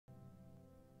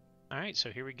Alright, so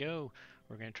here we go.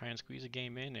 We're gonna try and squeeze a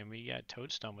game in, and we got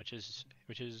Todestom, which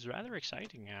is rather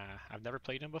exciting. I've never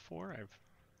played him before. I've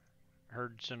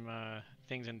heard some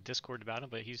things in Discord about him,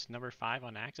 but he's number 5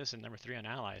 on Axis and number 3 on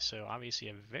Allies, so obviously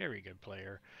a very good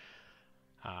player.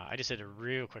 I just did a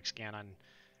real quick scan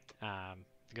on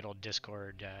good old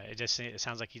Discord. It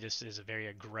sounds like he just is a very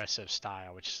aggressive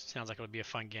style, which sounds like it would be a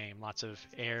fun game. Lots of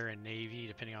air and navy,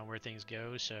 depending on where things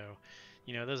go. So,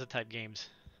 those are the type games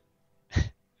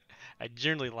I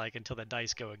generally like until the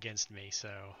dice go against me.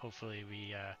 So hopefully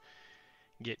we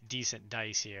get decent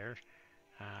dice here.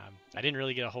 I didn't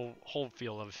really get a whole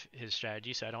feel of his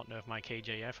strategy, so I don't know if my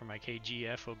KJF or my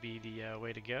KGF will be the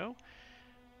way to go.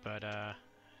 But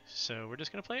so we're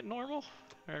just gonna play it normal,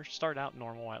 or start out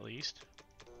normal at least.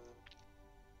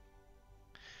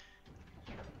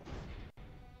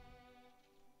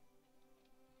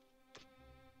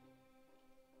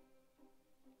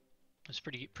 It's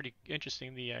pretty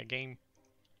interesting. The game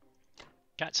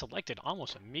got selected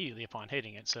almost immediately upon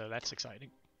hitting it, so that's exciting.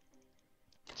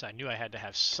 So I knew I had to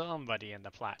have somebody in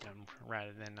the platinum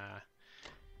rather than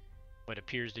what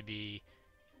appears to be.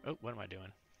 Oh, what am I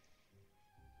doing?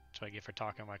 That's what I get for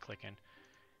talking while clicking.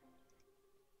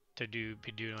 To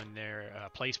be doing their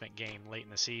placement game late in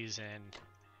the season,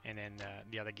 and then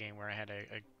the other game where I had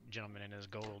a gentleman in his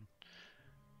gold,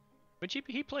 which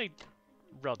he played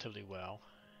relatively well.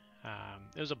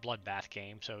 It was a bloodbath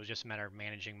game, so it was just a matter of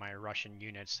managing my Russian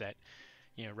units. That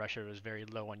Russia was very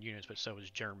low on units, but so was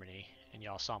Germany. And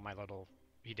y'all saw my little,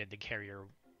 he did the carrier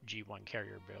G1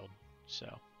 carrier build. So,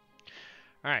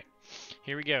 all right,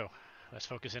 here we go. Let's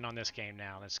focus in on this game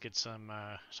now. Let's get some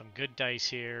good dice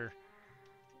here,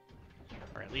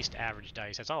 or at least average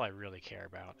dice. That's all I really care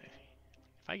about.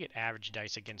 If I get average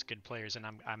dice against good players, then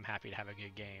I'm happy to have a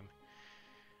good game.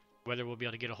 Whether we'll be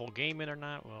able to get a whole game in or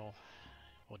not, we'll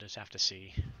just have to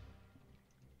see.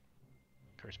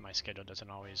 Of course, my schedule doesn't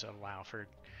always allow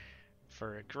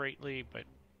for it greatly, but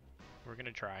we're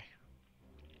gonna try.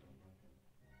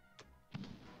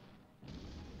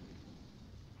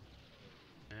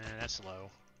 That's low.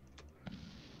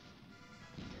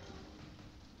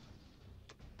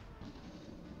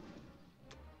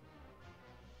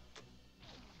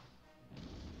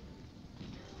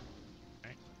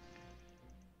 Okay.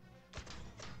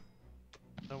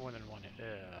 No more than one hit.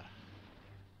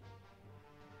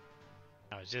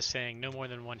 I was just saying no more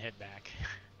than one hit back.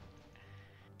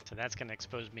 So that's gonna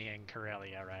expose me in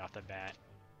Karelia right off the bat.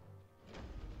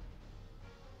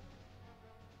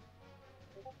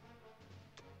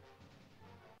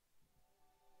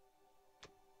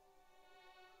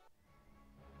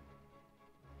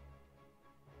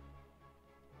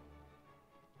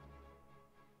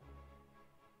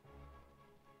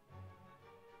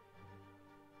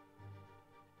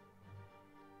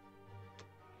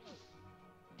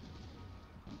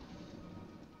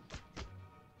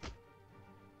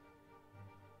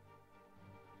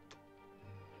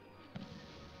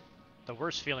 The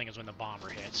worst feeling is when the bomber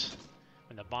hits.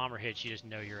 When the bomber hits, you just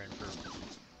know you're in for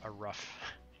a rough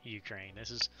Ukraine.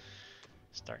 This is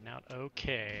starting out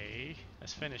okay.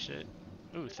 Let's finish it.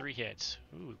 Ooh, 3 hits.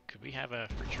 Ooh, could we have a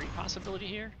retreat possibility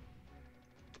here?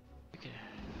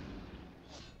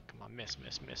 Come on, miss.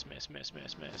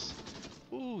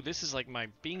 Ooh, this is like my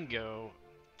bingo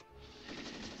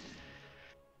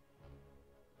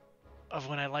of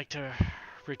when I like to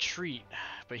retreat,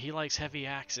 but he likes heavy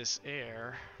axis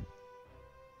air.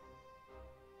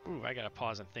 Ooh, I gotta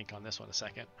pause and think on this one a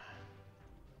second.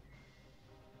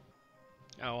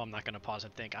 Oh, I'm not gonna pause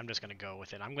and think. I'm just gonna go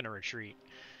with it. I'm gonna retreat.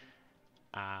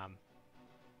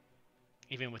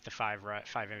 Even with the 5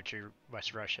 infantry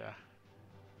West Russia.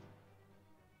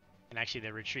 And actually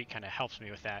the retreat kind of helps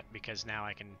me with that, because now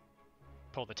I can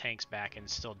pull the tanks back and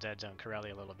still dead zone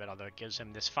Karelia a little bit, although it gives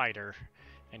him this fighter.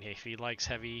 And if he likes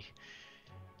heavy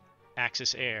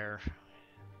axis air,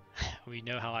 we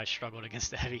know how I struggled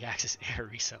against the heavy axis air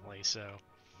recently, so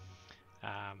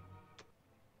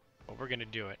but we're gonna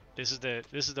do it. This is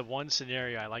the one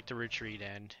scenario I like to retreat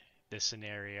in. This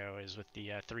scenario is with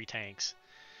the 3 tanks.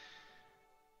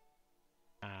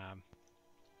 I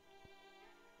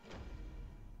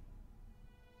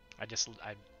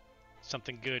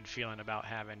something good feeling about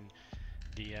having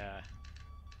the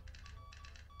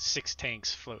 6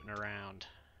 tanks floating around.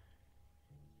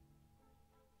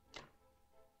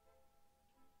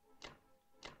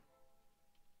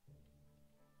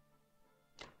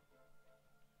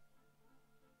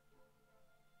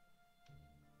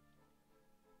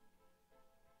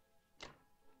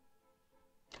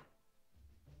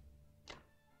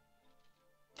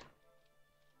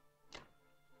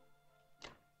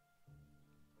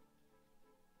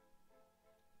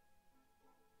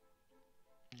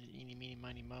 Eeny, meeny,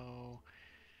 miny, mo.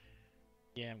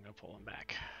 Yeah, I'm going to pull him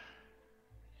back.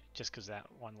 Just because that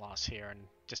one loss here, and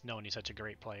just knowing he's such a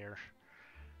great player.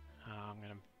 I'm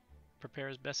going to prepare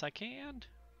as best I can.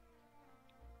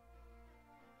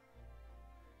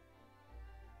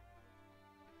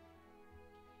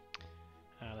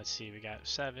 Let's see, we got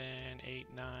 7, 8,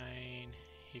 9.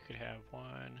 He could have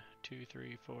 1, 2,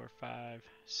 3, 4, 5,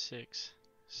 6,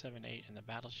 7, 8 in the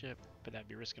battleship, but that'd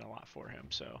be risking a lot for him,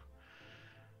 so.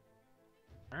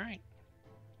 Alright.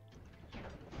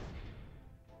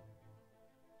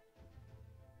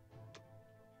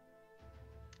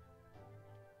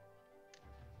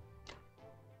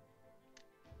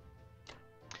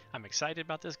 I'm excited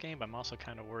about this game, but I'm also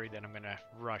kind of worried that I'm going to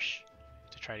rush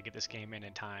to try to get this game in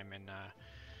time and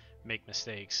make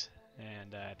mistakes.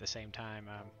 And at the same time,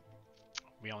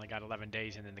 we only got 11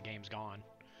 days and then the game's gone.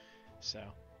 So,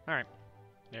 alright,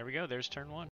 there we go. There's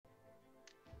turn 1.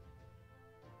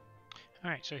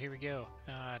 Alright, so here we go.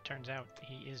 Turns out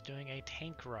he is doing a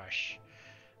tank rush,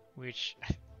 which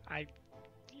I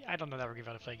don't know that we're going to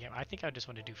be able to play a game. I think I just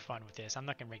want to do fun with this. I'm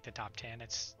not going to make the top 10.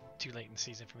 It's too late in the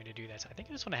season for me to do that. So I think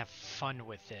I just want to have fun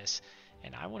with this.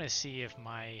 And I want to see if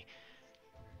my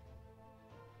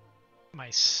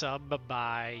sub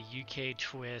by UK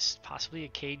twist, possibly a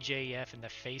KJF in the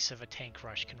face of a tank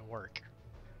rush can work.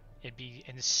 It'd be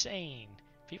insane.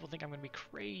 People think I'm going to be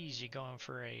crazy going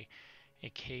for a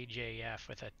KJF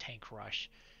with a tank rush.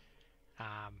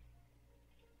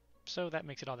 So that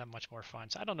makes it all that much more fun.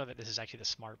 So I don't know that this is actually the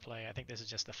smart play. I think this is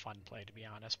just the fun play, to be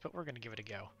honest. But we're going to give it a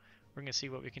go. We're going to see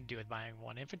what we can do with buying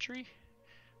 1 infantry,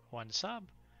 1 sub,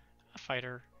 a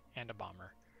fighter, and a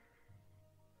bomber.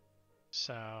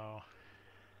 So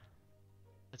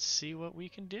let's see what we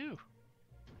can do.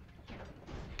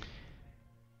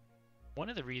 One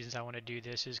of the reasons I want to do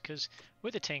this is because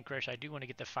with the tank rush, I do want to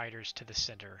get the fighters to the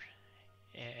center.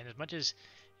 And as much as,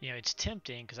 you know, it's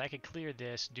tempting because I could clear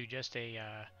this, do just a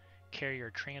carrier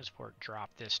transport drop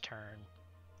this turn.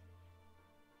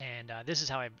 And this is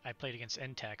how I played against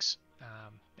Intex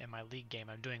in my league game.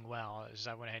 I'm doing well as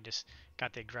I went ahead and just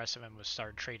got the aggressive and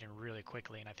started trading really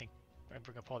quickly. And I think we're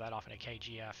going to pull that off in a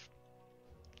KGF.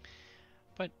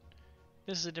 But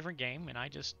this is a different game, and I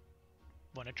just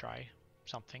want to try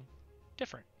something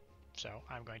different. So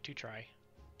I'm going to try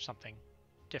something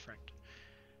different.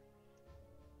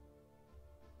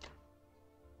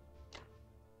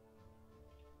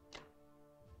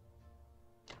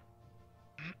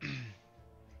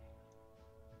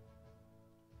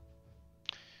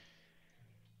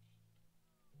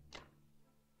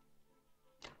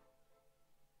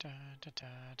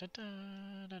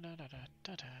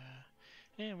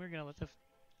 And we're gonna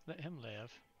let him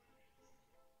live.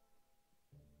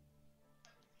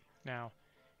 Now,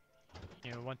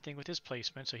 you know, one thing with his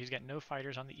placement, so he's got no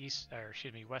fighters on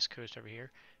the west coast over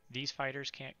here. These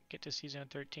fighters can't get to Season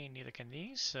 13, neither can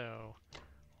these, so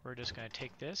we're just gonna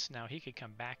take this. Now he could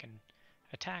come back and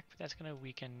attack, but that's gonna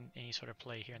weaken any sort of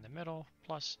play here in the middle.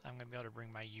 Plus, I'm gonna be able to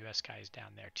bring my US guys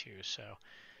down there too, so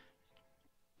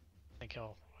I think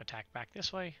he'll attack back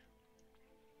this way.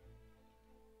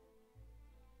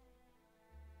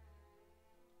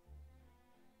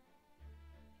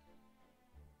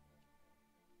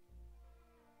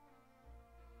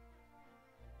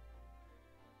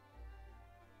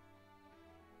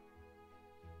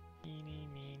 Eeny,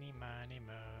 meeny, miny,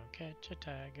 mo, catch a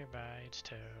tiger by its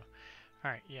toe.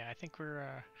 Alright, yeah, I think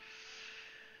we're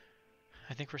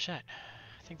set.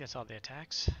 I think that's all the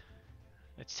attacks.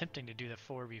 It's tempting to do the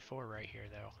 4v4 right here,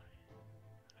 though.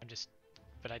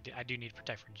 But I do need to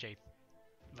protect from J.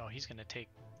 Well, he's going to take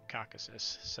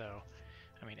Caucasus, so,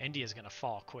 I mean, India's going to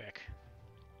fall quick.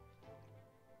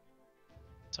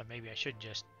 So maybe I should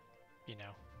just, you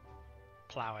know,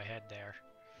 plow ahead there.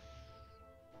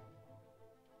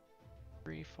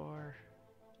 3, 4,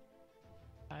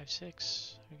 5,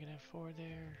 6. We can have 4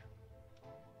 there.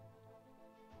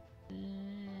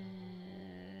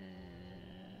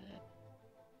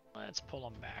 Let's pull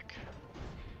them back.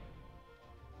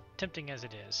 Tempting as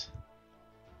it is.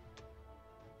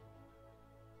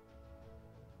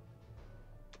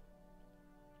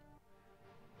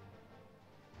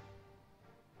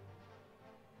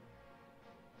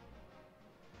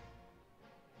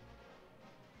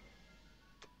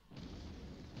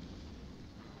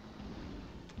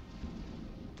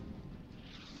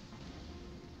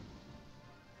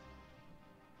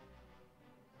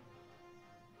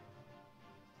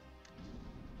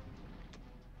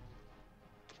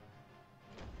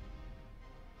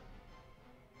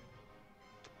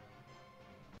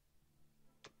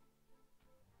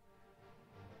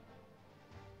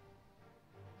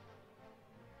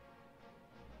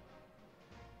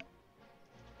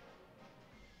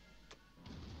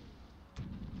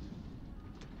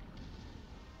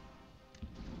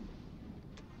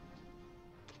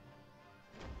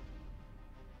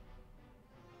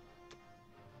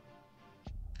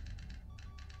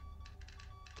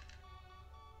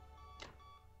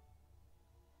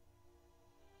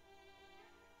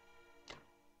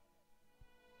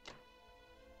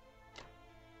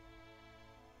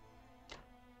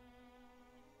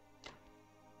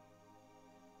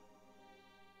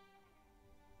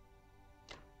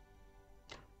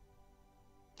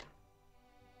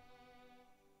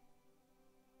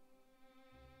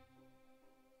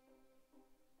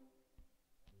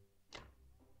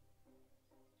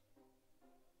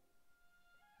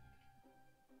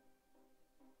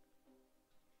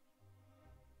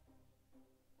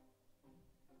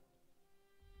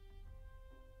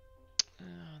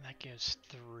 has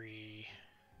 3.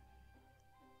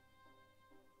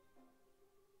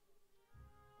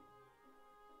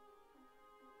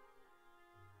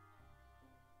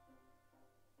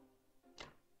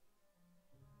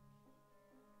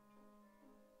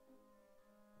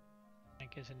 I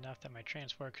think is enough that my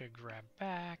transport could grab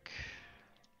back.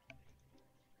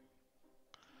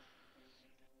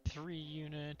 3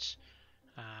 units.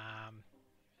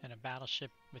 And a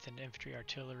battleship with an infantry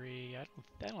artillery.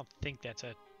 I don't think that's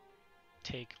a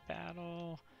take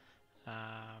battle.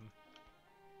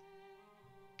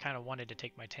 Kind of wanted to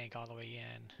take my tank all the way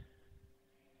in,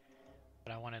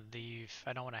 but I want to leave.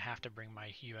 I don't want to have to bring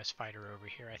my U.S. fighter over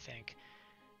here, I think.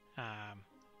 I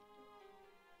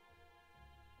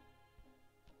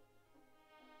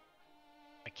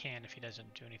can if he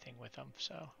doesn't do anything with them,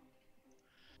 so.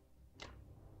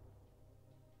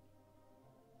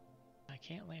 I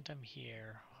can't land him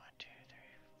here. 1, 2, 3,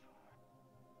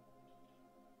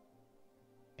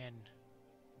 4. And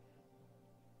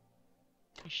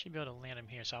we should be able to land him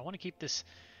here. So I want to keep this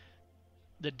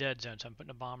the dead zone. So I'm putting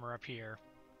a bomber up here.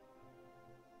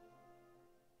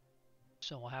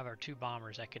 So we'll have our 2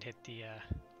 bombers that could hit the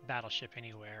battleship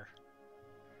anywhere.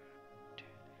 2,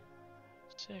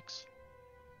 3, 6.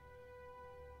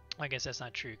 I guess that's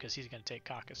not true because he's going to take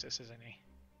Caucasus, isn't he?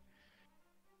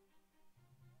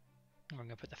 We're going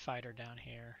to put the fighter down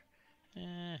here.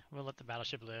 We'll let the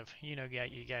battleship live. You know,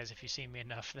 you guys, if you see me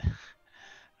enough,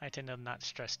 I tend to not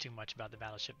stress too much about the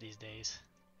battleship these days.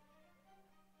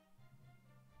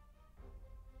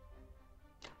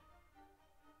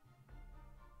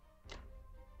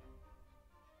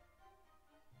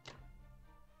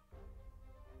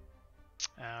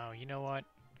 Oh, you know what?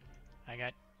 I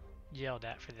got yelled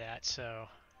at for that, so...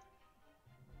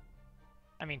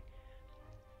 I mean,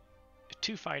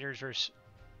 2 fighters versus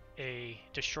a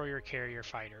destroyer carrier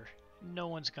fighter. No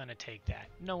one's gonna take that.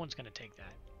 No one's gonna take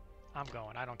that. I'm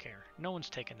going. I don't care. No one's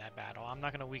taking that battle. I'm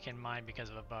not gonna weaken mine because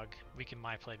of a bug. Weaken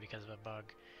my play because of a bug.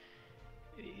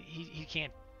 He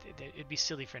can't. It'd be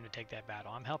silly for him to take that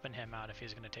battle. I'm helping him out if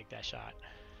he's gonna take that shot.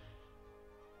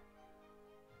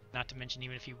 Not to mention,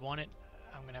 even if he won it,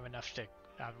 I'm gonna have enough to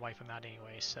wipe him out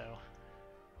anyway. So.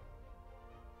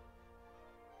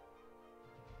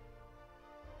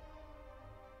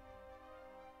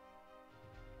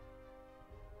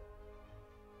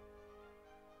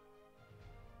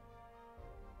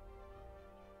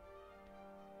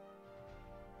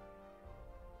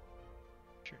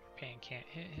 Japan can't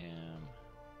hit him.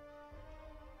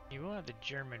 You will have the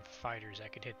German fighters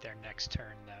that could hit their next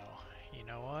turn, though. You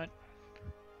know what?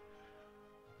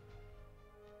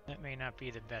 That may not be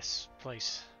the best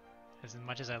place, as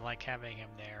much as I like having him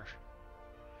there.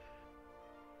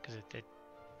 Because if the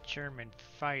German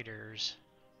fighters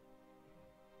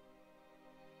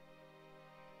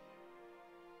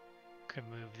could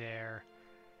move there,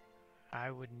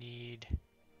 I would need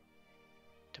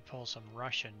to pull some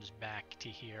Russians back to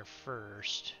here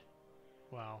first.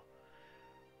 Well,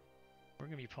 we're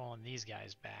going to be pulling these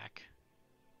guys back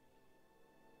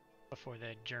before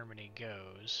that Germany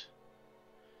goes.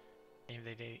 If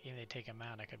they take them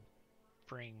out, I could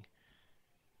bring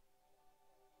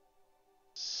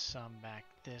some back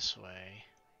this way.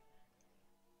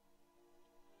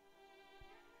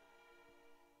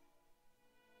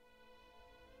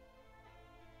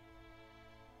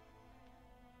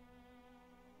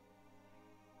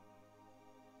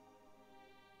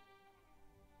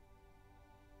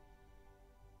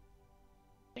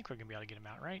 I think we're going to be able to get him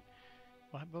out, right?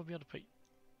 We'll be able to put...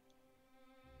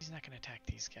 He's not going to attack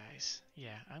these guys.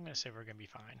 Yeah, I'm going to say we're going to be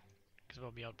fine. Because we'll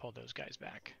be able to pull those guys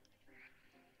back.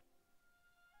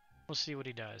 We'll see what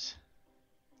he does.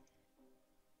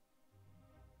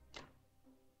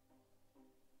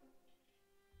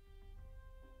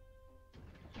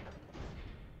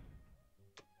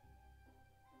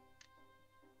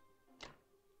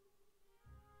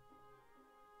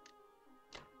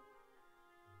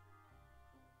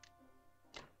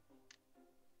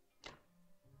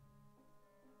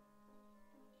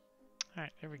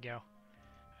 Alright, there we go.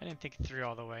 I didn't think it through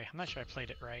all the way. I'm not sure I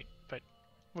played it right, but...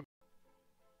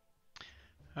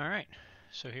 Alright,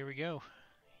 so here we go.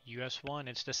 US 1,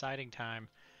 it's deciding time.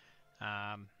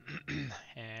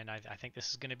 And I think this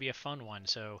is going to be a fun one.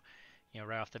 So, you know,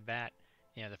 right off the bat,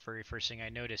 you know, the very first thing I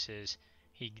notice is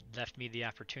he left me the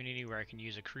opportunity where I can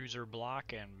use a cruiser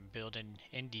block and build in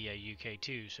India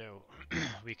UK2. So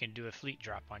we can do a fleet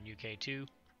drop on UK2.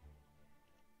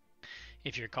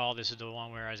 If you recall, this is the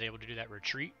one where I was able to do that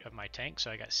retreat of my tank,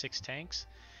 so I got 6 tanks.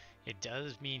 It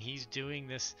does mean he's doing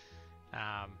this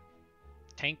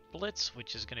tank blitz,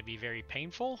 which is going to be very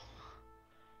painful.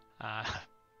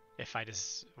 if I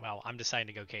just, well, I'm deciding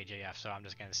to go KJF, so I'm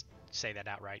just going to say that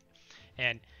outright.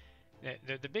 And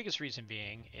the biggest reason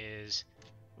being is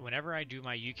whenever I do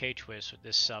my UK twist with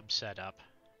this sub setup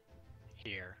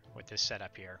here, with this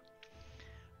setup here,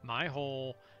 my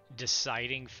whole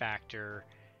deciding factor,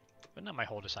 but not my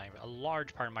whole deciding, a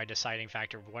large part of my deciding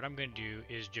factor of what I'm going to do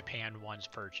is Japan 1's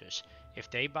purchase. If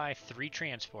they buy 3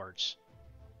 transports,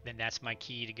 then that's my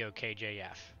key to go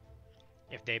KJF.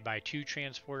 If they buy 2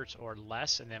 transports or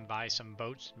less and then buy some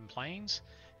boats and planes,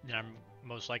 then I'm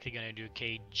most likely going to do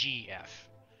KGF,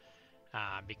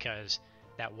 because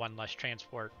that 1 less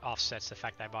transport offsets the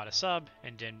fact that I bought a sub,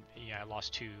 and then I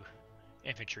lost 2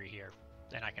 infantry here,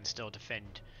 and I can still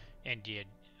defend India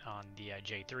on the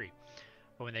J3.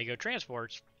 But when they go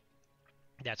transports,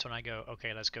 that's when I go,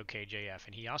 okay, let's go KJF.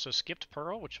 And he also skipped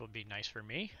Pearl, which will be nice for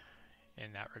me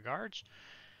in that regards.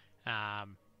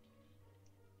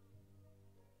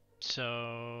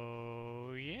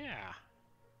 So, yeah.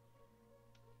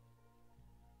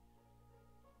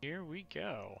 Here we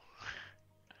go.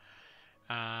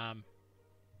 Trying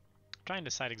to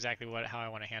decide exactly how I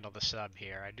want to handle the sub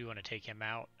here. I do want to take him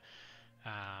out.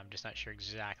 I'm just not sure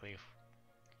exactly if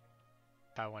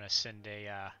I want to send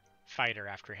a fighter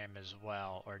after him as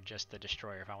well, or just the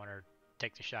destroyer, if I want to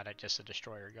take the shot at just the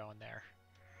destroyer going there.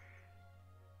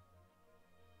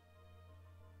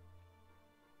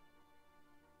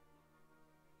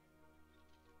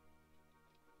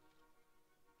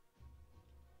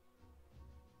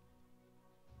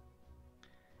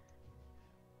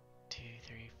 Two,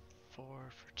 three, 4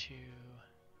 for 2.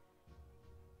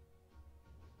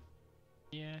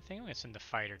 Yeah, I think I'm going to send the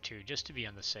fighter too, just to be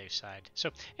on the safe side.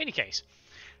 So, any case,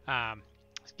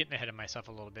 getting ahead of myself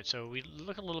a little bit. So we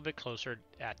look a little bit closer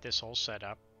at this whole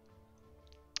setup,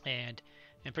 and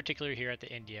in particular here at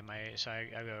the India, so I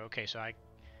go, okay, so I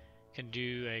can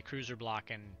do a cruiser block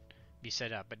and be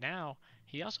set up. But now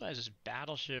he also has this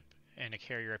battleship and a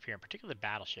carrier up here, in particular the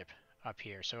battleship up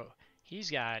here. So he's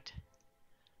got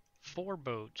 4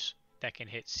 boats that can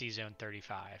hit Sea Zone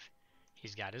 35.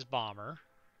 He's got his bomber,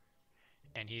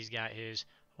 and he's got his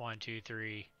 1, 2,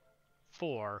 3,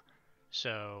 4.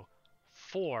 So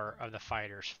 4 of the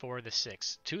fighters, 4 of the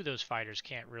 6. 2 of those fighters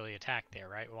can't really attack there,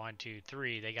 right? 1, 2,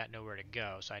 3, they got nowhere to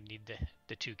go. So I need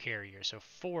the 2 carriers. So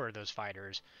 4 of those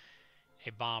fighters,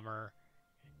 a bomber,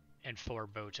 and 4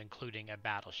 boats, including a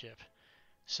battleship.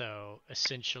 So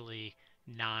essentially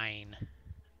 9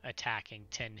 attacking,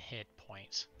 10 hit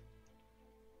points.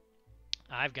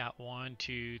 I've got 1,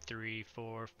 2, 3,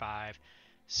 4, 5,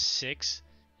 6,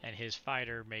 and his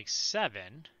fighter makes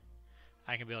 7.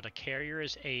 I can build a carrier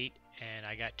as 8, and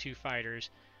I got 2 fighters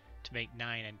to make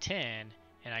 9 and 10,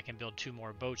 and I can build 2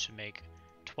 more boats to make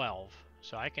 12.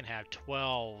 So I can have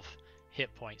 12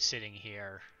 hit points sitting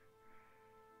here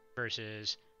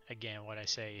versus, again, what I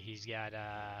say, he's got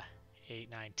 8,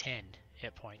 9, 10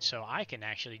 hit points. So I can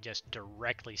actually just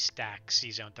directly stack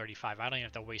Sea Zone 35. I don't even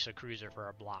have to waste a cruiser for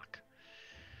a block.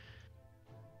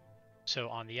 So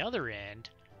on the other end,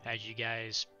 as you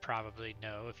guys probably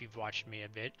know if you've watched me a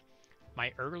bit,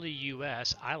 my early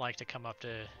US, I like to come up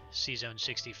to Sea Zone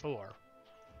 64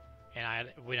 and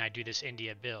when I do this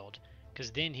India build,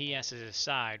 because then he has to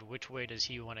decide which way does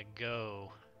he want to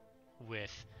go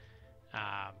with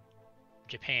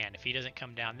Japan. If he doesn't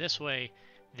come down this way,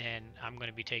 then I'm going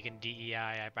to be taking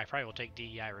DEI. I probably will take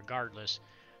DEI regardless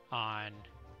on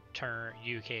turn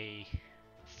UK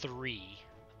 3.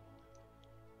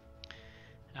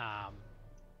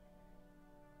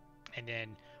 And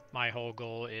then my whole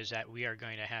goal is that we are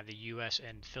going to have the US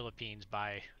and Philippines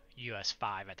by US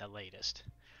 5 at the latest.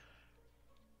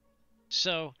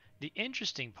 So the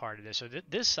interesting part of this, so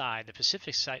this side, the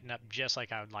Pacific's setting up just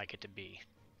like I would like it to be.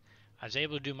 I was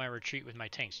able to do my retreat with my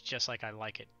tanks just like I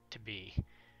like it to be.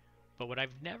 But what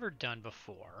I've never done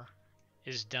before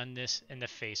is done this in the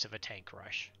face of a tank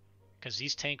rush. Because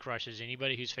these tank rushes,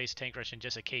 anybody who's faced a tank rush in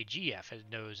just a KGF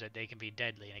knows that they can be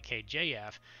deadly. In a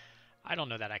KJF, I don't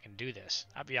know that I can do this.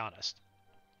 I'll be honest.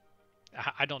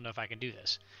 I don't know if I can do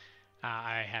this.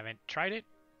 I haven't tried it.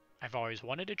 I've always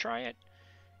wanted to try it.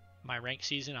 My rank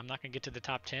season, I'm not going to get to the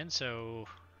top 10, so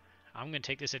I'm going to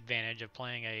take this advantage of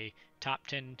playing a top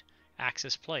 10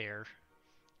 Axis player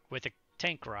with a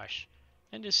tank rush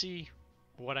and to see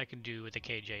what I can do with the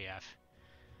KJF.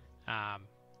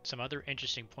 Some other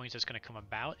interesting points that's going to come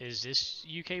about is this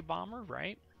UK bomber,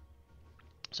 right?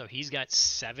 So he's got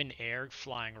 7 air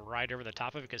flying right over the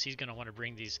top of it because he's going to want to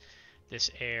bring this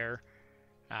air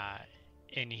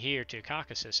in here to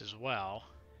Caucasus as well.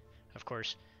 Of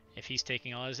course, if he's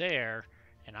taking all his air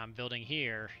and I'm building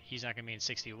here, he's not going to be in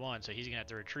 61, so he's going to have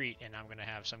to retreat, and I'm going to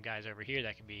have some guys over here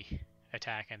that can be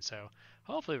attack, and so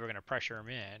hopefully we're going to pressure him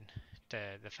in to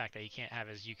the fact that he can't have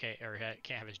his UK or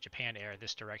can't have his Japan air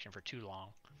this direction for too long.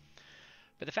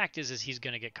 But the fact is he's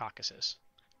going to get Caucasus.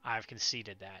 I've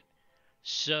conceded that.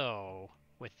 So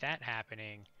with that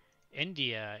happening,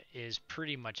 India is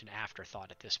pretty much an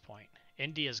afterthought at this point.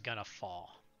 India's going to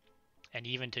fall, and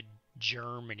even to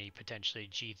Germany potentially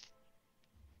G3.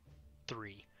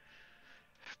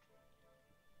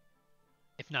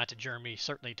 If not to Germany,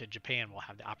 certainly to Japan will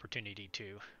have the opportunity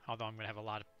to, although I'm going to have a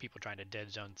lot of people trying to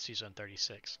dead zone C-Zone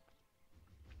 36.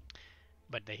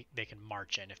 But they can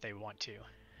march in if they want to.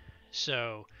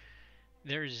 So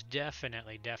there's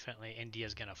definitely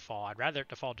India's going to fall. I'd rather it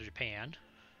to fall to Japan,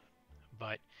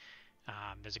 but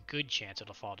there's a good chance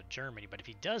it'll fall to Germany. But if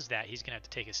he does that, he's going to have to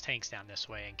take his tanks down this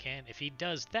way. And if he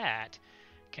does that,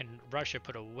 can Russia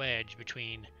put a wedge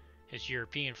between his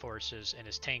European forces and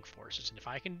his tank forces? And if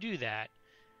I can do that,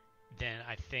 then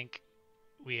I think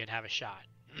we'd have a shot.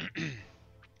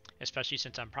 Especially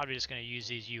since I'm probably just going to use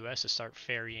these US to start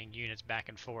ferrying units back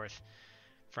and forth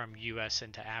from US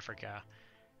into Africa,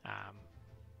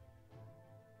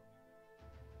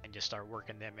 and just start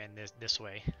working them in this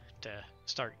way to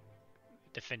start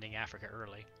defending Africa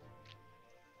early.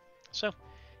 So, in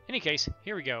any case,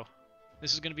 here we go.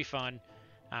 This is going to be fun.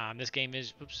 This game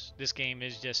is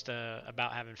just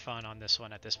about having fun on this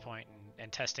one at this point,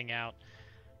 and testing out,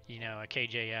 you know, a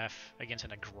KJF against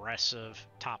an aggressive,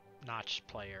 top-notch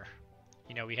player.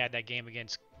 You know, we had that game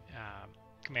against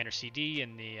Commander CD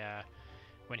in the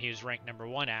when he was ranked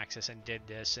 #1 Axis and did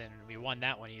this, and we won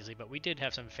that one easily. But we did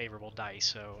have some favorable dice,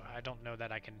 so I don't know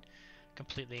that I can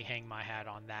completely hang my hat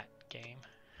on that game.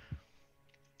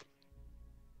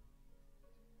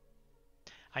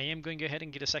 I am going to go ahead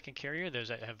and get a second carrier. Those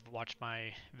that have watched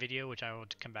my video, which I will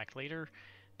come back later,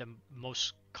 the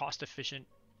most cost-efficient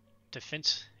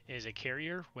defense is a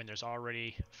carrier when there's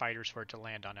already fighters for it to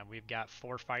land on. And we've got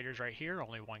 4 fighters right here,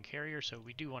 only 1 carrier, so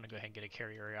we do want to go ahead and get a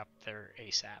carrier up there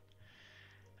ASAP.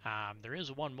 There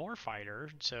is 1 more fighter,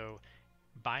 so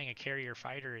buying a carrier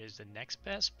fighter is the next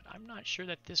best, but I'm not sure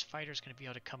that this fighter is going to be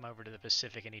able to come over to the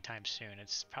Pacific anytime soon.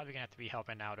 It's probably going to have to be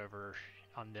helping out over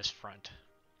on this front.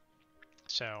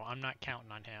 So I'm not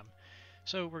counting on him.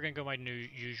 So we're going to go my new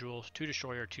usual 2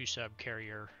 destroyer, 2 sub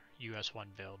carrier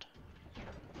US-1 build.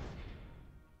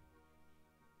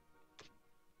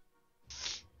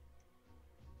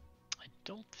 I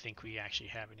don't think we actually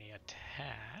have any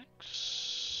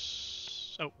attacks.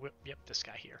 Oh, yep, this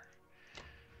guy here.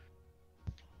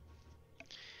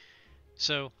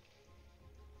 So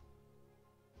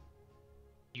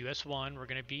US-1, we're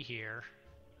going to be here.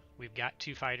 We've got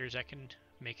 2 fighters that can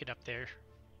make it up there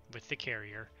with the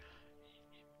carrier.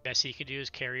 Best he could do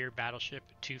is carrier, battleship.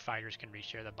 2 fighters can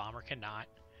reach there. The bomber cannot.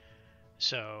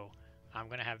 So I'm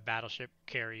going to have battleship,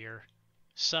 carrier,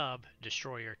 sub,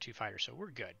 destroyer, 2 fighters. So we're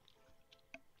good.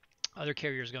 Other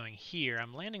carriers going here.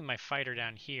 I'm landing my fighter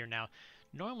down here. Now,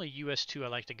 normally US-2 I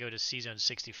like to go to C-Zone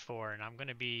 64, and I'm going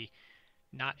to be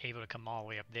not able to come all the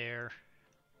way up there.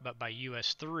 But by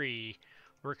US-3,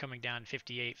 we're coming down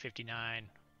 58, 59,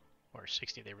 or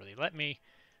 60 if they really let me.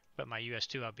 But my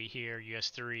US-2, I'll be here.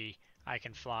 US-3, I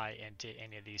can fly into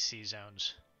any of these C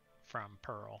zones from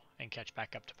Pearl and catch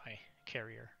back up to my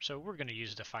carrier. So we're going to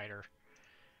use the fighter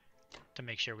to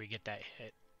make sure we get that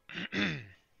hit.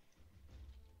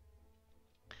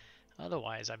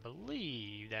 Otherwise, I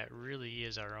believe that really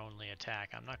is our only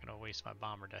attack. I'm not going to waste my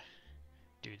bomber to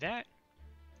do that.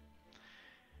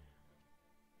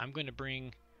 I'm going to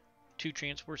bring 2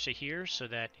 transports to here so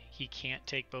that he can't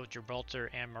take both Gibraltar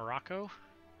and Morocco.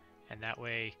 And that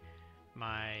way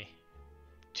my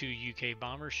 2 UK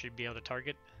bombers should be able to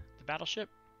target the battleship.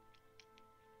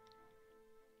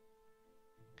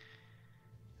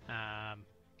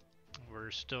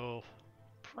 We're still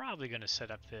probably going to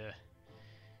set up the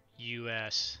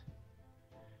US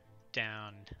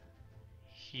down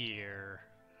here.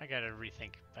 I got to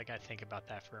think about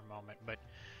that for a moment. But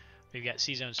we've got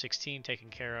C-Zone 16 taken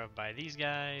care of by these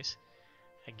guys.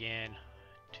 Again,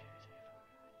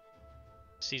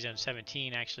 C-Zone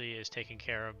 17 actually is taken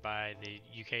care of by the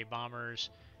UK bombers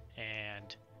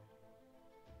and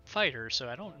fighters, so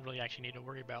I don't really actually need to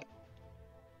worry about.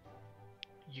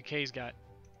 UK's got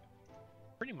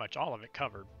pretty much all of it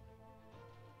covered.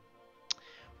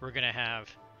 We're going to have,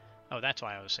 oh, that's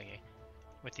why I was thinking,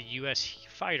 with the US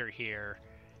fighter here,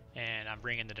 and I'm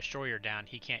bringing the destroyer down,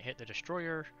 he can't hit the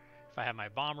destroyer. If I have my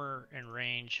bomber in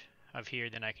range of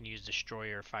here, then I can use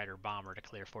destroyer, fighter, bomber to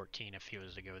clear 14 if he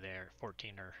was to go there,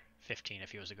 14 or 15 if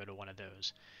he was to go to one of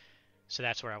those. So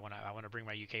that's where I want to bring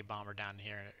my UK bomber down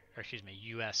here, or excuse me,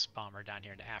 US bomber down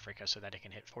here into Africa so that it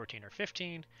can hit 14 or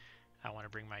 15. I want to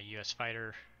bring my US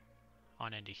fighter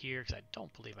on into here because I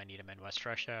don't believe I need him in West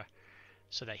Russia,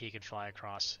 so that he could fly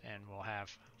across, and we'll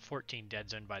have 14 dead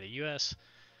zone by the US,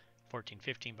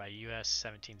 14-15 by US,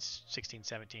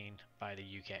 17-16-17 by the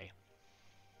UK.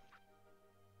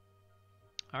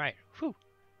 Alright, whew,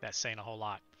 that's saying a whole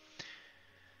lot.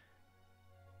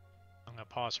 I'm going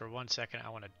to pause for 1 second. I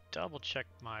want to double check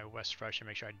my West Russia,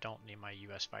 make sure I don't need my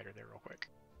US fighter there real quick.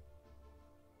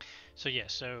 So yeah,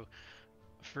 so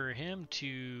for him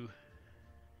to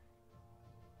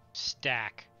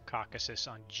stack Caucasus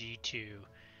on G2,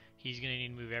 he's going to need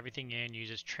to move everything in, use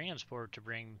his transport to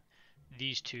bring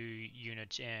these 2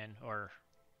 units in, or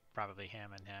probably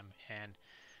him and him, and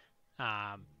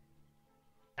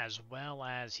as well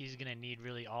as he's going to need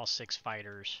really all 6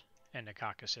 fighters in the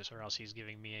Caucasus, or else he's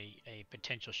giving me a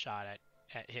potential shot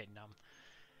at hitting them.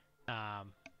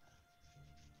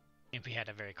 If he had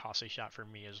a very costly shot for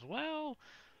me as well,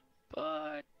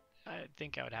 but I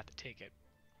think I would have to take it,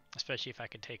 especially if I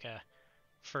could take a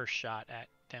first shot at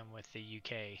them with the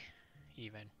UK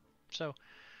even. So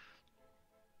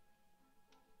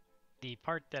the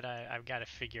part that I've got to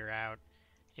figure out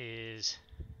is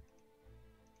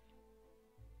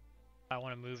I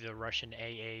want to move the Russian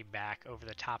AA back over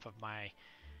the top of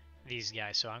these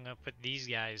guys. So I'm going to put these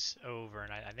guys over,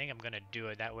 and I think I'm going to do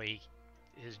it that way.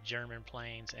 His German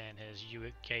planes and his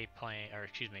UK plane, or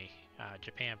excuse me,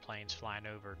 Japan planes flying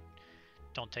over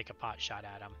don't take a pot shot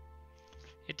at him.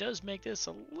 It does make this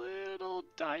a little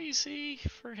dicey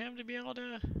for him to be able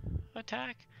to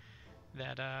attack.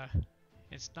 That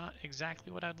it's not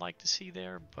exactly what I'd like to see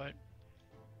there, but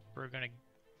we're gonna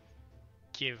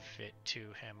give it to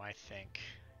him, I think.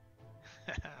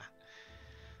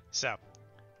 So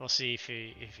we'll see if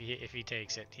he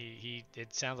takes it.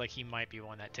 It sounds like he might be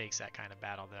one that takes that kind of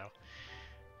battle though,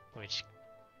 which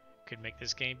could make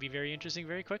this game be very interesting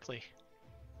very quickly.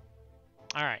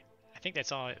 All right, I think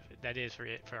that's all that is for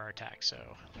our attack. So.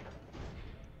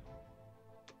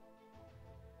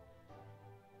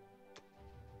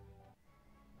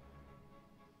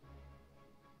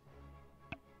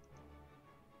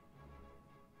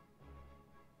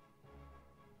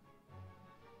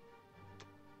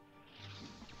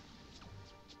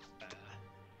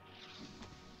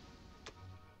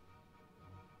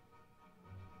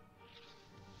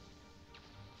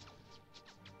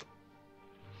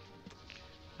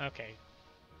 Okay,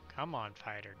 come on,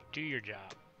 fighter, do your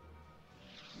job.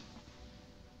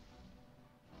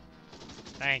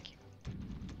 Thank you.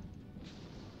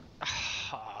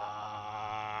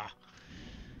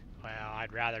 Well,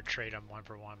 I'd rather trade them 1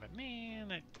 for 1, but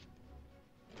man,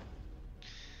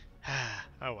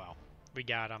 oh well, we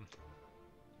got them.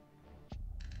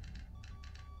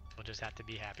 We'll just have to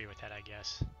be happy with that, I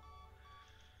guess.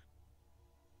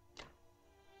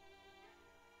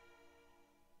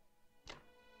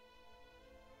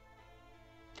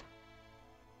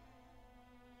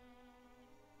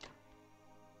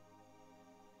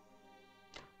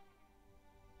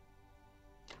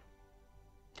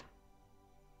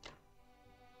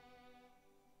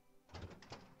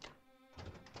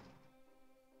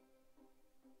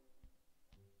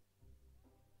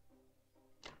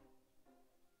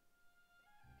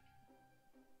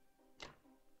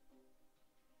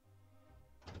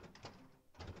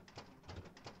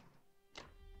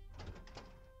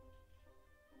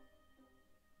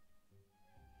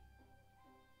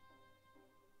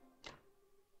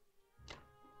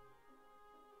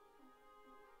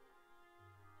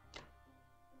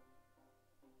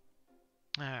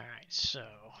 Alright, so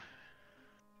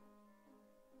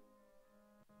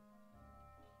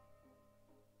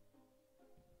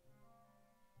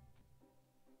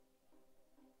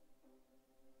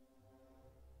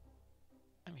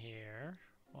I'm here.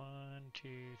 1, 2,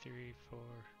 3, 4.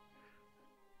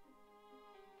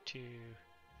 2,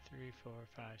 3, 4,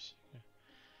 5, 6.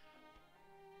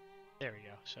 There we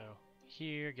go. So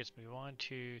here gets me 1,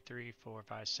 2, 3, 4,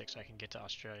 5, 6. I can get to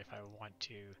Australia if I want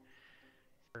to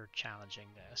for challenging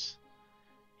this.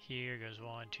 Here goes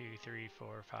 1, 2, 3,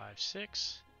 4, 5,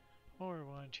 6. Or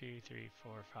 1, 2, 3,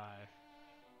 4, 5.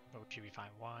 What should be fine?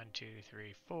 1, 2,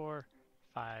 3, 4,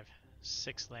 5,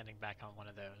 6 landing back on one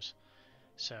of those.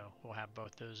 So we'll have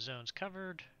both those zones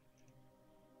covered.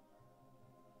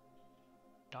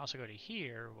 Also go to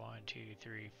here. 1, 2,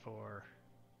 3, 4,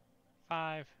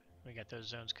 5. We got those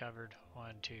zones covered.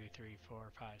 1, 2, 3, 4,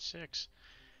 5, 6.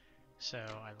 So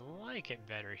I like it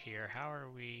better here. How are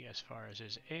we as far as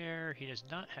his air? He does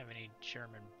not have any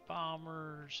German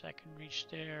bombers that can reach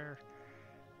there.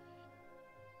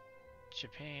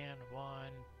 Japan, 1,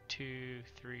 2,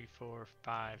 3, 4,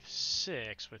 5,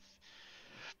 6 with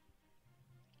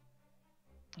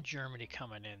Germany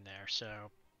coming in there. So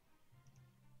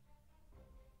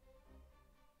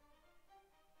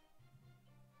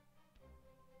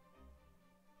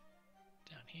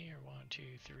here. 1, 2,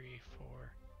 3, 4,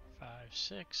 5,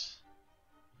 6.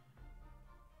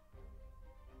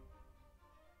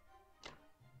 I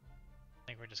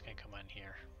think we're just gonna come on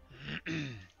here.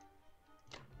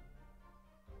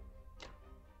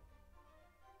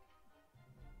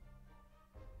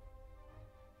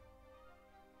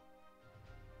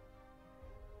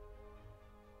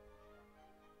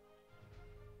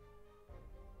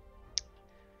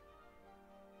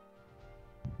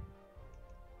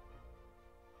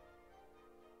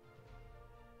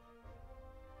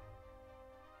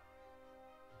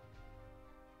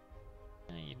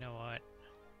 You know what?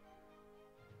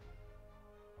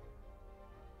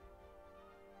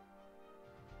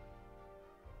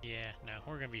 Yeah, no,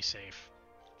 we're gonna be safe.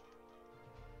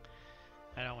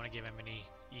 I don't want to give him any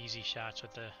easy shots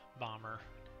with the bomber.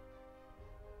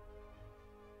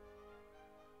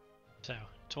 So,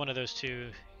 it's one of those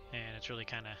two, and it's really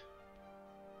kind of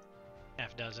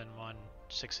half dozen, 1,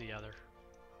 6 the other.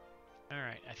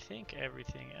 Alright, I think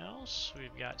everything else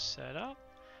we've got set up.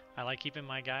 I like keeping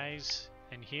my guys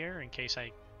in here in case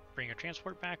I bring a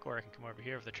transport back, or I can come over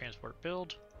here for the transport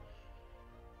build.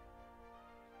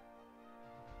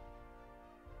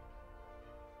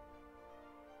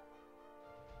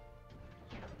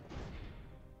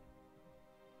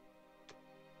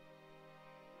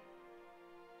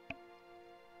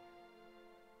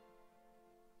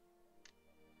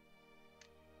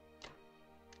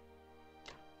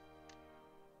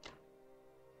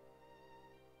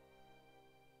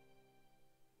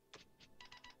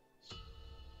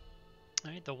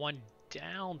 Alright, the one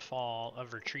downfall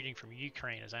of retreating from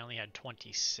Ukraine is I only had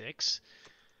 26.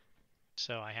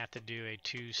 So I have to do a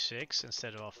 2-6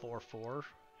 instead of a 4-4.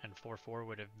 And 4-4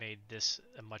 would have made this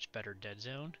a much better dead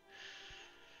zone.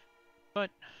 But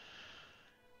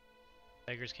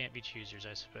beggars can't be choosers,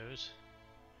 I suppose.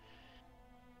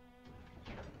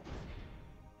 I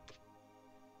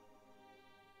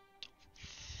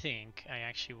think I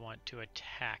actually want to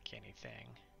attack anything.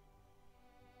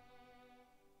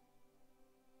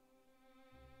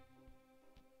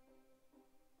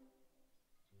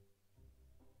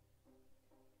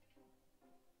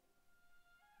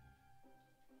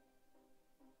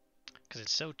 Because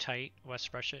it's so tight, West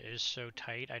Russia is so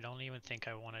tight, I don't even think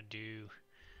I want to do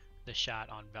the shot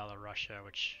on Belarusia,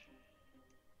 which,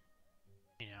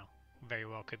 you know, very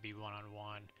well could be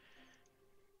one-on-one.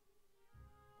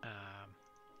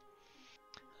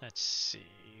 Let's see,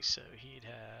 so he'd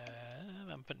have,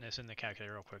 I'm putting this in the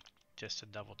calculator real quick just to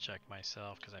double check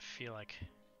myself, because I feel like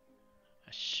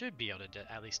I should be able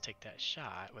to at least take that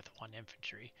shot with 1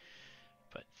 infantry.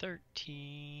 But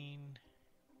 13,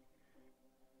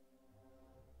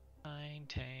 9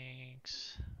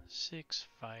 tanks, 6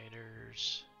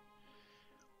 fighters.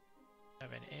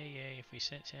 Have an AA. If we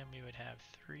sent him, we would have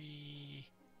 3,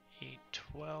 8,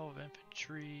 12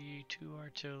 infantry, 2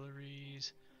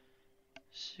 artilleries,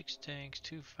 6 tanks,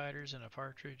 2 fighters, and a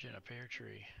partridge and a pear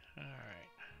tree.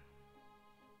 Alright.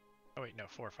 Oh wait, no,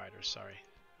 4 fighters, sorry.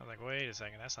 I was like, wait a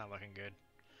second, that's not looking good.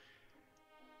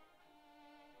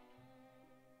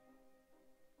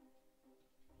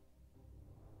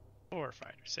 Four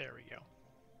fighters, there we go.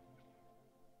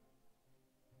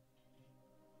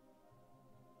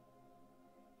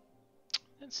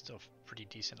 That's still pretty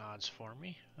decent odds for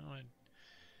me.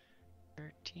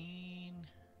 13,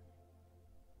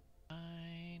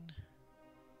 9,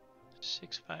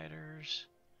 6 fighters,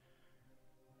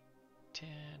 10.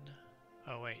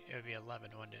 Oh wait, it would be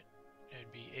 11, wouldn't it? It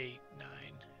would be 8, 9,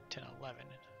 10, 11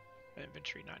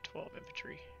 infantry, not 12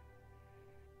 infantry.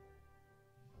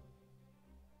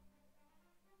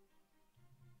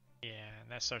 Yeah, and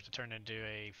that starts to turn into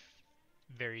a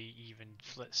very even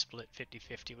split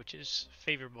 50-50, which is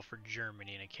favorable for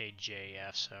Germany in a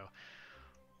KJF, so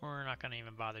we're not going to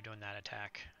even bother doing that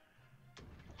attack.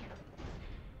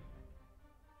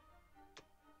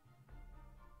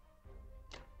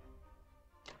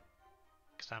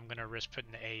 Because I'm going to risk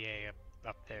putting the AA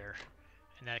up there,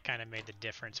 and that kind of made the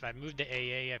difference. If I moved the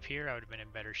AA up here, I would have been in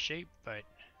better shape, but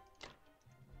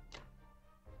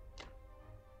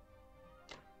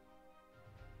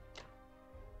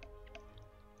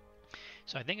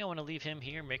so I think I want to leave him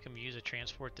here, make him use a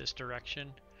transport this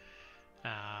direction,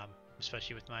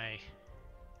 especially with my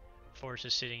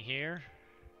forces sitting here,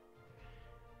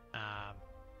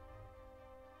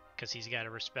 because he's got to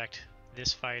respect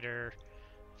this fighter,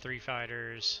 3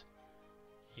 fighters,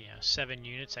 7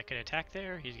 units that could attack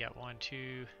there. He's got 1,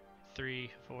 2,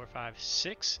 3, 4, 5,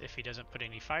 6 if he doesn't put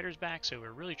any fighters back, so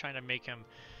we're really trying to make him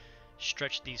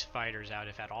stretch these fighters out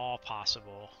if at all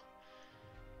possible.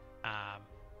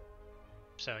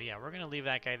 So yeah, we're going to leave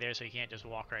that guy there so he can't just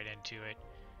walk right into it.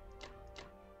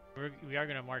 We are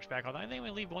going to march back. Although I think we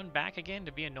leave one back again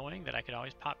to be annoying, that I could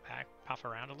always pop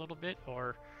around a little bit,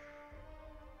 or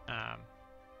um,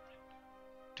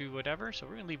 do whatever. So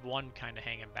we're going to leave one kind of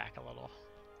hanging back a little.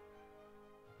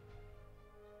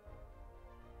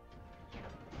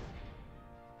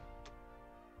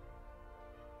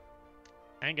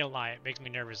 I ain't gonna lie, it makes me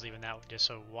nervous leaving that one just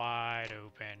so wide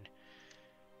open.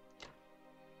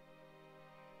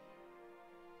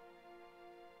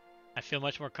 I feel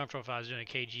much more comfortable if I was doing a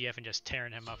KGF and just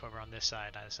tearing him up over on this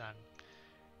side. As on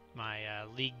my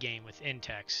league game with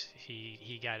Intex,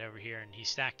 he got over here and he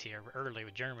stacked here early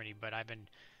with Germany, but I've been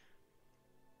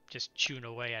just chewing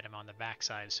away at him on the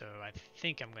backside, so I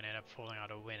think I'm going to end up pulling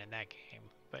out a win in that game.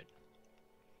 But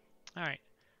alright,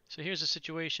 so here's the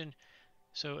situation.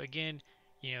 So again,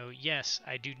 you know, yes,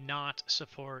 I do not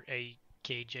support a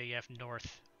KJF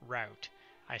North route.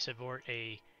 I support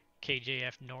a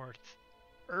KJF North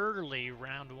early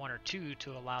round 1 or 2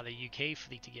 to allow the UK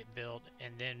fleet to get built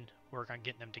and then work on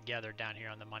getting them together down here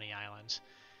on the Money Islands.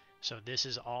 So this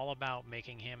is all about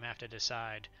making him have to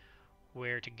decide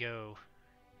where to go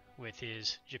with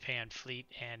his Japan fleet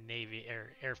and Navy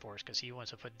Air Force, because he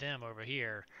wants to put them over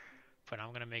here, but I'm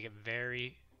going to make it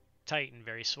very tight and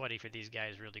very sweaty for these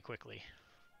guys really quickly.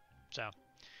 So,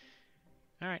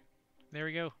 alright, there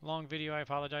we go. Long video, I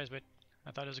apologize, but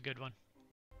I thought it was a good one.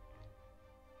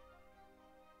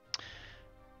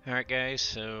 Alright guys,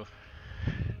 so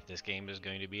this game is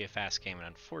going to be a fast game, and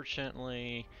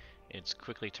unfortunately, it's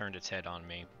quickly turned its head on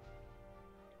me.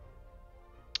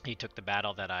 He took the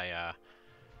battle that I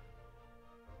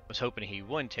was hoping he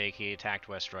wouldn't take. He attacked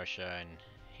West Russia, and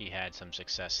he had some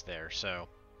success there. So,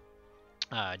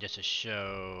 just to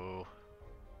show,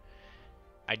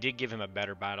 I did give him a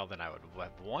better battle than I would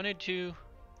have wanted to.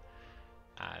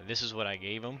 This is what I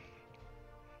gave him.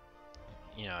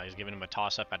 You know, I was giving him a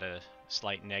toss-up at a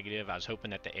slight negative. I was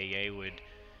hoping that the AA would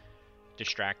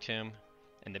distract him.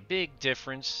 And the big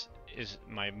difference is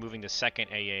my moving the second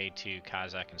AA to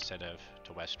Kazakh instead of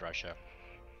to West Russia.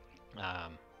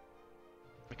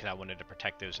 Because I wanted to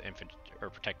protect those infantry, or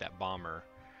protect that bomber.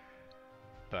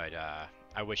 But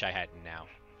I wish I hadn't now.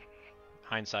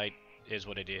 Hindsight is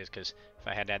what it is, because if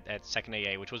I had that second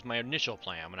AA, which was my initial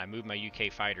plan, when I moved my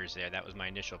UK fighters there, that was my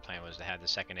initial plan, was to have the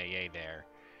second AA there.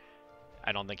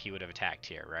 I don't think he would have attacked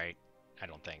here, right? I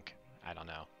don't think. I don't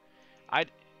know.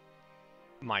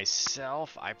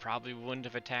 Myself, I probably wouldn't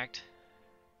have attacked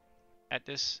at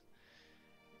this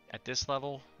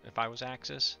level if I was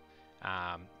Axis.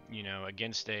 You know,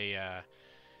 against a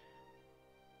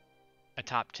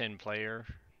top 10 player,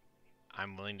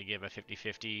 I'm willing to give a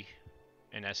 50-50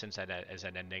 in essence as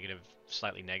a negative,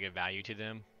 slightly negative value to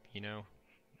them. You know,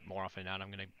 more often than not, I'm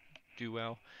going to do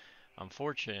well.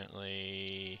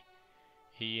 Unfortunately,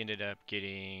 he ended up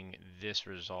getting this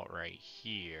result right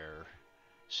here.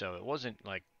 So it wasn't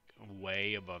like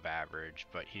way above average,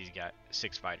 but he's got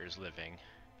 6 fighters living.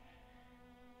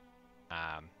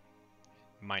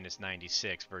 Minus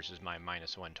 96 versus my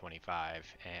minus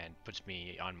 125, and puts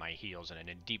me on my heels and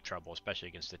in deep trouble, especially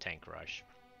against the tank rush.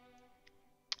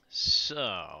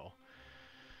 So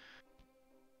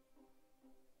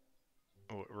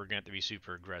we're going to have to be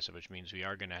super aggressive, which means we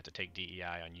are going to have to take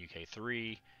DEI on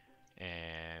UK3.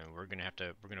 And we're gonna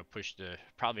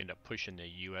probably end up pushing the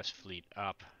U.S. fleet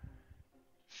up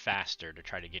faster to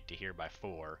try to get to here by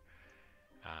 4.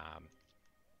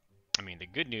 I mean, the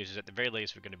good news is at the very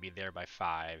latest we're going to be there by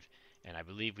 5, and I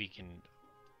believe we can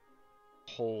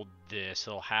hold this.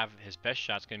 He'll have his best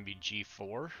shot's going to be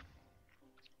G4.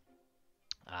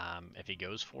 If he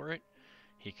goes for it,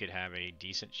 he could have a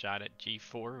decent shot at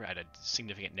G4 at a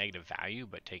significant negative value,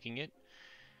 but taking it.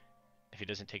 If he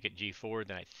doesn't take it G4,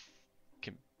 then I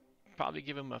can probably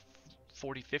give him a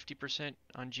 40-50%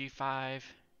 on G5,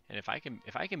 and if I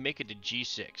can make it to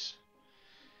G6,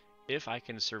 if I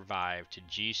can survive to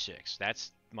G6,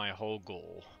 that's my whole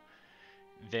goal,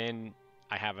 then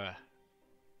I have a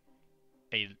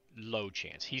low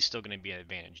chance. He's still going to be an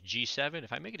advantage. G7,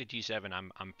 if I make it to G7,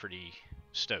 I'm pretty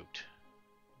stoked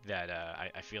that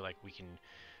I feel like we can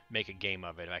make a game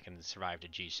of it if I can survive to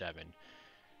G7.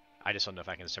 I just don't know if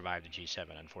I can survive the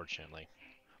G7, unfortunately.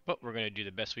 But we're going to do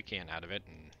the best we can out of it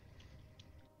and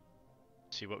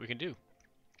see what we can do.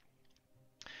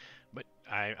 But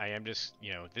I am just,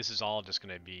 you know, this is all just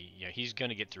going to be, you know, he's going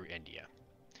to get through India.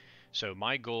 So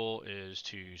my goal is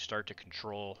to start to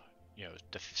control, you know,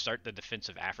 to start the defense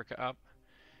of Africa up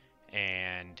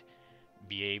and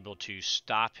be able to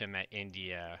stop him at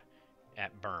India,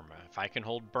 at Burma. If I can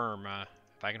hold Burma,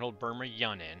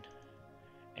 Yunnan,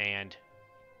 and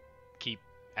keep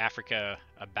Africa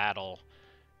a battle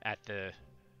at the,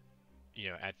 you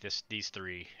know, at these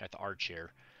 3 at the arch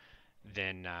here,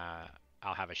 then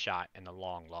I'll have a shot in the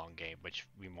long, long game, which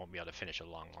we won't be able to finish a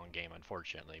long, long game,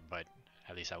 unfortunately, but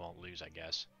at least I won't lose, I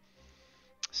guess.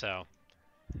 So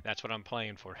that's what I'm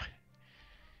playing for.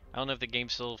 I don't know if the game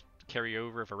still carry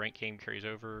over, if a ranked game carries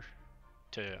over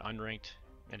to unranked,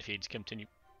 and if he'd continue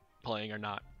playing or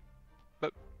not.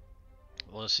 But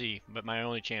we'll see. But my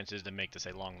only chance is to make this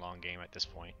a long, long game at this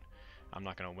point. I'm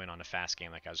not going to win on a fast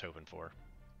game like I was hoping for.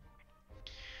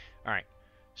 Alright,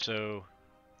 so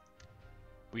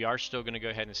we are still going to go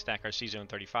ahead and stack our C-Zone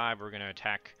 35. We're going to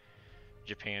attack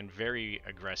Japan very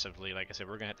aggressively. Like I said,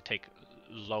 we're going to have to take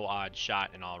low odds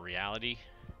shot in all reality.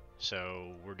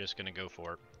 So we're just going to go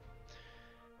for it.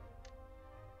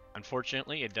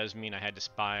 Unfortunately, it does mean I had to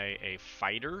spy a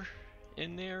fighter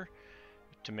in there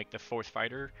to make the fourth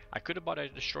fighter. I could have bought a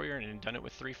destroyer and done it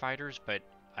with 3 fighters, but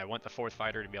I want the fourth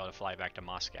fighter to be able to fly back to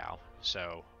Moscow.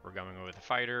 So we're going with a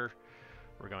fighter,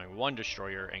 we're going 1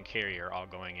 destroyer and carrier, all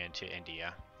going into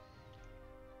India.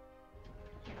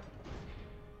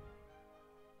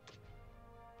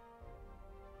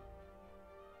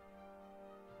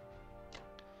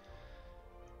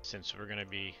 Since we're going to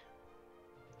be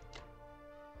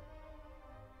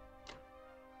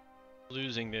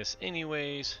losing this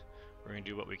anyways, we're going to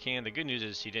do what we can. The good news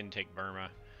is he didn't take Burma,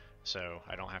 so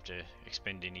I don't have to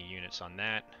expend any units on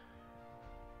that.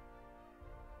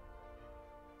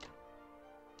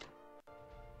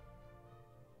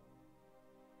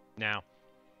 Now,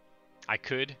 I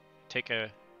could take a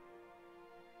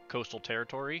coastal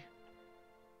territory.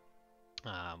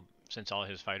 Since all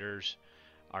his fighters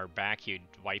are back, he'd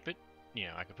wipe it. You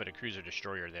know, I could put a cruiser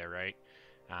destroyer there, right?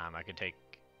 I could take...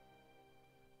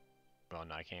 Well,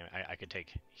 no, I can't. I could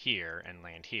take here and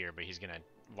land here, but he's going to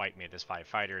wipe me at this 5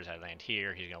 fighters. I land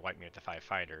here, he's going to wipe me with the 5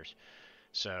 fighters.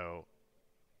 So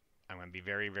I'm going to be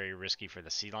very, very risky for the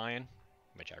Sea Lion,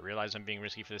 which I realize I'm being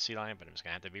risky for the Sea Lion, but I'm just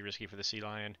going to have to be risky for the Sea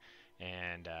Lion.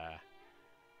 And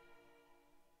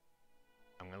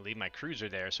I'm going to leave my cruiser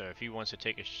there, so if he wants to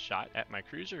take a shot at my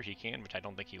cruiser, he can, which I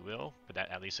don't think he will. But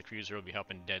that, at least the cruiser will be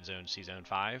helping Dead Zone C-Zone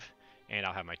 5. And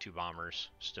I'll have my 2 bombers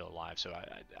still alive, so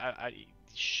I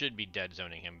should be dead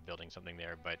zoning him building something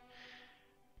there, but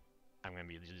I'm going to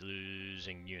be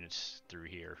losing units through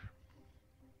here.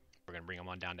 We're going to bring them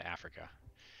on down to Africa.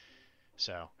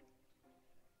 So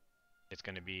it's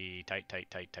going to be tight, tight,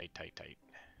 tight, tight, tight, tight.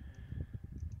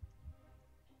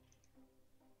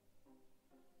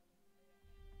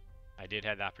 I did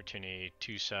have the opportunity,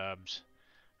 2 subs,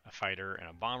 a fighter, and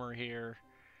a bomber here.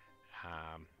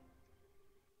 I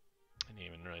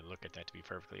didn't even really look at that, to be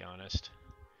perfectly honest.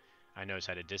 I know it's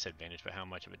at a disadvantage, but how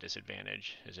much of a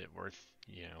disadvantage? Is it worth,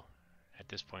 you know, at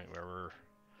this point where we're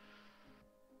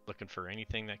looking for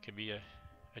anything that could be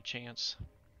a chance?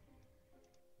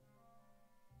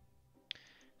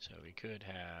 So we could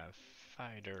have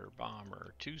fighter,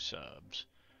 bomber, 2 subs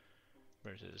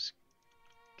versus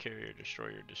carrier,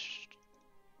 destroyer.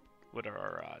 What are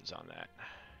our odds on that?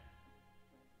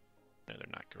 No, they're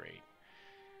not great.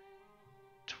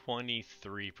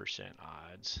 23%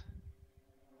 odds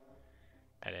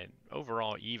at an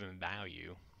overall even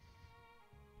value.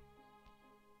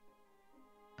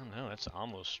 I don't know, that's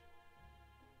almost,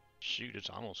 shoot, it's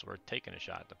almost worth taking a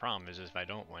shot. The problem is if I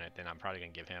don't win it, then I'm probably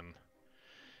going to give him,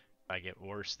 if I get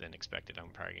worse than expected, I'm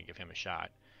probably going to give him a shot.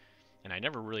 And I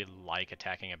never really like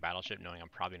attacking a battleship knowing I'm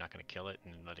probably not going to kill it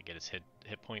and let it get its hit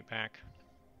point back.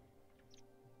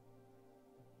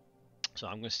 So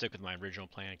I'm going to stick with my original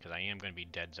plan because I am going to be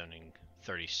dead zoning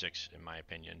 36 in my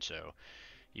opinion, so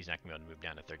he's not going to be able to move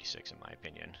down to 36 in my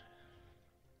opinion.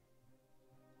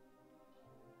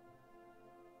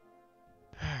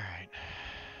 Alright.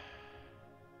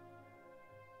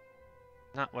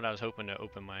 Not what I was hoping to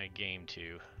open my game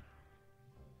to.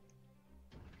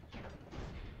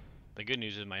 The good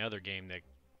news is my other game, the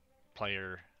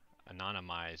player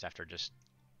anonymized after just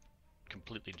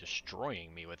completely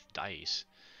destroying me with dice.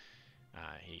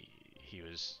 He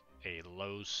was a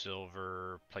low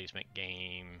silver placement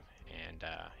game, and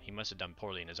he must have done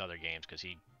poorly in his other games because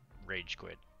he rage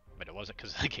quit. But it wasn't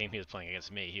because of the game he was playing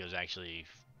against me. He was actually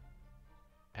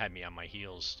had me on my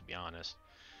heels, to be honest.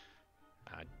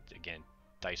 Again,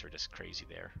 dice were just crazy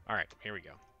there. Alright, here we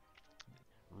go.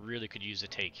 Really could use a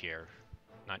take here.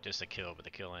 Not just a kill, but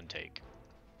the kill and take.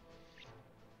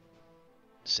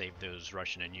 Save those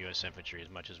Russian and US infantry as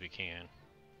much as we can.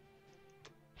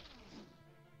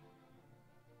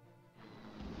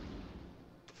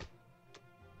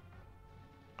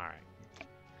 Alright.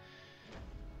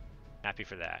 Happy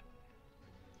for that.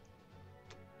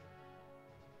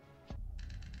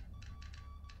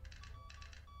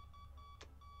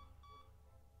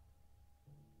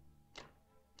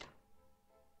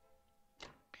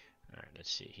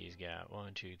 see, he's got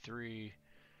 1, 2, 3.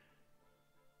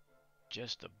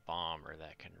 Just a bomber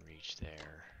that can reach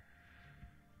there.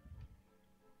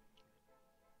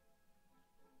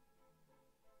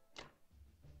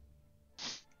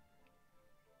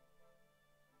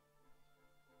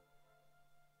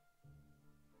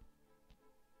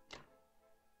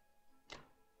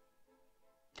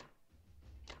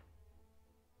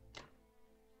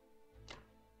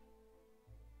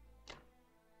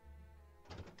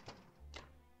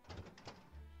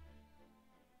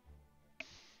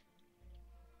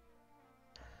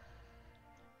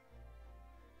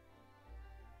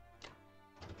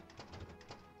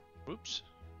 Whoops,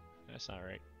 that's not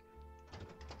right.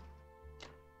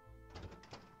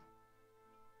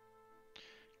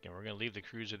 Again, we're going to leave the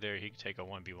cruiser there. He can take a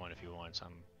 1v1 if he wants.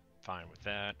 I'm fine with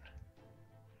that.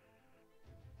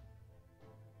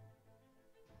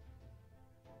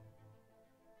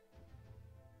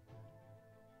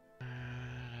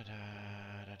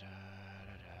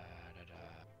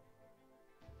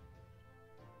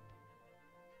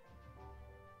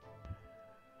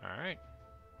 Alright,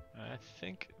 I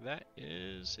think that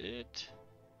is it.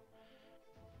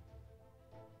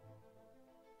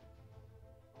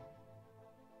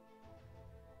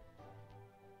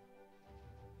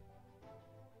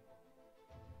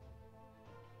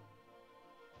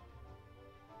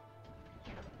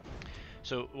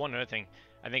 So one other thing,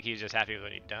 I think he's just happy with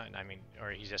what he's done. I mean, or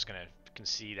he's just going to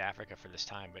concede Africa for this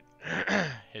time, but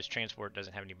his transport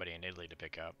doesn't have anybody in Italy to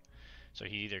pick up. So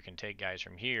he either can take guys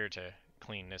from here to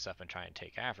clean this up and try and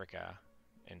take Africa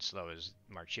and slow his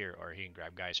march here, or he can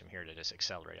grab guys from here to just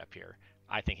accelerate up here.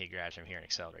 I think he grabs from here and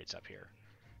accelerates up here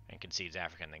and concedes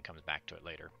Africa and then comes back to it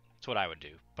later. That's what I would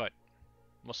do, but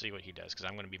we'll see what he does, because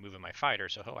I'm going to be moving my fighter,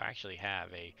 so he'll actually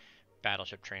have a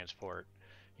battleship transport,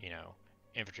 you know,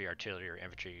 infantry artillery or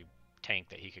infantry tank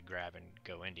that he could grab and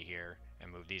go into here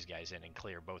and move these guys in and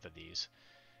clear both of these.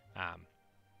 I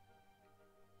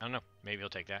don't know, maybe he'll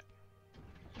take that.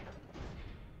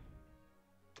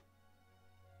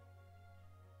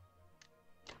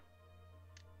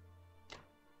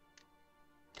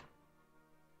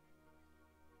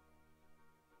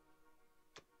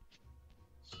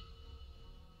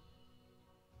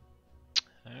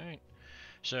 Alright,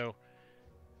 so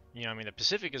you know, I mean, the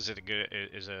Pacific is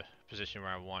a position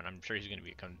where I want. I'm sure he's going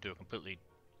to do a completely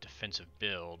defensive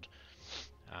build,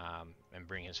 and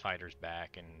bring his fighters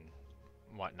back and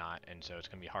whatnot, and so it's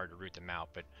going to be hard to root them out.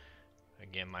 But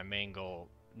again, my main goal,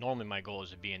 normally my goal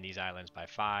is to be in these islands by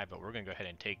 5, but we're going to go ahead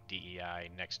and take DEI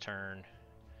next turn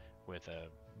with a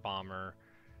bomber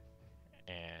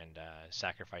and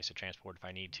sacrifice a transport if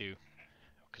I need to,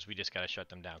 because we just got to shut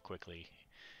them down quickly.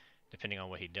 Depending on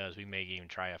what he does, we may even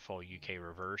try a full UK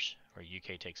reverse, where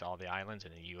UK takes all the islands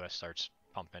and the US starts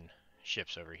pumping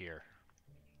ships over here.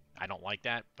 I don't like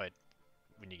that, but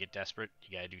when you get desperate,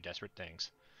 you gotta do desperate things.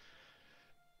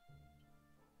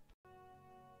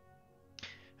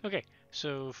 Okay,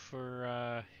 so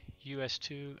for US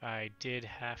 2, I did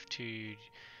have to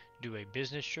do a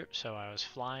business trip, so I was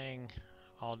flying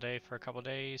all day for a couple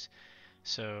days.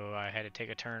 So I had to take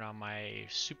a turn on my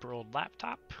super old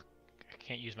laptop.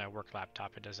 Can't use my work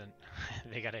laptop, it doesn't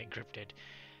they got it encrypted,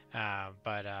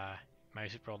 but my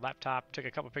super old laptop, took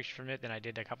a couple pictures from it, then I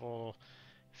did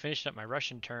finished up my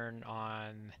Russian turn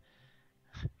on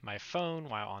my phone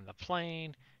while on the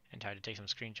plane and tried to take some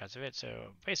screenshots of it. So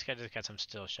basically I just got some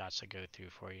still shots to go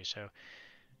through for you. So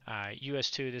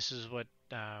US2, this is what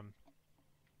the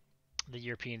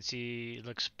European Sea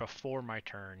looks before my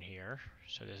turn here.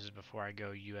 So this is before I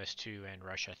go US2 and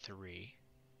Russia 3.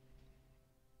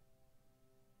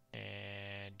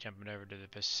 And jumping over to the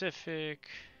Pacific,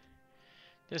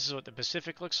 this is what the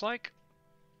Pacific looks like.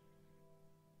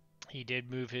 He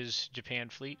did move his Japan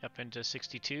fleet up into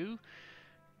 62,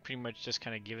 pretty much just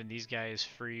kind of giving these guys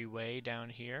free way down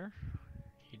here.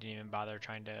 He didn't even bother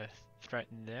trying to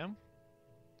threaten them.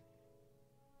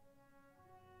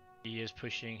 He is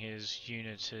pushing his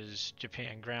units, his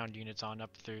Japan ground units, on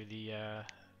up through the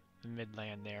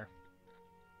midland there.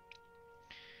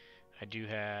 I do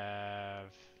have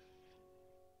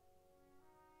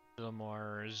a little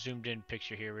more zoomed in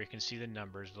picture here where you can see the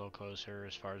numbers a little closer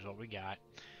as far as what we got.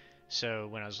 So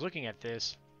when I was looking at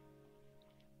this,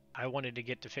 I wanted to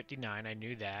get to 59, I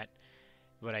knew that.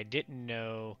 What I didn't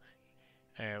know,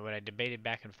 what I debated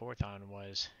back and forth on,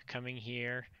 was coming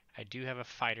here. I do have a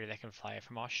fighter that can fly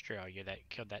from Australia that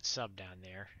killed that sub down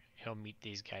there. He'll meet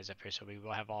these guys up here, so we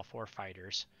will have all 4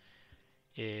 fighters.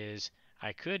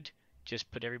 I could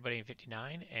just put everybody in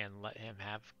 59 and let him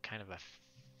have kind of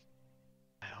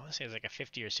I want to say it's like a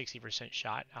 50 or 60%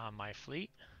 shot on my fleet,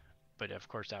 but of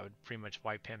course that would pretty much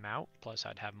wipe him out. Plus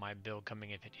I'd have my build coming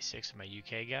in 56 of my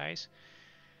UK guys.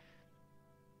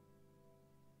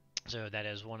 So that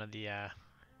is one of the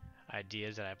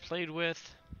ideas that I played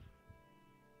with.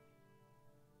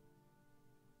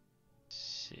 Let's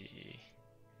see.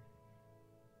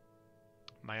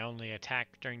 My only attack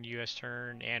during the US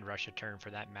turn, and Russia turn for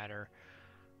that matter,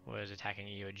 was attacking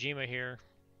Iwo Jima here.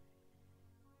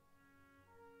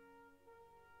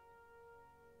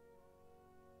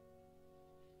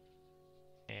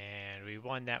 And we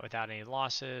won that without any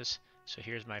losses. So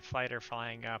here's my fighter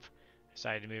flying up.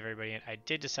 Decided to move everybody in. I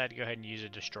did decide to go ahead and use a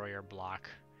destroyer block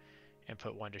and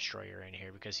put one destroyer in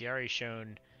here because he already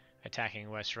shown attacking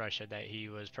West Russia that he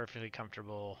was perfectly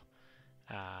comfortable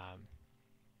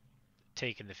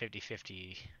taking the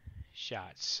 50-50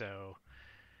 shots. So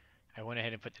I went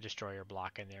ahead and put the destroyer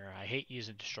block in there. I hate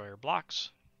using destroyer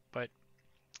blocks, but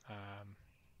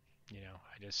you know,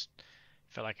 I just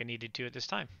felt like I needed to at this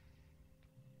time.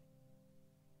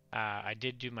 I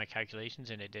did do my calculations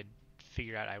and it did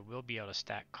figure out I will be able to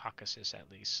stack Caucasus at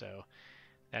least, so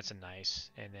that's a nice.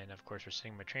 And then of course we're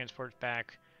sending my transports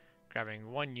back,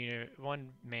 grabbing one unit,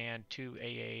 one man, 2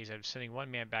 AAs. I'm sending one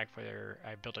man back for their,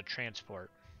 I built a transport,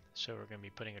 so we're going to be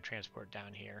putting a transport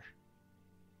down here.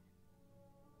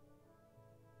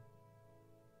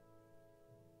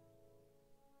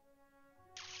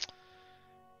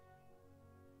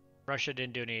 Russia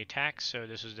didn't do any attacks, so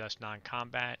this was just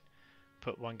non-combat.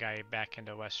 Put one guy back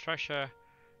into West Russia,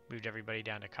 moved everybody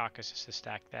down to Caucasus to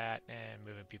stack that, and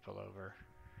moving people over.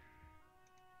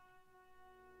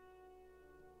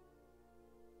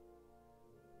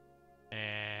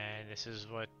 And this is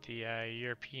what the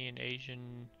European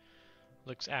Asian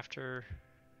looks after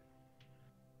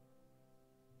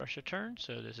Russia turn.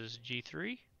 So this is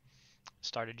G3,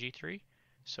 started G3.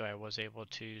 So I was able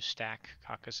to stack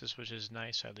Caucasus, which is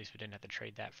nice, so at least we didn't have to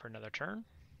trade that for another turn.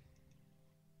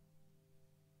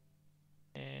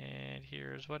 And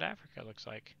here's what Africa looks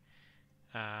like.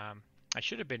 I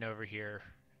should have been over here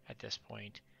at this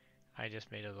point. I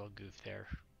just made a little goof there.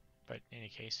 But in any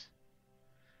case,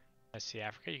 let's see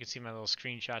Africa. You can see my little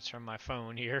screenshots from my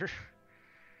phone here.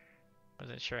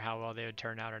 Wasn't sure how well they would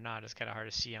turn out or not. It's kind of hard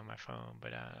to see on my phone.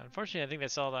 But unfortunately, I think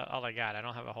that's all I got. I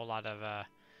don't have a whole lot of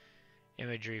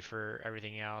imagery for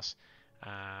everything else.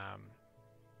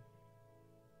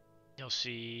 You'll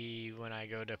see when I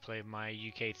go to play my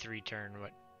UK 3 turn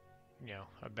what, you know,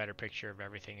 a better picture of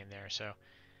everything in there. So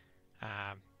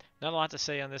not a lot to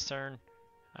say on this turn.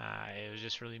 It was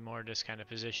just really more just kind of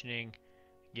positioning,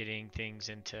 getting things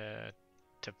into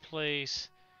place,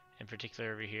 in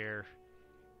particular over here,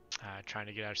 trying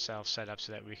to get ourselves set up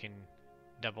so that we can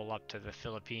double up to the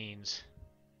Philippines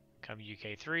come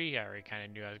UK 3. I already kind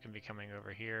of knew I was going to be coming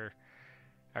over here,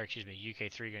 or excuse me,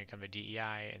 UK 3 going to come to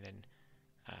DEI, and then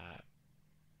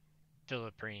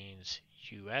Philippines,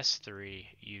 US 3,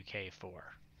 UK 4.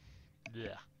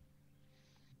 Blech.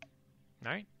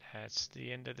 Alright, that's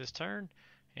the end of this turn.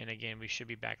 And again, we should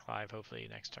be back live hopefully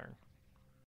next turn.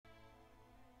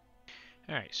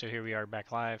 Alright, so here we are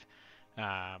back live.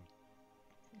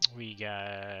 We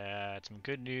got some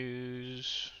good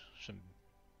news, some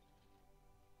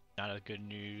not as good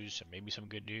news, maybe some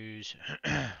good news.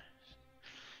 In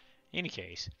any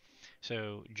case,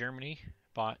 so Germany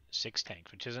bought 6 tanks,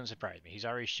 which doesn't surprise me. He's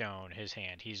already shown his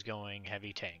hand. He's going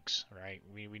heavy tanks, right?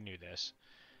 We knew this.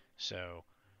 So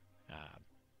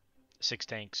 6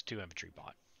 tanks, 2 infantry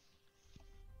bought.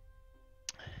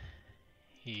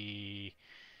 He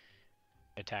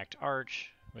attacked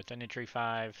Arch with an entry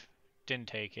 5, didn't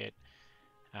take it.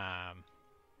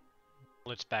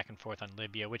 Blitzed back and forth on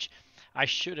Libya, which I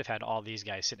should have had all these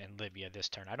guys sit in Libya this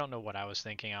turn. I don't know what I was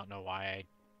thinking. I don't know why I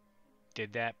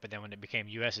did that, but then when it became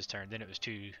US's turn, then it was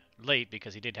too late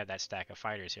because he did have that stack of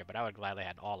fighters here, but I would gladly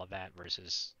had all of that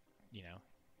versus, you know,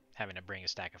 having to bring a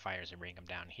stack of fighters and bring them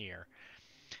down here.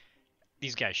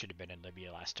 These guys should have been in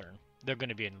Libya last turn. They're going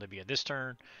to be in Libya this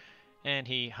turn, and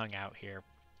he hung out here.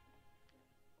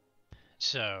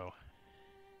 So,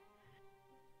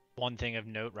 one thing of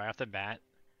note right off the bat,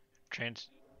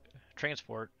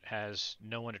 transport has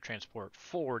no one to transport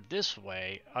forward this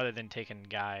way other than taking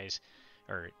guys,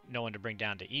 or no one to bring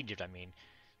down to Egypt. I mean,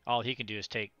 all he can do is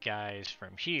take guys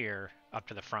from here up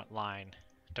to the front line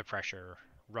to pressure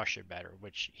Russia better,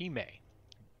 which he may.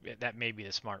 That may be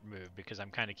the smart move because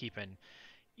I'm kind of keeping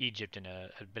Egypt in a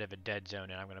bit of a dead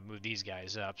zone, and I'm going to move these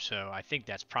guys up. So I think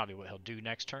that's probably what he'll do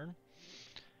next turn,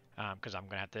 because I'm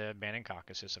going to have to abandon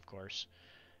Caucasus, of course.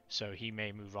 So he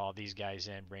may move all these guys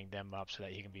in, bring them up so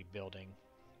that he can be building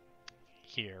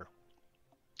here.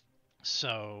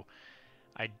 So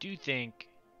I do think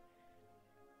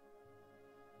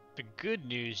The good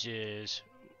news is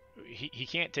he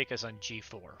can't take us on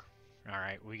G4. All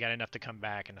right, we got enough to come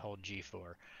back and hold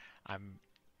G4. I'm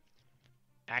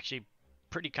actually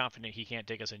pretty confident he can't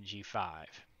take us in G5.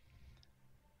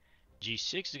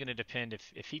 G6 is going to depend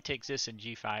if he takes this in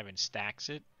G5 and stacks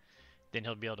it, then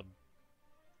he'll be able to,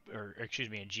 or excuse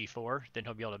me, in G4, then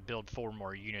he'll be able to build 4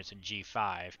 more units in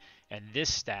G5, and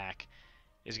this stack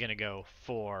is going to go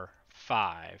 4,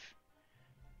 5,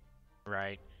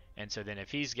 right? And so then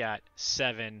if he's got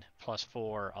 7 plus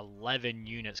 4, 11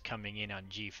 units coming in on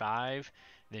G5,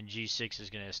 then G6 is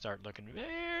going to start looking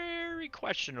very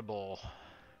questionable.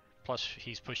 Plus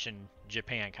he's pushing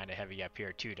Japan kind of heavy up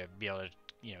here too to be able to,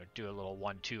 do a little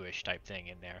 1-2-ish type thing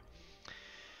in there.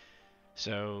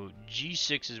 So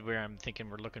G6 is where I'm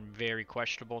thinking we're looking very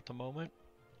questionable at the moment.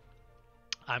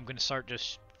 I'm going to start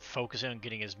just focusing on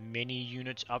getting as many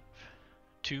units up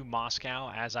to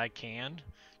Moscow as I can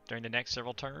during the next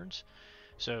several turns.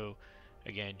 So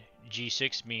again,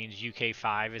 G6 means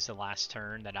UK5 is the last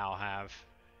turn that I'll have,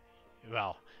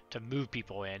 well, to move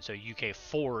people in. So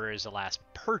UK4 is the last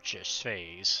purchase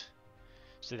phase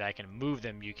so that I can move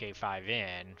them UK5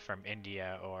 in from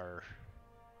India or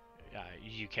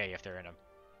UK if they're in a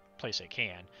place they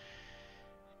can.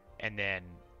 And then,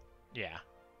 yeah.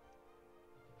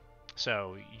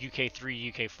 So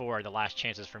UK3, UK4 are the last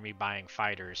chances for me buying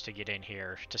fighters to get in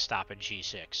here to stop at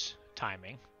G6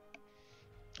 timing.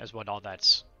 Is what all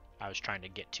that's I was trying to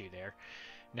get to there.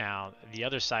 Now, the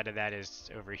other side of that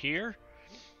is over here.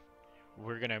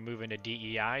 We're going to move into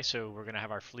DEI, so we're going to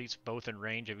have our fleets both in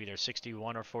range of either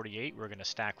 61 or 48. We're going to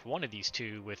stack one of these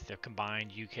two with the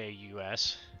combined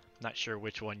UK-US. Not sure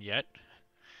which one yet,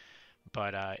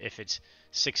 but if it's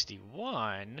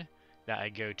 61 that I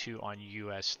go to on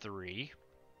US3,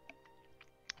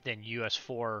 then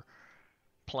US4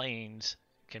 planes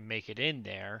can make it in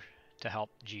there to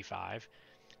help G5.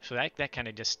 So that kind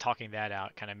of just talking that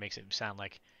out kind of makes it sound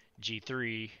like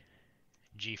G3,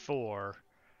 G4,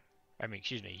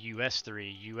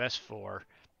 US3, US4,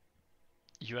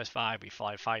 US5, we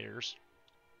fly fighters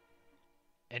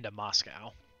into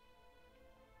Moscow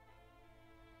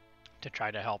to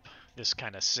try to help this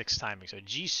kind of 6 timing. So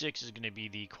G6 is going to be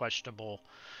the questionable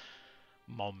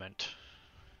moment.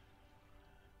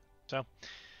 So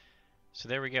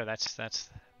there we go. That's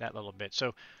that little bit.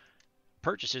 So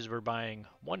purchases, we're buying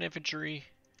 1 infantry,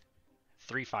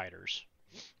 3 fighters.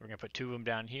 We're going to put 2 of them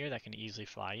down here that can easily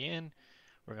fly in.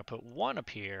 We're going to put 1 up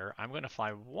here. I'm going to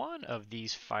fly 1 of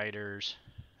these fighters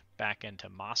back into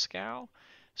Moscow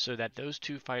so that those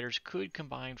 2 fighters could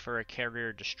combine for a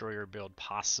carrier destroyer build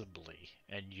possibly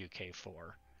in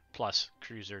UK4 plus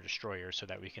cruiser destroyer so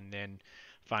that we can then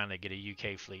finally get a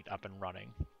UK fleet up and running.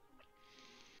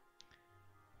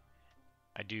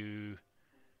 I do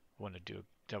want to do a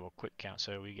double quick count.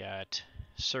 So we got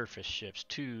surface ships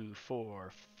 2,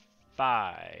 4,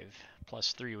 5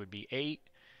 plus 3 would be 8.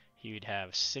 He would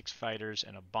have 6 fighters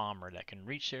and a bomber that can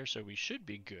reach there, so we should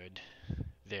be good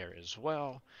there as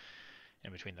well.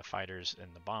 And between the fighters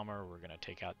and the bomber, we're going to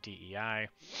take out DEI.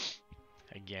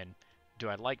 Again, do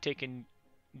I like taking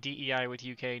DEI with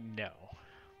UK? No.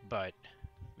 But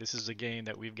this is a game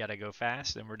that we've got to go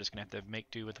fast, and we're just going to have to make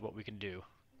do with what we can do.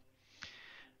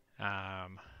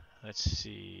 Let's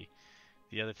see.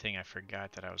 The other thing I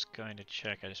forgot that I was going to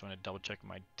check, I just want to double check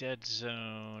my dead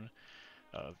zone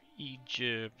of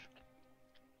Egypt.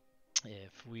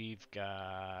 If we've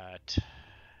got,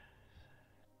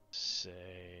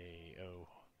 say,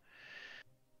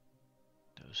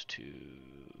 those 2,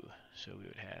 so we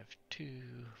would have 2,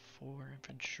 4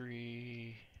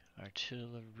 infantry,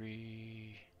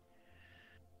 artillery,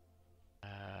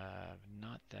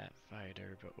 not that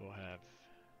fighter, but we'll have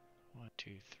 1,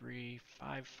 2, 3,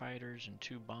 5 fighters and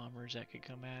 2 bombers that could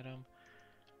come at them.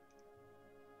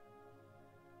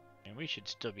 And we should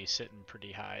still be sitting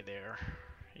pretty high there.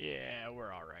 Yeah,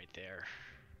 we're all right there.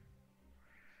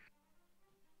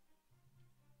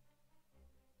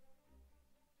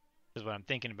 Because what I'm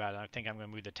thinking about, I think I'm going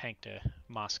to move the tank to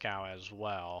Moscow as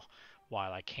well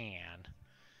while I can.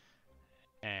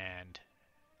 And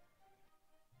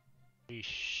we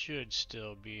should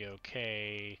still be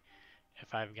okay.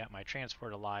 If I've got my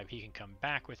transport alive, he can come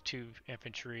back with 2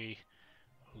 infantry.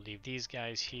 We'll leave these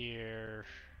guys here.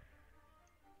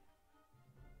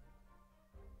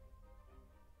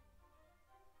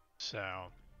 So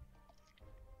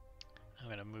I'm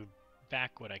going to move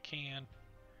back what I can.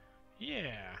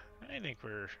 Yeah, I think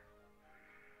we're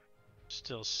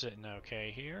still sitting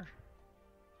okay here.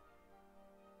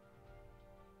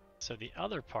 So the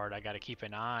other part I got to keep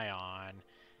an eye on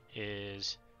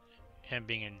is him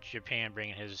being in Japan,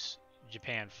 bringing his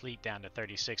Japan fleet down to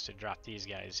 36 to drop these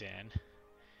guys in.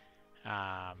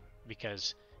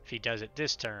 because if he does it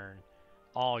this turn,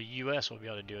 all US will be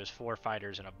able to do is 4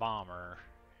 fighters and a bomber,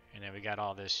 and then we got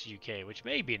all this UK, which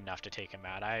may be enough to take him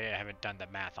out. I haven't done the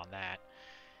math on that.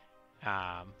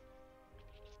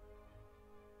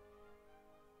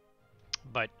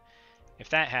 But if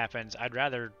that happens, I'd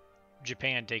rather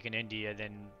Japan taking India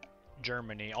than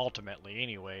Germany ultimately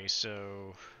anyway,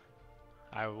 so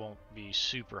I won't be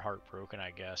super heartbroken,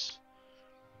 I guess.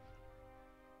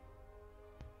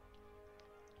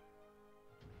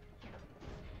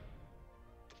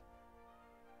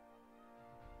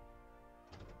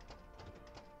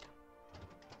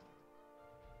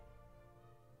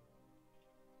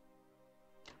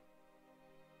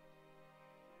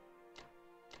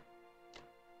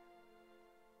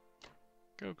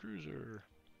 Go cruiser.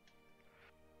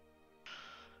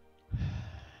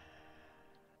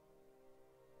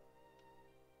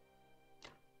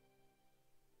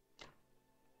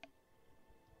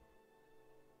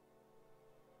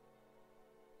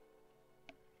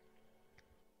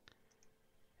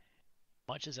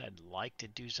 Much as I'd like to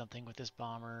do something with this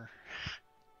bomber,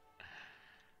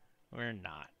 we're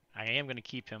not. I am going to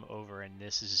keep him over in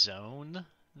this zone,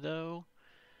 though,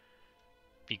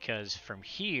 because from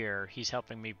here, he's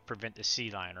helping me prevent the sea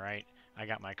line, right? I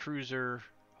got my cruiser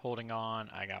holding on.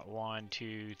 I got 1,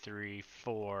 2, 3,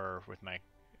 4 with my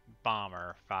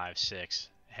bomber, 5, 6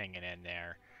 hanging in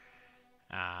there.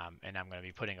 And I'm going to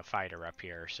be putting a fighter up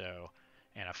here,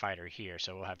 and a fighter here.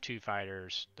 So we'll have 2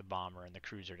 fighters, the bomber, and the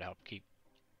cruiser to help keep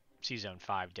Sea Zone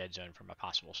 5 dead zone from a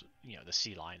possible, the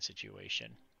sea line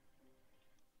situation.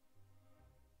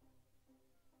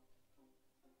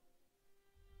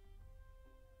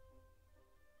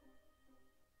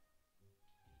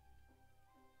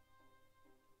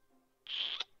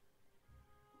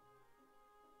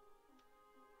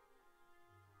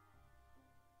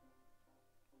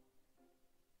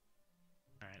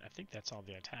 All right, I think that's all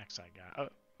the attacks I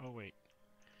got. Oh wait.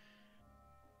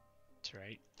 That's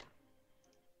right.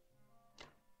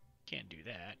 Can't do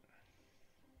that.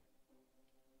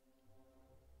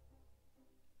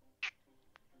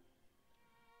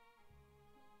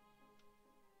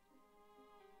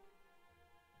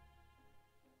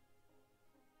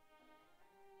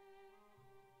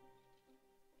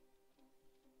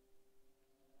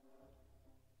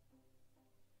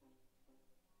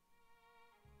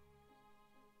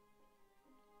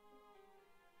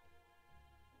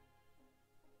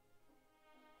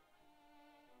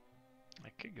 I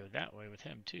could go that way with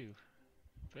him too,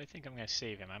 but I think I'm gonna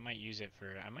save him. I might use it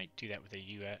for. I might do that with a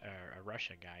US or a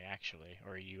Russia guy actually,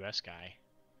 or a US guy.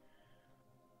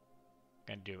 I'm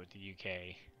gonna do it with the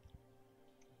UK.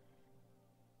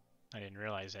 I didn't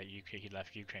realize that he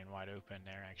left Ukraine wide open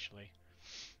there actually.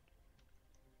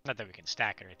 Not that we can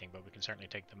stack or anything, but we can certainly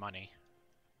take the money.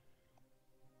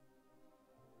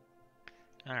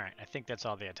 Alright, I think that's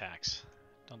all the attacks.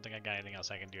 Don't think I got anything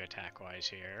else I can do attack-wise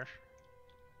here.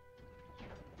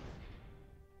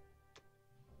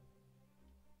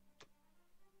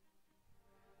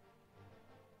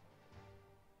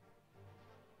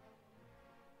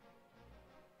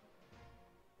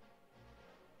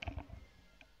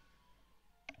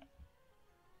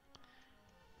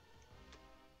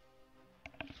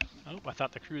 Oh, I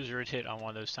thought the cruiser had hit on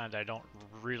one of those times I don't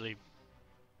really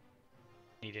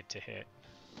need it to hit.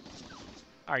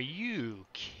 Are you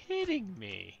kidding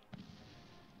me?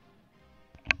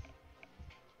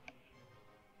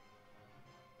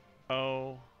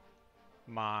 Oh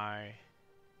my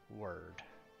word.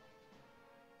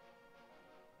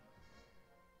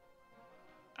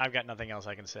 I've got nothing else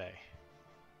I can say.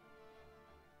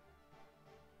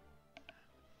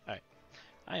 Alright,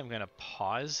 I am gonna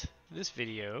pause this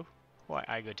video while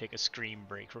I go take a screen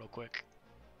break real quick.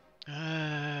 Okay.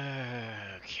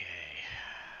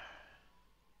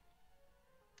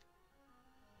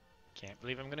 Can't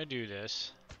believe I'm gonna do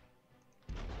this.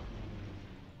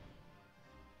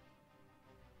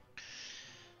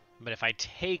 But if I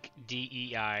take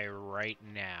DEI right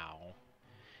now,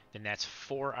 then that's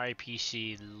 4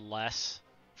 IPC less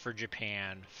for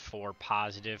Japan, 4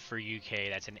 positive for UK.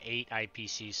 That's an 8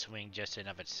 IPC swing just in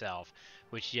of itself,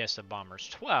 which, yes, the bomber's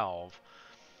 12,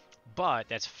 but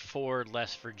that's 4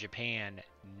 less for Japan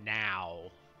now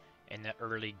in the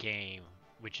early game,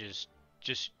 which is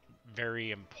just very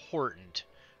important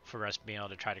for us being able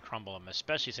to try to crumble him,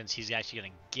 especially since he's actually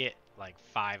going to get like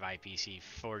 5 IPC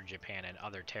for Japan and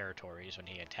other territories when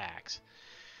he attacks.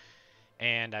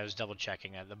 And I was double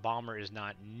checking that the bomber is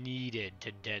not needed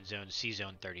to dead zone Sea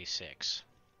Zone 36.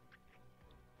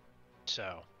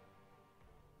 So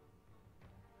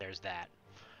there's that.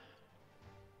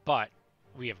 But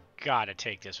we have got to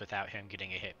take this without him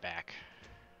getting a hit back.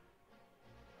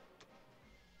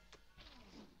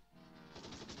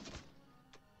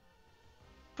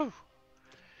 Whew.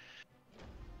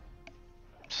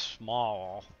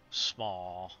 Small,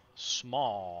 small,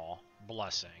 small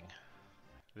blessing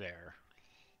there.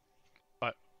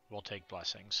 But we'll take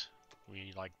blessings.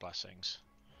 We like blessings.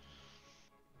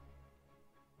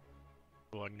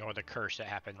 We'll ignore the curse that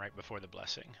happened right before the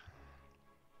blessing.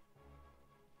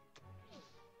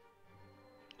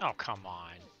 Oh, come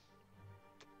on.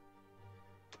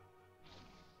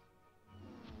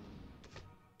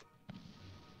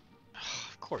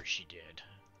 Of course you did.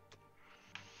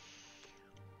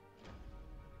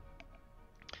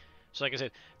 So like I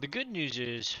said, the good news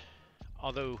is,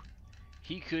 although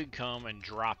he could come and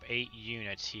drop 8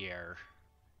 units here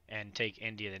and take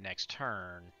India the next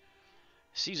turn,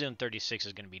 C-Zone 36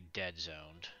 is going to be dead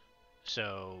zoned.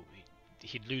 So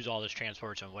he'd lose all his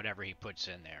transports and whatever he puts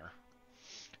in there.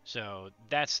 So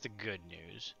that's the good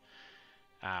news.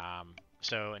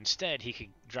 So instead, he could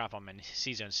drop them in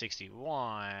C-Zone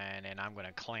 61, and I'm going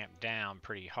to clamp down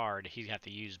pretty hard. He'd have to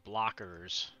use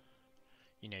blockers,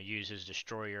 you know, use his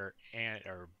destroyer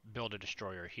or build a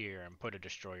destroyer here and put a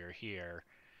destroyer here,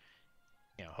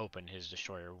 you know, hoping his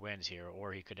destroyer wins here.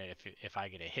 Or he could, if I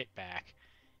get a hit back,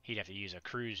 he'd have to use a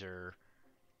cruiser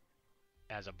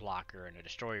as a blocker and a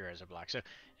destroyer as a block. So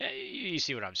you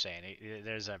see what I'm saying?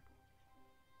 There's a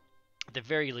At the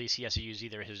very least, he has to use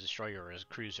either his destroyer or his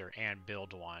cruiser and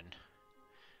build one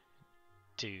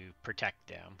to protect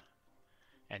them.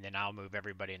 And then I'll move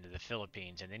everybody into the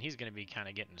Philippines, and then he's going to be kind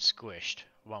of getting squished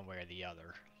one way or the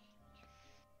other.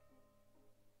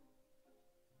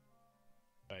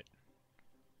 But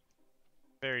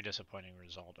very disappointing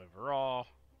result overall.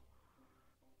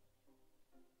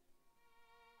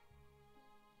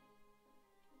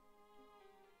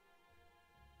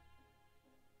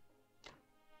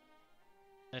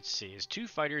 Let's see, is 2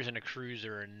 fighters and a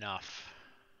cruiser enough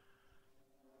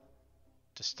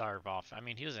to starve off? I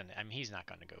mean, he's not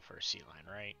going to go for a sea line,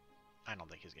 right? I don't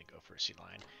think he's going to go for a sea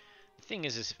line. The thing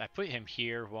is if I put him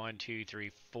here, 1, 2,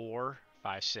 3, 4,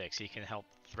 5, 6, he can help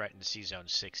threaten C-Zone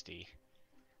 60.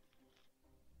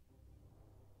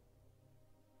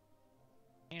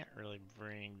 Can't really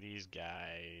bring these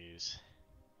guys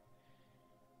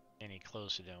any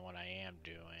closer than what I am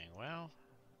doing. Well,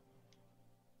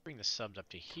 bring the subs up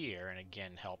to here and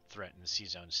again help threaten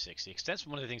C-Zone 60. Because that's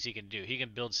one of the things he can do. He can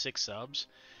build 6 subs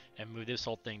and move this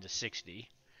whole thing to 60.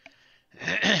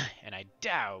 And I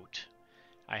doubt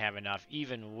I have enough,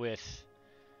 even with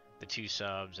the 2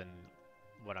 subs and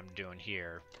what I'm doing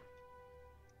here,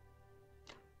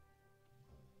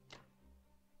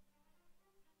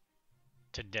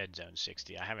 to dead zone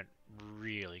 60. I haven't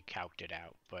really calced it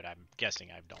out, but I'm guessing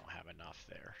I don't have enough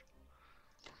there.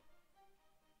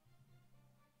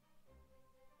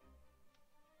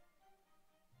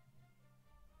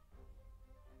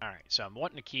 Alright, so I'm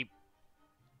wanting to keep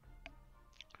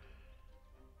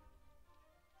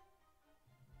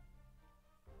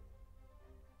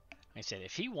I said,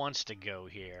 if he wants to go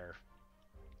here,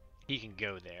 he can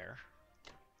go there.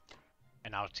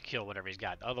 And I'll kill whatever he's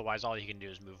got. Otherwise, all he can do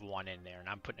is move 1 in there. And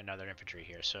I'm putting another infantry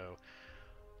here. So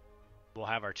we'll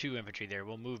have our 2 infantry there.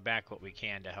 We'll move back what we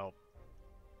can to help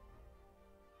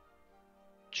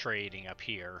trading up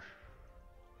here.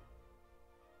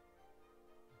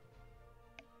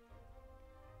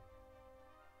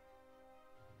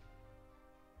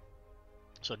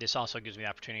 So this also gives me the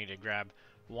opportunity to grab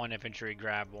 1 infantry,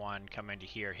 grab 1, come into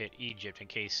here, hit Egypt in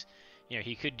case, you know,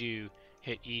 he could do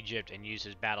hit Egypt and use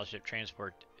his battleship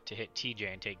transport to hit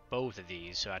TJ and take both of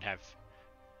these. So I'd have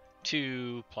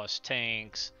 2 plus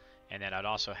tanks, and then I'd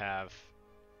also have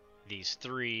these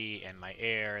 3 and my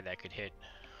air that could hit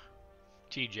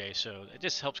TJ. So it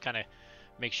just helps kind of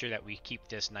make sure that we keep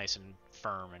this nice and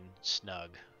firm and snug.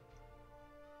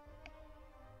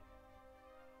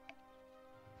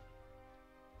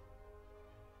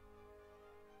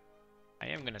 I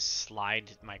am going to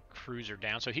slide my cruiser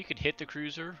down so he could hit the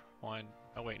cruiser. 1.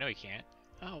 Oh, wait, no, he can't.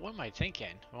 Oh, what am I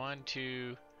thinking? 1,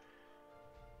 2.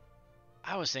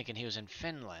 I was thinking he was in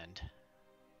Finland.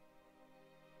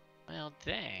 Well,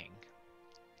 dang.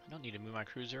 I don't need to move my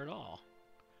cruiser at all.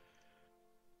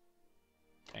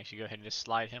 I should go ahead and just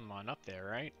slide him on up there,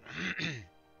 right?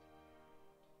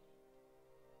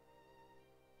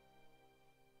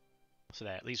 So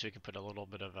that at least we can put a little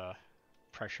bit of a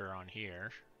pressure on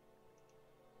here.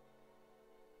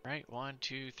 Right, 1,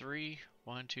 2, 3,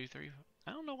 1, 2, 3.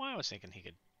 I don't know why I was thinking he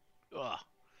could. Ugh.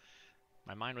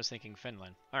 My mind was thinking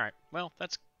Finland. Alright, well,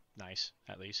 that's nice,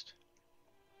 at least.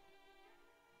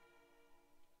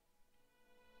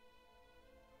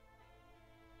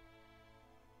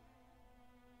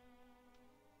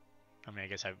 I mean, I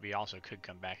guess we also could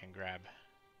come back and grab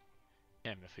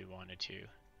him if we wanted to.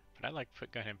 but I like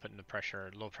go ahead and putting the pressure,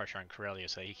 a little pressure on Corellia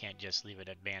so he can't just leave it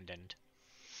abandoned.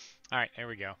 All right, there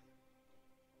we go.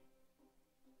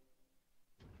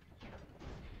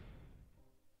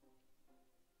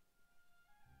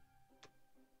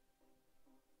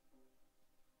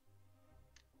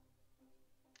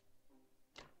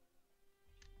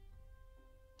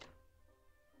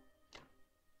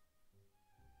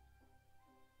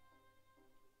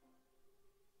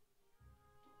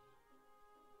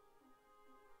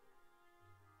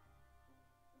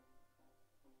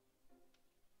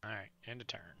 All right, end of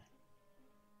turn.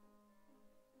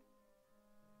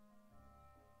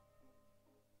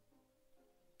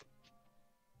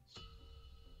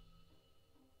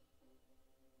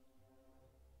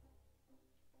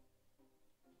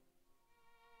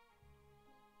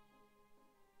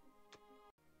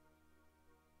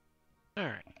 All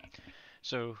right,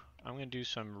 so I'm going to do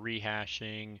some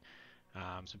rehashing,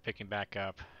 some picking back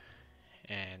up,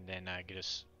 and then get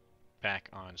us back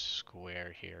on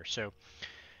square here. So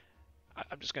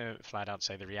I'm just going to flat out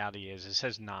say the reality is this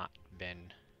has not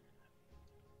been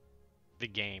the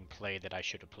game played that I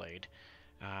should have played.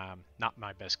 Not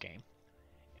my best game.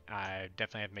 I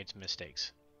definitely have made some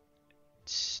mistakes.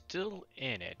 Still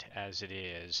in it as it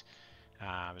is.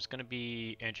 It's going to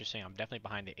be interesting. I'm definitely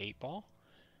behind the 8 ball,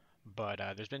 but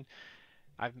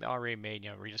I've already made,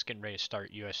 we're just getting ready to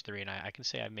start US3, and I can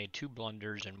say I've made 2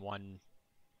 blunders and one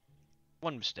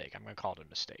mistake. I'm going to call it a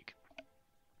mistake.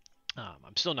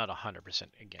 I'm still not 100%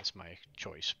 against my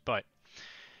choice, but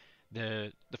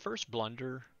the first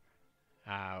blunder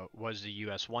was the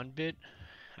US1 bit.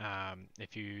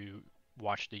 If you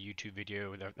watch the YouTube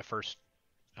video, the first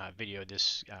video of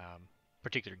this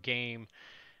particular game,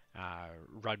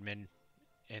 Rudman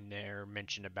in there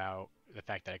mentioned about the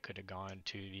fact that I could have gone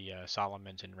to the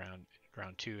Solomons in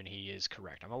round 2, and he is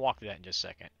correct. I'm gonna walk through that in just a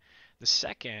second. The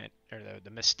second, or the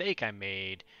mistake I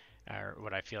made, or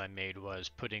what I feel I made, was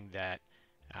putting that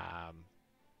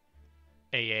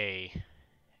AA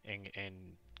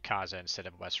in Kaza instead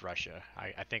of West Russia.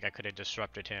 I think I could have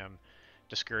disrupted him,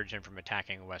 discouraged him from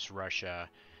attacking West Russia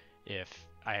if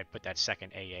I had put that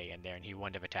second AA in there and he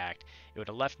wouldn't have attacked. It would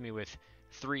have left me with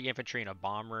 3 infantry and a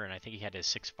bomber, and I think he had his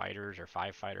 6 fighters or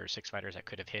 5 fighters, 6 fighters that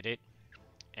could have hit it.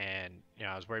 And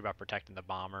I was worried about protecting the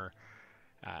bomber.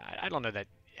 I don't know that.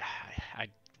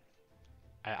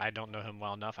 I don't know him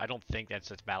well enough. I don't think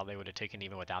that's a battle they would have taken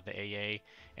even without the AA.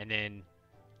 And then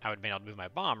I would have been able to move my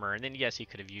bomber. And then yes, he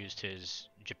could have used his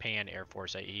Japan Air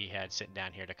Force that he had sitting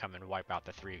down here to come and wipe out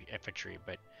the 3 infantry.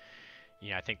 But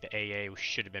I think the AA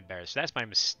should have been better. So that's my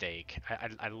mistake.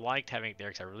 I liked having it there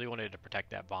because I really wanted to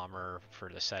protect that bomber for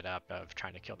the setup of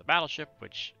trying to kill the battleship,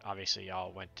 which obviously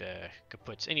all went to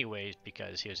kaputs anyways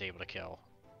because he was able to kill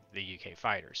the UK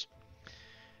fighters.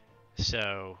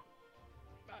 So,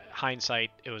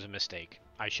 hindsight, it was a mistake.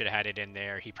 I should have had it in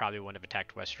there. He probably wouldn't have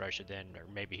attacked West Russia then, or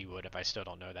maybe he would have. I still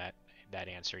don't know that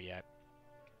answer yet.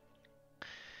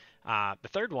 The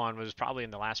third one was probably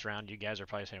in the last round. You guys are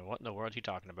probably saying, what in the world are you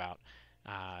talking about?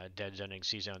 Dead zoning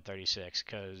C-Zone 36,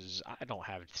 because I don't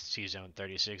have C-Zone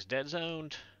 36 dead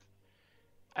zoned.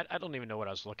 I don't even know what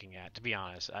I was looking at, to be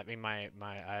honest. I mean,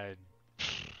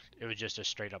 it was just a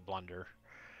straight up blunder.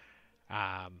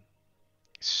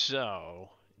 So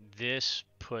this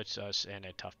puts us in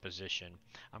a tough position.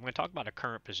 I'm going to talk about a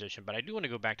current position, but I do want to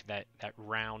go back to that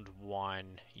round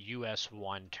 1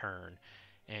 US1 turn.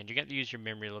 And you got to use your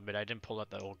memory a little bit. I didn't pull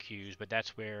up the old cues, but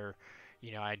that's where,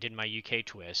 I did my UK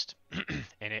twist,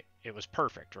 and it was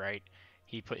perfect, right?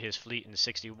 He put his fleet in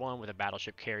 61 with a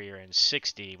battleship carrier in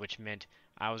 60, which meant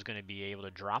I was going to be able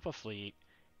to drop a fleet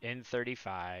in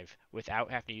 35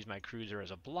 without having to use my cruiser as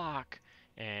a block,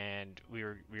 and we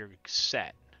were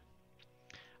set.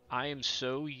 I am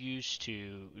so used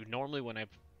to, normally when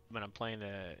I'm playing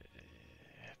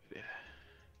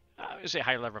I would say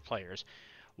higher level players,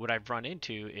 what I've run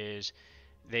into is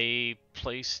they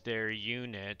place their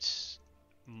units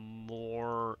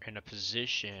more in a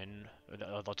position,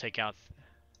 they'll take out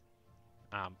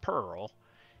Pearl,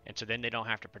 and so then they don't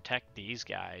have to protect these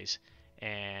guys,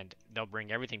 and they'll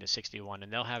bring everything to 61,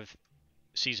 and they'll have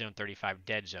C-Zone 35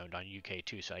 dead zoned on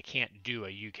UK2, so I can't do a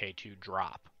UK2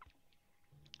 drop.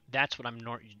 That's what I'm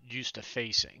used to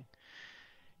facing.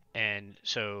 And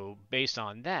so based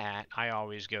on that, I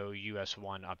always go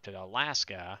US1 up to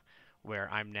Alaska, where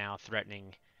I'm now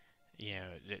threatening,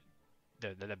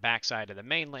 the backside of the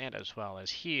mainland as well as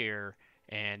here,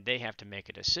 and they have to make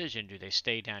a decision. Do they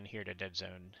stay down here to dead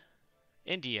zone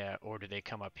India, or do they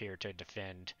come up here to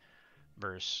defend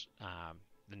versus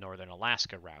the northern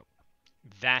Alaska route?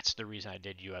 That's the reason I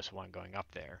did US1 going up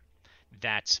there.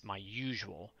 That's my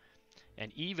usual.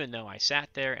 And even though I sat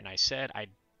there and I said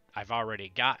I've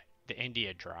already got the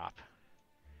India drop.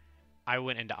 I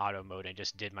went into auto mode and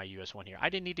just did my US 1 here. I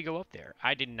didn't need to go up there.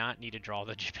 I did not need to draw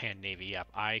the Japan Navy up.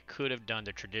 I could have done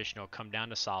the traditional come down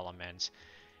to Solomons,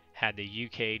 had the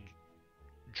UK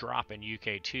drop in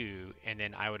UK2, and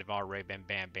then I would have already been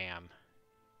bam bam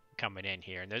coming in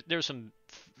here. And there's some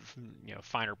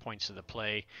finer points to the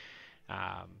play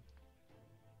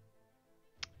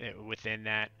within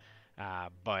that,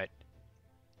 but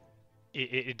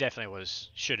it definitely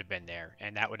should have been there,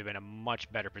 and that would have been a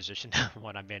much better position than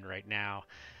what I'm in right now.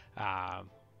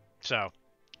 So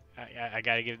I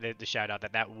got to give the shout out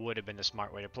that would have been the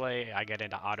smart way to play. I got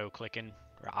into auto clicking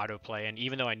or auto play, and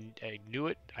even though I knew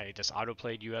it, I just auto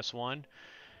played US1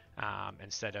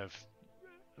 instead of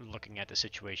looking at the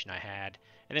situation I had.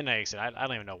 And then, like I said, I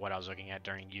don't even know what I was looking at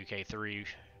during UK3.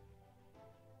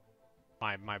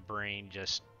 My brain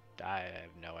just, I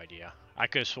have no idea. I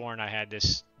could have sworn I had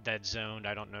this dead zoned.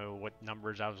 I don't know what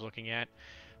numbers I was looking at,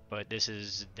 but this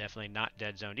is definitely not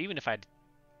dead zoned. Even if I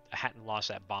hadn't lost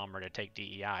that bomber to take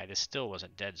DEI, this still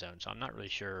wasn't dead zone. So I'm not really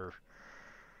sure.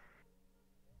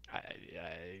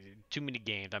 Too many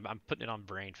games. I'm putting it on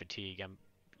brain fatigue.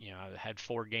 I had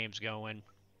 4 games going.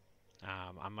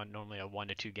 I'm normally a 1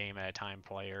 to 2 game at a time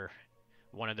player.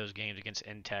 One of those games against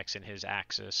Intex and his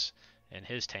Axis and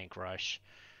his tank rush.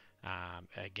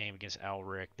 A game against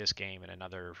Elric, this game, and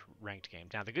another ranked game.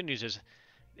 Now the good news is,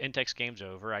 Intex game's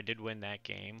over. I did win that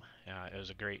game. It was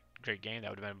a great game. That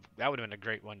would have been a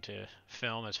great one to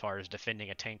film as far as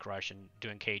defending a tank rush and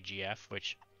doing KGF,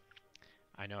 which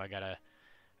I know I got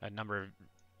a number of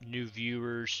new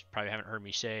viewers probably haven't heard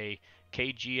me say.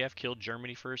 KGF, killed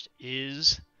Germany first,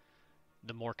 is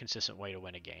the more consistent way to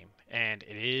win a game, and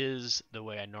it is the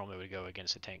way I normally would go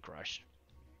against a tank rush.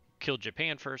 Kill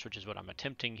Japan first, which is what I'm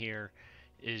attempting here,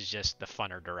 is just the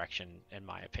funner direction in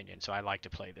my opinion. So I like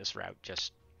to play this route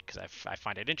just because I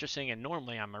find it interesting, and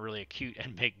normally I'm really acute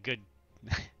and make good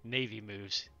Navy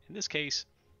moves. In this case,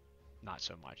 not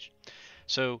so much.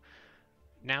 So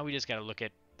now we just got to look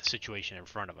at the situation in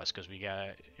front of us, because we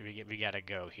gotta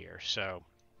go here. So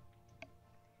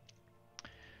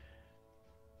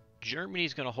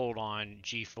Germany's going to hold on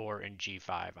G4 and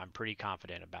G5. I'm pretty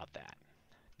confident about that.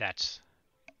 That's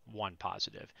one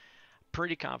positive.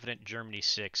 Pretty confident Germany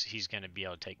 6, he's going to be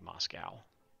able to take Moscow.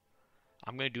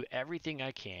 I'm going to do everything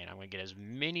I can. I'm going to get as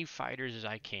many fighters as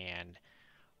I can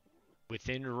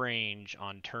within range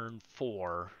on turn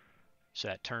 4, so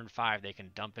that turn 5 they can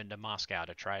dump into Moscow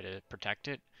to try to protect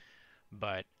it.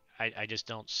 But I just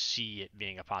don't see it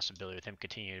being a possibility with him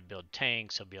continuing to build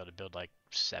tanks. He'll be able to build like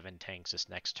 7 tanks this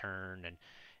next turn,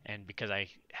 and because I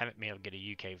haven't been able to get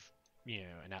a UK,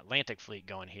 an Atlantic fleet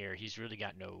going here, he's really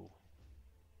got no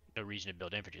reason to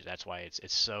build infantry. That's why it's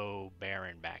so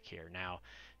barren back here. Now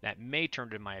that may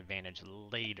turn to my advantage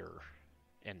later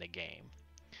in the game.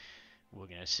 We're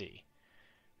gonna see.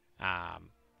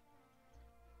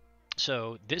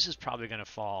 So this is probably gonna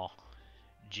fall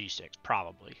G6,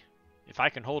 probably. If I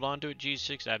can hold on to it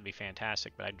G6, that'd be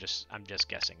fantastic, but I'm just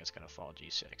guessing it's going to fall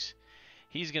G6.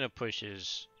 He's going to push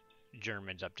his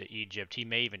Germans up to Egypt. He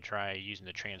may even try using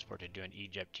the transport to do an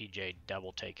Egypt TJ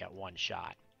double take at one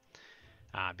shot,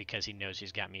 because he knows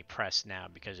he's got me pressed now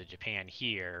because of Japan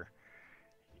here.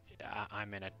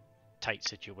 I'm in a tight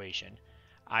situation.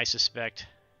 I suspect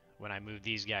when I move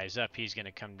these guys up, he's going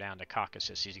to come down to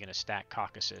Caucasus. He's going to stack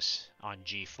Caucasus on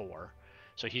G4.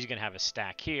 So he's going to have a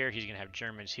stack here, he's going to have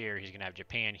Germans here, he's going to have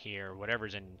Japan here.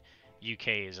 Whatever's in UK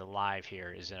is alive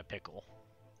here is in a pickle.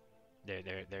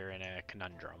 They're in a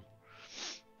conundrum.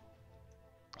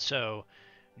 So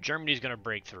Germany's going to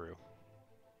break through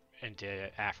into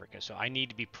Africa. So I need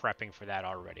to be prepping for that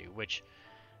already, which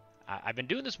I've been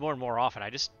doing this more and more often.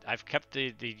 I've kept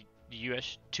the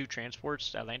US 2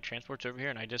 transports, Atlantic transports over here,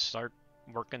 and I just start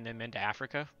working them into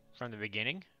Africa from the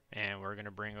beginning. And we're going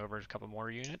to bring over a couple more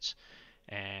units.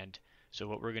 And so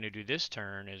what we're going to do this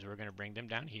turn is we're going to bring them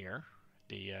down here,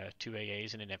 the 2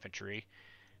 AAs and an infantry.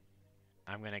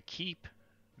 I'm going to keep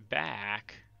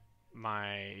back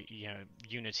my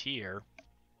units here.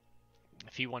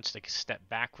 If he wants to step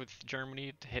back with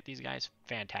Germany to hit these guys,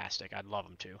 fantastic. I'd love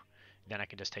him to. Then I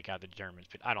can just take out the Germans,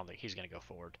 but I don't think he's going to go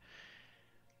forward.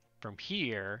 From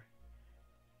here,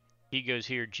 he goes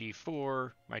here,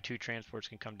 G4. My 2 transports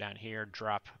can come down here,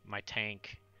 drop my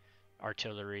tank,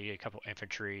 artillery, a couple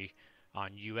infantry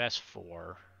on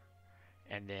US4,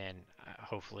 and then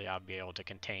hopefully I'll be able to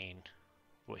contain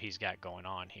what he's got going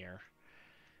on here.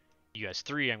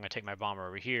 US3, I'm going to take my bomber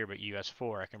over here, but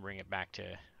US4, I can bring it back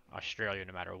to Australia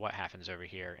no matter what happens over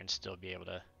here and still be able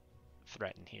to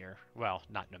threaten here. Well,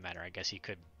 not no matter. I guess he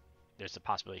could. There's the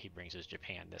possibility he brings his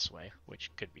Japan this way,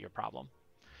 which could be a problem.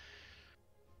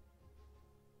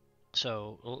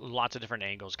 So lots of different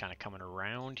angles kind of coming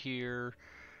around here.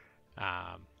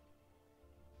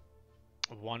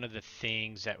 One of the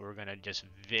things that we're going to just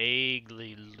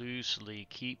vaguely, loosely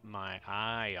keep my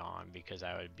eye on, because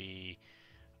I would be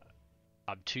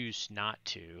obtuse not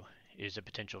to, is a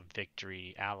potential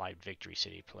victory, allied victory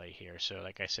city play here. So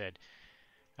like I said,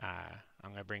 I'm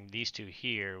going to bring these two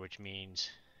here, which means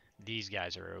these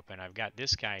guys are open. I've got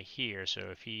this guy here, so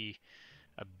if he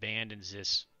abandons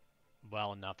this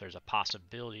well enough, there's a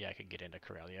possibility I could get into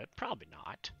Karelia. Probably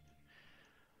not.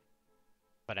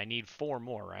 But I need 4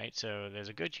 more, right? So there's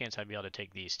a good chance I'd be able to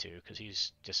take these two, because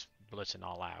he's just blitzing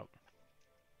all out.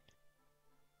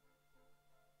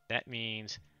 That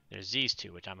means there's these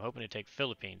two, which I'm hoping to take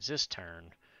Philippines this turn,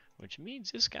 which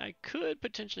means this guy could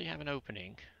potentially have an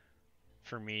opening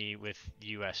for me with the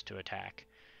U.S. to attack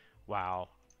while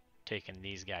taking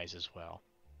these guys as well.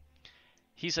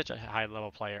 He's such a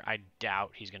high-level player, I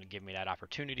doubt he's going to give me that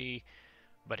opportunity.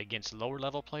 But against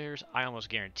lower-level players, I almost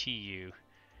guarantee you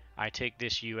I take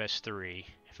this US-3.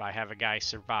 If I have a guy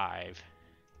survive,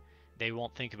 they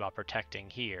won't think about protecting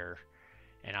here,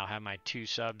 and I'll have my 2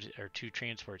 subs or 2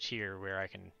 transports here where I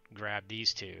can grab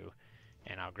these 2,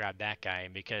 and I'll grab that guy.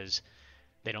 And because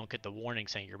they don't get the warning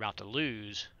saying you're about to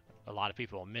lose, a lot of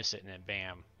people will miss it, and then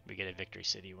bam, we get a victory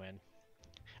city win.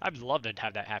 I'd love to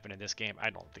have that happen in this game. I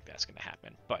don't think that's going to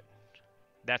happen, but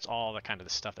that's all the kind of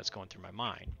the stuff that's going through my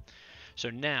mind.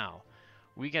 So now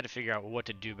we got to figure out what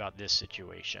to do about this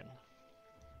situation.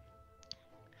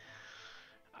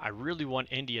 I really want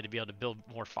India to be able to build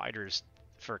more fighters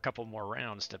for a couple more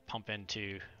rounds to pump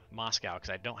into Moscow,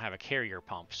 because I don't have a carrier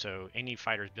pump. So any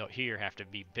fighters built here have to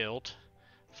be built,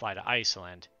 fly to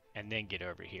Iceland, and then get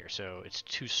over here. So it's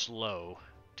too slow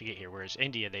to get here, whereas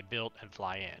India, they built and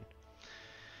fly in.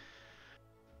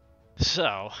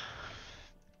 So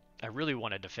I really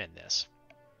want to defend this,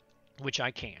 which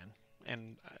I can,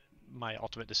 and my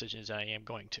ultimate decision is I am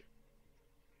going to.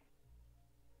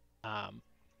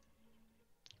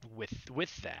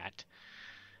 With that,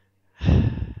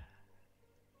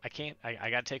 I can't.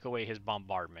 I got to take away his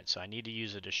bombardment, so I need to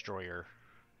use a destroyer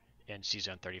in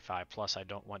C-Zone 35. Plus, I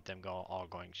don't want them all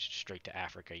going straight to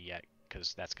Africa yet,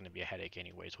 because that's going to be a headache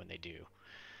anyways when they do.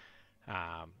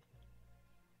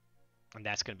 And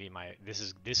that's going to be my. This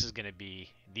is going to be,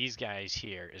 these guys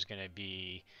here is going to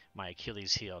be my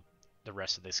Achilles heel the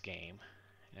rest of this game.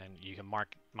 And you can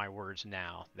mark my words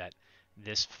now that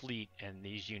this fleet and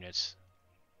these units,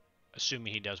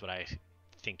 assuming he does what I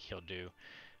think he'll do,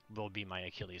 will be my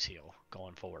Achilles heel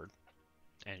going forward,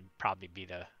 and probably be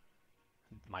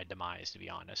my demise, to be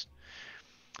honest.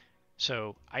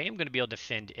 So I am going to be able to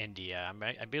defend India.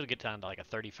 I'd be able to get down to like a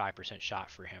 35%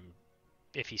 shot for him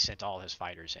if he sent all his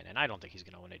fighters in, and I don't think he's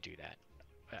going to want to do that.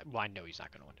 Well, I know he's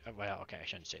not going to want. Well, okay, I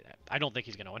shouldn't say that. I don't think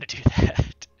he's going to want to do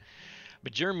that.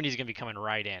 But Germany's going to be coming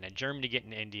right in, and Germany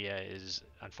getting India is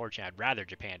unfortunate. I'd rather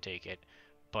Japan take it,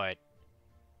 but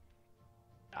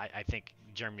I think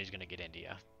Germany's going to get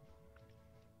India.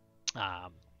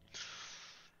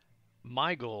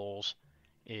 My goals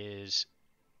is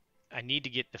I need to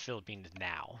get the Philippines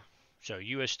now. So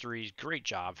US-3's great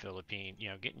job, Philippines.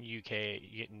 Getting UK,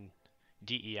 getting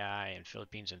DEI and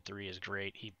Philippines in 3 is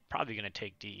great. He's probably going to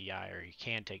take DEI, or he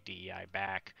can take DEI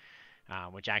back,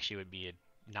 which actually would be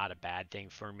not a bad thing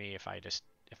for me if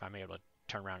I'm able to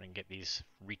turn around and get these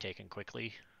retaken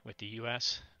quickly with the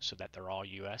US, so that they're all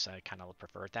US. I kind of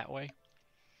prefer it that way.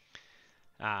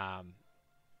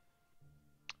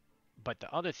 But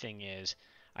the other thing is,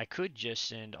 I could just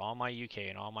send all my UK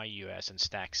and all my US and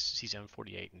stack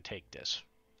C-748 and take this,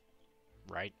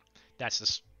 right?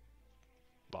 That's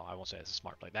well, I won't say that's a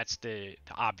smart play. That's the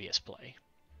obvious play.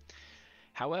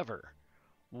 However,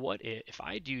 what if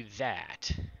I do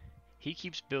that? He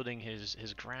keeps building his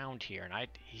ground here, and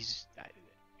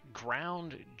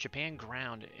Japan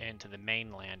ground into the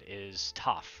mainland is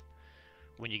tough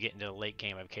when you get into the late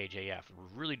game of KJF. We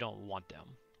really don't want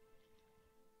them.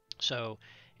 So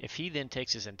if he then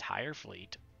takes his entire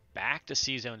fleet back to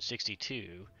C-Zone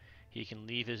 62, he can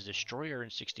leave his destroyer in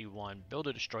 61, build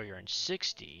a destroyer in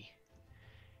 60.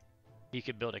 He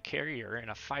could build a carrier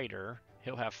and a fighter.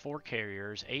 He'll have 4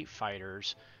 carriers, 8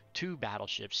 fighters, 2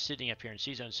 battleships sitting up here in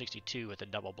C-Zone 62 with a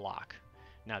double block.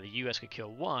 Now the US could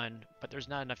kill 1, but there's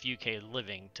not enough UK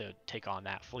living to take on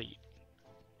that fleet.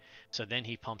 So then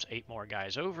he pumps 8 more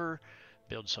guys over,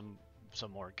 builds some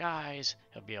more guys.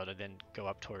 He'll be able to then go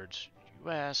up towards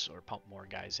US or pump more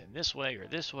guys in this way or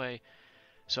this way.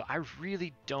 So I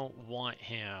really don't want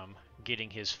him getting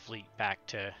his fleet back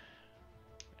to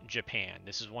Japan.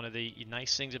 This is one of the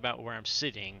nice things about where I'm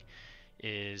sitting,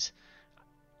 is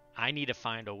I need to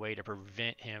find a way to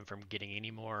prevent him from getting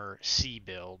any more C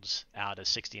builds out of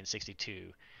 60 and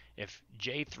 62. If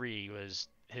J3 was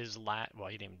his last, well,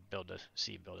 he didn't build a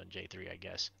C build in J3, I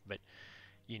guess, but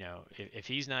you know, if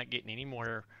he's not getting any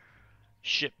more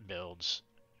ship builds,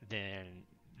 then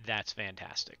that's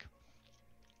fantastic.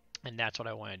 And that's what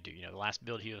I want to do. You know, the last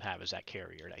build he would have is that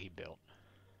carrier that he built,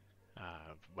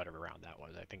 whatever round that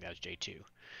was. I think that was J2.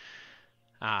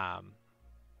 Um,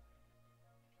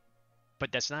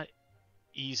 but that's not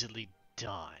easily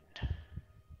done,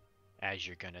 as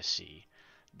you're going to see.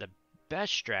 The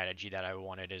best strategy that I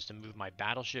wanted is to move my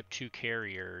battleship 2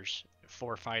 carriers,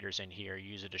 4 fighters in here,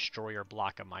 use a destroyer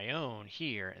block of my own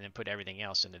here, and then put everything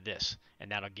else into this.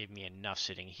 And that'll give me enough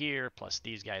sitting here, plus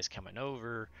these guys coming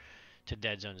over to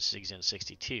Dead Zone 6 and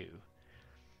 62.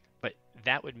 But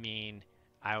that would mean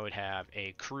I would have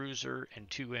a cruiser and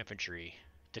 2 infantry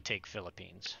to take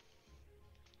Philippines,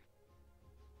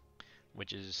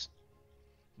 which is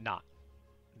not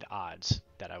the odds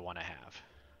that I want to have.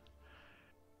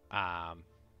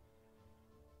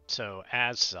 So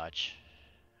as such,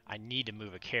 I need to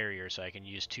move a carrier so I can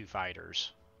use 2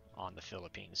 fighters on the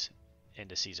Philippines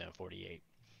into Season 48.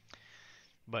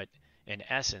 But in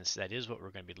essence, that is what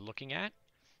we're going to be looking at.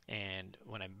 And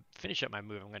when I finish up my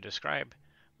move, I'm going to describe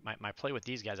my play with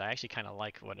these guys. I actually kind of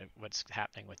like what's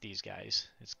happening with these guys.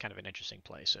 It's kind of an interesting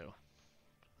play, so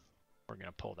we're going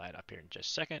to pull that up here in just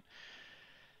a second.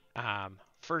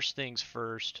 First things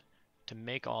first, to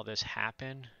make all this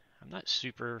happen, I'm not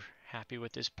super happy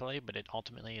with this play, but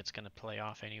ultimately it's going to play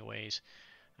off anyways,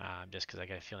 just because I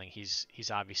got a feeling he's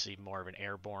obviously more of an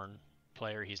airborne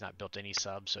player. He's not built any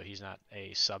subs, so he's not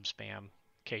a sub spam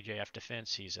KJF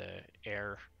defense. He's a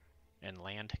air and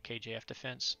land KJF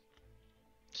defense.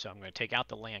 So I'm going to take out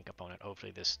the land component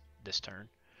hopefully this turn,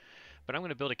 but I'm going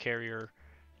to build a carrier,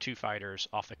 2 fighters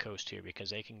off the coast here, because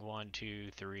they can 1,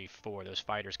 2, 3, 4. Those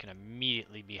fighters can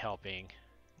immediately be helping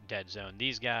Dead Zone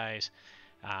these guys,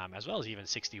 as well as even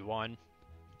 61.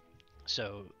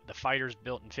 So the fighters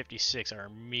built in 56 are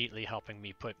immediately helping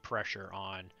me put pressure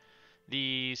on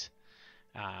these.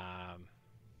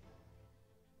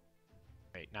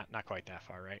 Wait, not quite that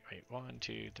far, right? Wait, 1,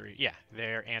 2, 3. Yeah,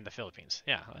 there, and the Philippines.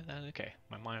 Yeah, okay.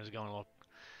 My mind was going a little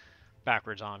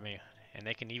backwards on me, and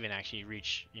they can even actually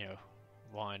reach, you know,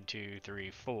 1, 2,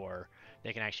 3, 4.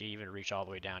 They can actually even reach all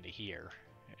the way down to here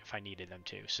if I needed them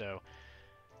to. So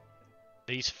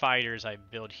these fighters I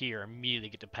build here immediately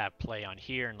get to have play on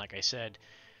here, and like I said,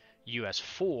 US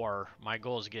 4, my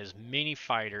goal is to get as many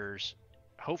fighters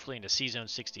hopefully into C-Zone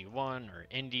 61 or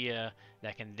India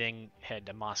that can then head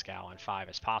to Moscow on 5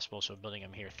 as possible. So building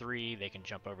them here 3, they can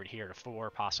jump over to here to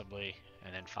 4 possibly,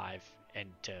 and then 5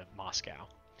 into Moscow.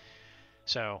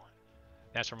 So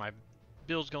that's where my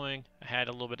build's going. I had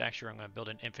a little bit extra. I'm going to build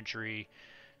an infantry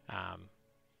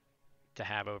to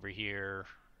have over here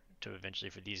to eventually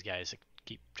for these guys to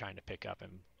keep trying to pick up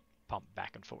and pump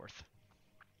back and forth.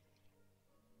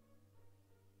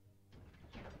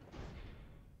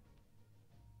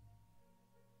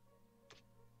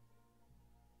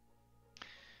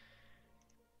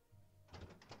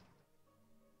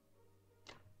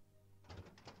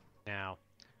 Now,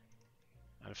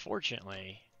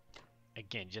 unfortunately,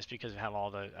 again, just because I have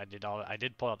I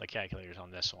did pull out the calculators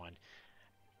on this one.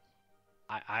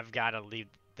 I've got to leave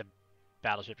the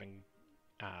battleship and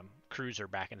cruiser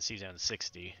back in Season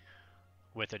 60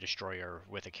 with a destroyer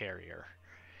with a carrier,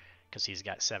 because he's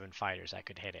got 7 fighters that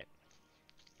could hit it,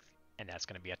 and that's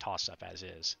going to be a toss-up as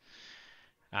is.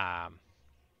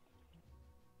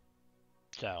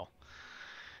 So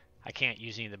I can't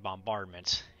use any of the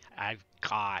bombardments. I've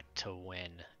got to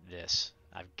win this.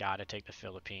 I've got to take the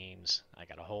Philippines. I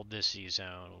got to hold this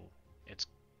C-Zone. It's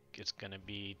going to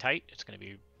be tight. It's going to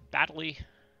be battly,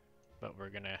 but we're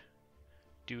going to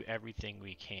do everything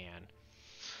we can.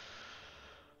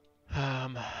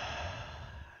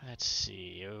 Let's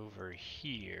see, over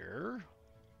here.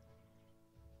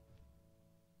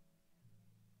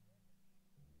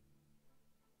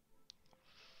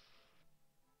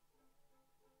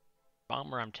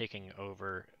 Bomber I'm taking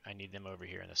over, I need them over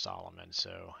here in the Solomon,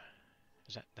 so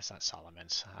that's not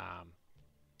Solomon's.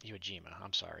 Iwo Jima,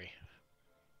 I'm sorry.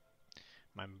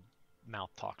 My mouth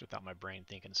talks without my brain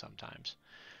thinking sometimes.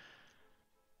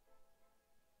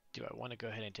 Do I want to go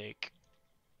ahead and take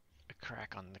a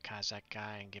crack on the Kazakh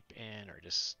guy and get in, or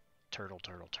just turtle?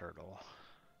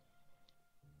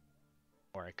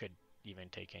 Or I could even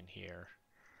take in here.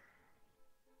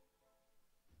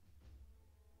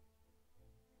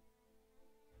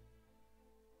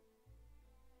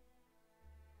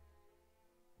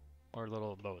 Or a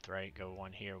little of both, right? Go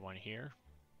one here, one here.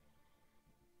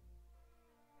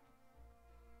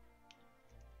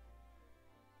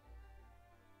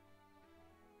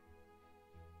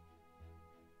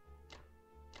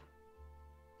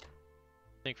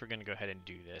 think we're going to go ahead and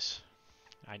do this.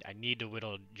 I need to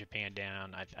whittle Japan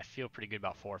down. I feel pretty good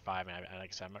about 4 or 5, and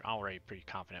like I said, I'm already pretty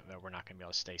confident that we're not going to be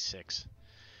able to stay 6.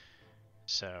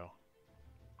 So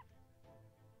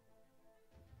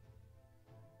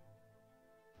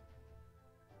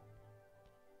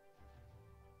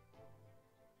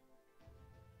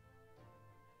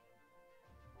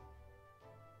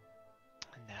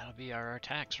and that'll be our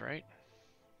attacks, right?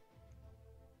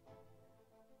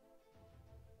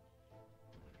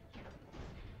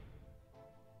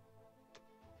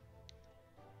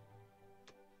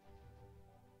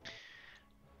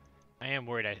 I am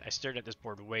worried. I stared at this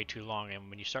board way too long, and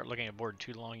when you start looking at a board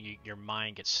too long, your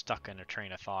mind gets stuck in a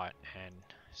train of thought, and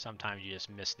sometimes you just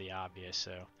miss the obvious.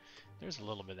 So there's a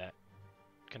little bit of that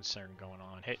concern going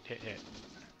on. Hit, hit, hit.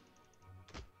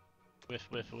 Whiff,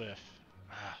 whiff, whiff.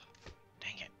 Ah,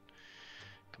 dang it.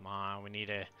 Come on, we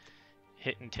need a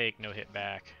hit and take, no hit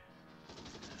back.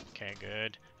 Okay,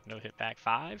 good. No hit back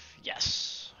 5.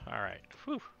 Yes. All right.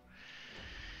 Whew.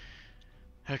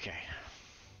 Okay.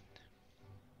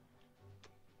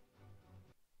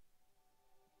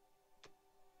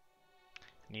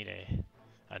 Need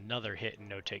another hit and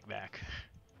no take back.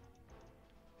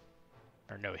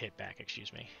 Or no hit back,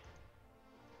 excuse me.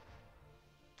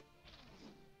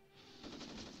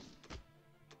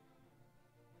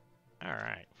 All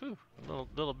right. Whew. A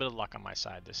little bit of luck on my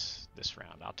side this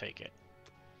round. I'll take it.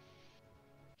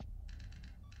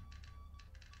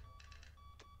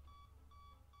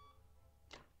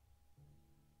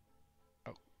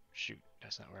 Oh, shoot.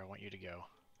 That's not where I want you to go.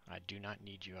 I do not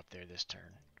need you up there this turn.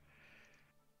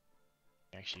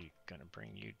 Actually gonna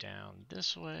bring you down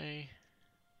this way.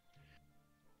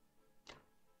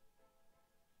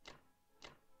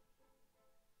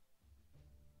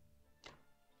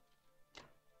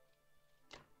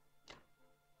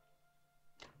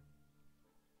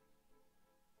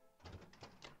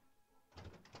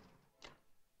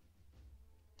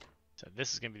 So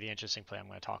this is going to be the interesting play I'm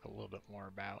going to talk a little bit more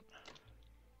about.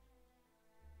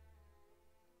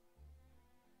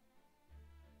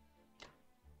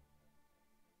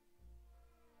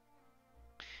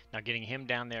 Now getting him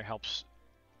down there helps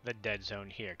the dead zone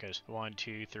here, because 1,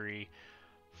 2, 3,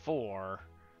 4,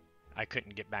 I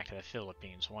couldn't get back to the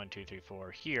Philippines. 1, 2, 3,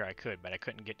 4. Here I could, but I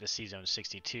couldn't get to C-Zone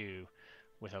 62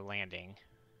 with a landing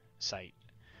site.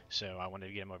 So I wanted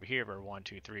to get him over here for 1,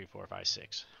 2, 3, 4, 5,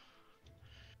 6.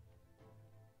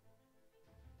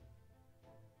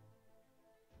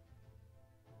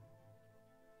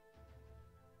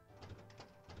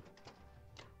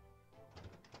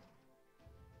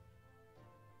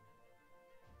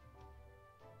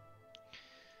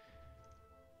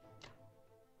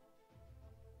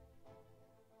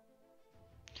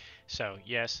 So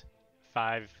yes,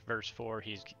 5 versus 4,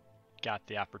 he's got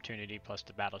the opportunity plus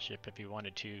the battleship if he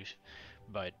wanted to,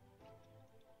 but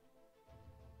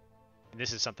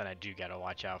this is something I do got to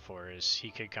watch out for, is he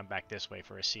could come back this way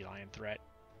for a sea lion threat.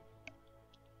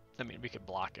 I mean, we could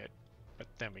block it, but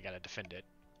then we got to defend it.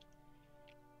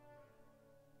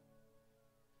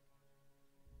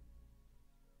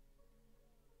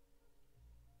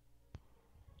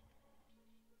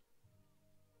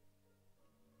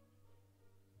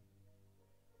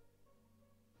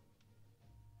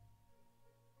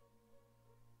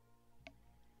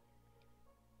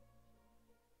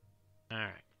 All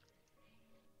right.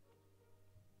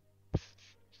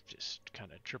 Just kind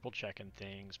of triple checking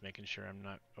things, making sure I'm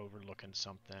not overlooking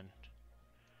something.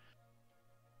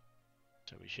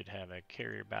 So we should have a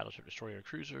carrier, battleship, destroyer,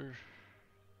 cruiser.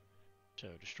 So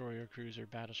destroyer, cruiser,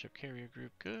 battleship, carrier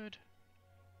group, good.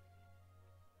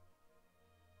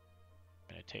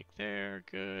 Gonna take there,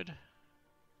 good.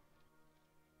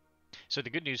 So the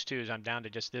good news too is I'm down to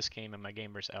just this game and my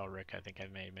game versus Elric. I think I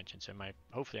may have mentioned. So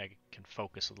hopefully I can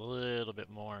focus a little bit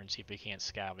more and see if we can't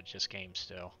salvage this game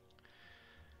still.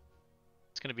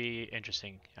 It's going to be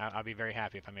interesting. I'll be very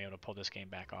happy if I'm able to pull this game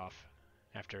back off.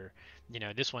 After,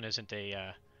 this one isn't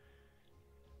a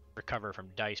recover from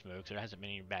dice mode, because there hasn't been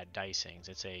any bad dicings.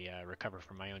 It's a recover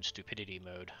from my own stupidity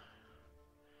mode.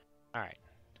 All right.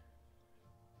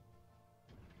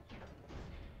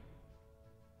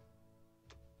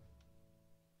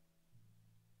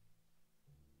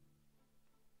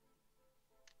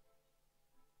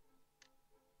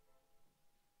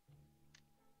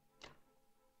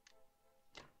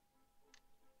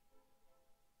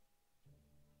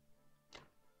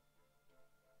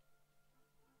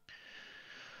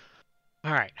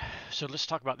 All right, so let's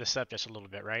talk about this up just a little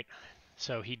bit, right?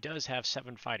 So he does have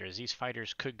 7 fighters. These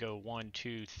fighters could go 1,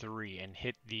 2, 3 and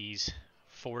hit these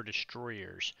 4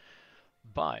 destroyers.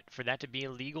 But for that to be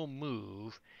a legal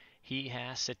move, he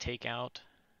has to take out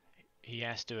he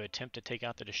has to attempt to take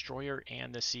out the destroyer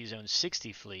and the C-Zone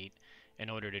 60 fleet in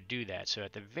order to do that. So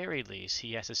at the very least,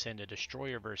 he has to send a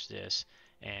destroyer versus this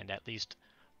and at least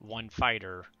one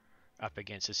fighter up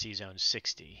against the C-Zone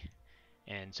 60.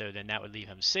 And so then that would leave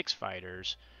him 6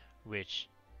 fighters, which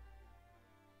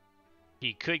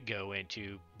he could go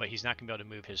into, but he's not going to be able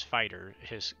to move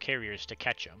his carriers to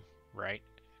catch him, right?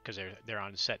 Because they're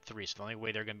on set 3, so the only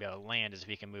way they're going to be able to land is if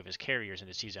he can move his carriers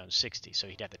into C-Zone 60. So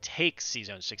he'd have to take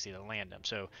C-Zone 60 to land them.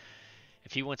 So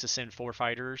if he wants to send 4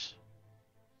 fighters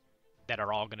that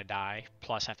are all going to die,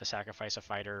 plus have to sacrifice a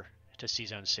fighter to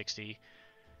C-Zone 60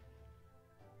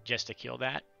 just to kill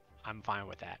that, I'm fine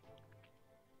with that.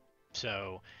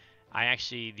 So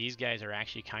these guys are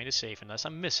actually kind of safe unless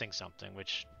I'm missing something,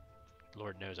 which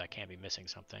Lord knows I can't be missing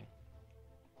something.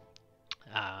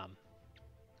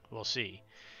 We'll see.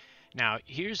 Now,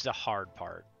 here's the hard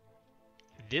part.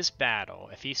 This battle,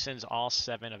 if he sends all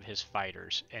 7 of his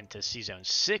fighters into C-Zone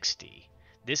 60,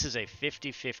 this is a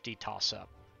 50-50 toss-up.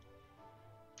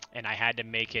 And I had to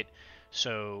make it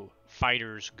so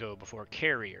fighters go before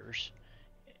carriers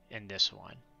in this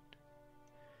one.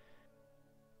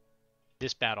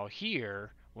 This battle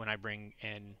here, when I bring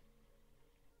in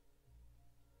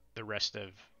the rest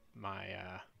of my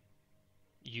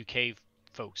UK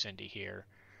folks into here,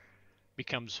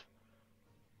 becomes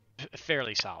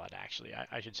fairly solid, actually.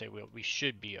 I should say we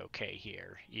should be okay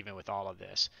here, even with all of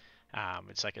this.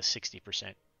 It's like a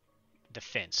 60%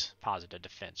 defense, positive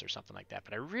defense or something like that.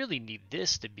 But I really need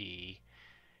this to be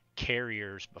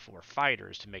carriers before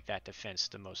fighters to make that defense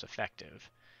the most effective.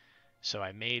 So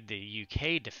I made the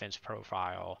UK defense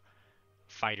profile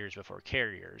fighters before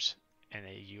carriers, and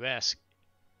the US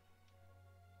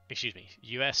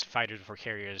fighters before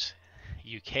carriers,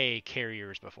 UK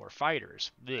carriers before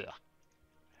fighters. Ugh.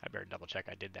 I better double check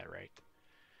I did that right.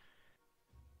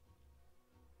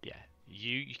 Yeah,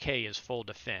 UK is full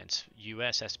defense.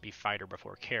 US has to be fighter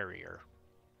before carrier.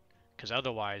 Because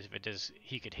otherwise, if it does,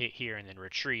 he could hit here and then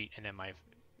retreat, and then my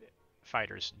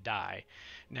fighters die.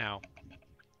 Now,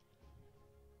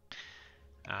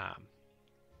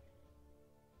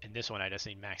 in this one, I just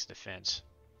need max defense.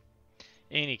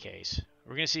 In any case,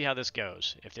 we're going to see how this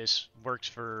goes. If this works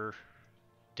for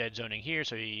dead zoning here,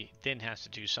 so he then has to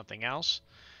do something else.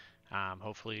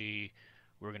 Hopefully,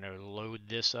 we're going to load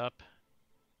this up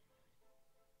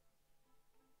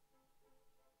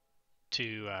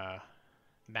to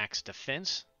max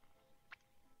defense.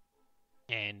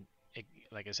 And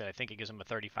like I said, I think it gives him a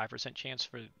 35% chance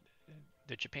for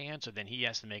the Japan. So then he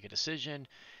has to make a decision.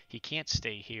 He can't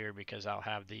stay here because I'll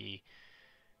have the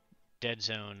dead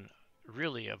zone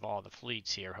really of all the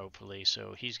fleets here, hopefully.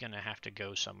 So he's going to have to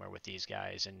go somewhere with these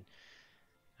guys and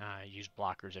use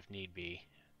blockers if need be.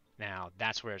 Now,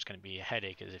 that's where it's going to be a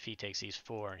headache, is if he takes these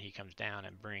 4 and he comes down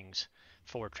and brings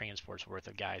 4 transports worth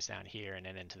of guys down here and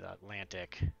then into the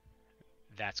Atlantic,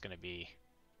 that's going to be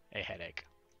a headache.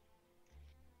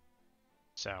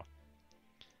 So,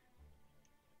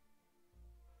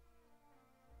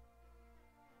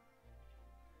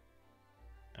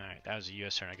 alright, that was a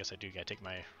US turn. I guess I do got to take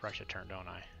my Russia turn, don't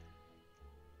I?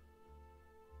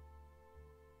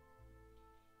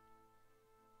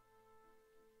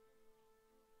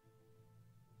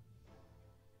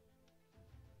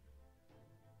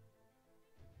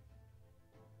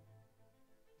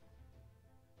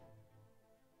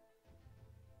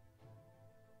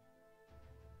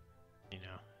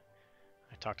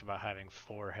 I talked about having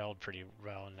 4 held pretty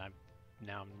well, and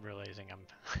now I'm realizing I'm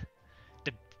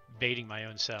debating my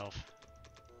own self.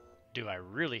 Do I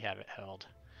really have it held?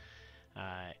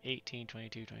 18,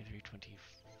 22, 23,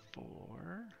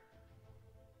 24.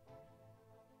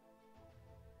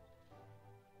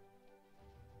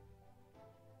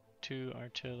 Two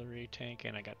artillery, tank,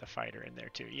 and I got the fighter in there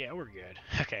too. Yeah, we're good.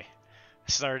 Okay,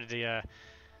 started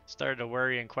to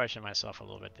worry and question myself a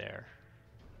little bit there.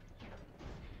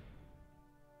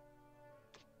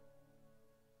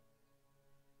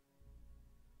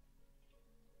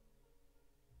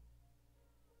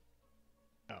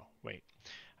 Oh, wait.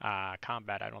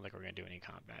 Combat, I don't think we're going to do any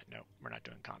combat. No, we're not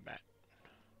doing combat.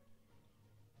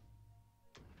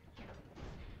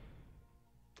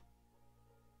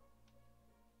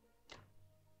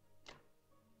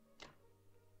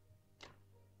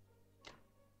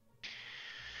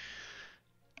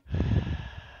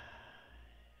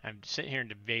 I'm sitting here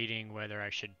debating whether I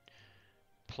should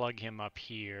plug him up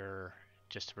here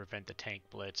just to prevent the tank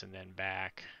blitz and then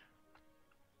back.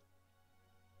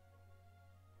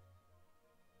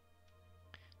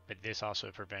 But this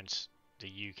also prevents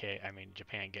the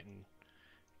Japan getting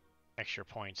extra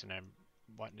points, and I'm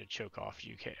wanting to choke off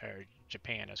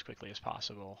Japan as quickly as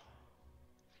possible.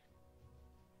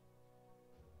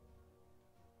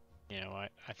 You know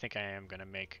what? I think I am gonna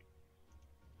make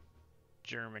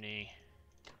Germany.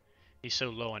 He's so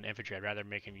low on infantry. I'd rather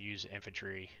make him use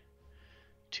infantry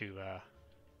to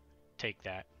take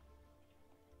that.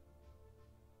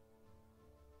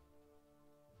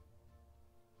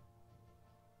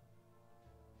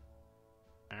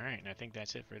 All right, and I think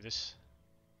that's it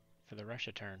for the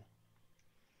Russia turn.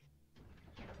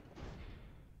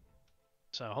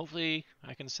 So hopefully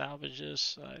I can salvage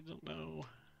this. I don't know.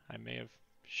 I may have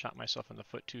shot myself in the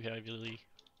foot too heavily.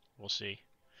 We'll see.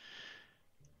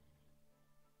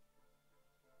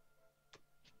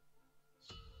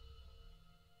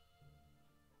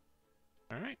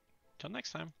 All right, till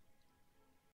next time.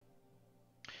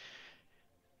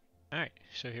 All right,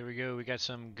 so here we go. We got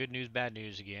some good news, bad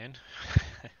news again.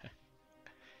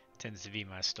 Tends to be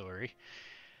my story.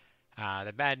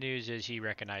 The bad news is he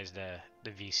recognized the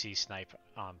VC snipe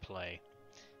on play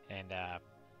and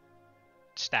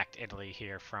stacked Italy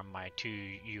here from my 2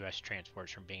 U.S.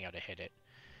 transports from being able to hit it.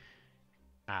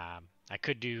 I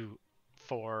could do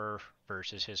 4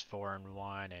 versus his 4 and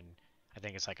 1, and I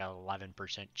think it's like an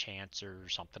 11% chance or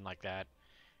something like that.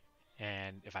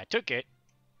 And if I took it,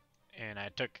 and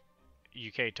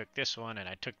UK took this one, and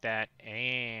I took that,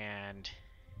 and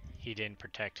he didn't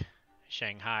protect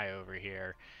Shanghai over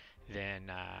here,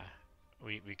 then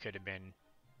we could have been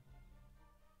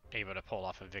able to pull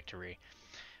off a victory.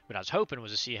 What I was hoping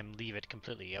was to see him leave it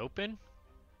completely open,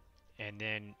 and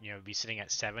then be sitting at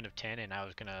 7 of 10, and I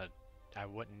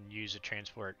wouldn't use a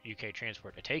UK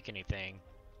transport to take anything.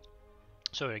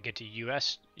 So I get to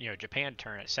US, Japan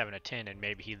turn at 7 of 10, and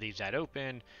maybe he leaves that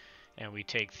open, and we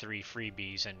take 3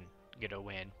 freebies and get a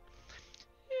win.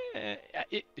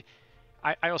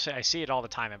 I will say I see it all the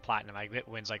time in Platinum. I get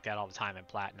wins like that all the time in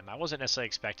Platinum. I wasn't necessarily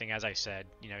expecting, as I said,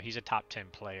 he's a top 10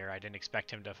 player. I didn't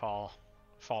expect him to fall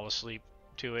asleep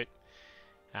to it.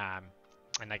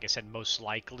 And like I said, most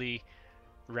likely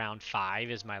round 5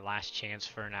 is my last chance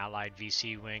for an Allied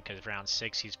VC win, because round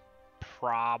 6 he's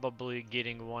probably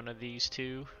getting one of these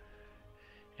 2.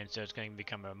 And so it's going to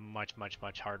become a much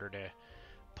harder to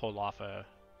pull off a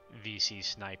VC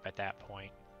snipe at that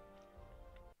point.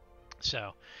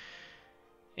 So,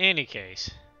 any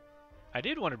case, I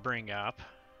did want to bring up,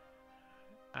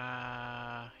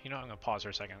 I'm going to pause for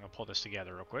a second. I'm going to pull this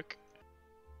together real quick.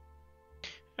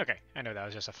 Okay, I know that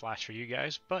was just a flash for you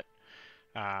guys, but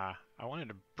I wanted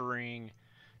to bring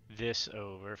this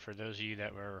over for those of you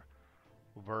that were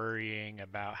worrying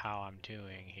about how I'm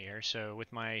doing here. So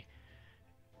with I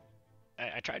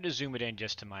tried to zoom it in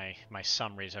just to my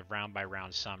summaries of round by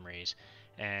round summaries,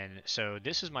 and so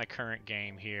this is my current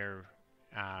game here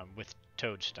with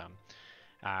Todestom.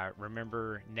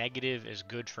 Remember, negative is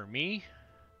good for me,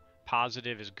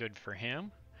 positive is good for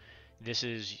him. This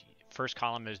is first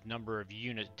column is number of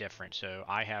units difference. So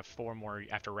I have 4 more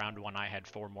after round 1. I had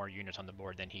 4 more units on the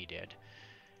board than he did.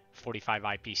 45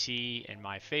 IPC in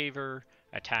my favor,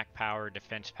 attack power,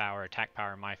 attack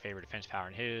power in my favor, defense power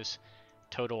in his.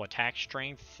 Total attack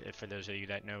strength, for those of you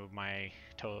that know my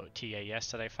total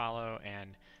TAS that I follow, and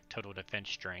total defense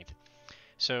strength.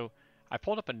 So I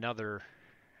pulled up another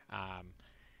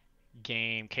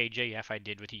game, KJF, I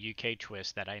did with a UK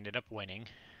twist that I ended up winning.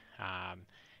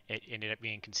 It ended up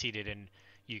being conceded in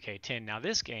UK 10. Now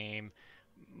this game,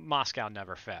 Moscow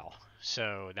never fell,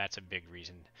 so that's a big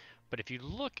reason. But if you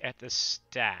look at the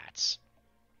stats,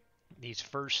 these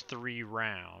first 3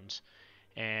 rounds,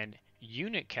 and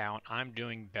unit count, I'm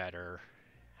doing better.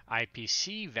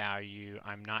 IPC value,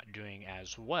 I'm not doing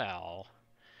as well.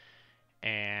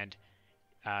 And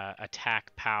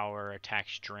attack power, attack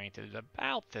strength is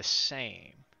about the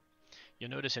same.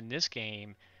 You'll notice in this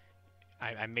game,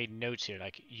 I made notes here,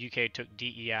 like UK took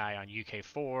DEI on UK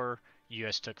 4,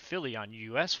 US took Philly on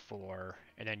US 4,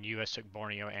 and then US took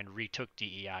Borneo and retook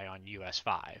DEI on US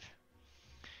 5.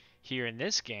 Here in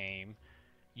this game,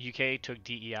 UK took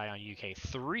DEI on UK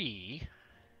 3,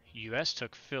 US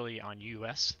took Philly on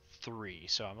US 3.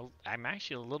 So I'm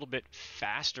actually a little bit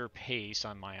faster pace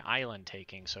on my island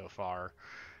taking so far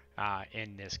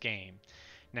in this game.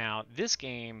 Now this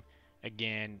game,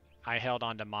 again, I held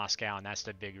on to Moscow, and that's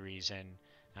the big reason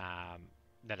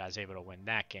that I was able to win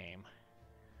that game.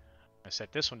 I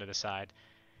set this one to the side.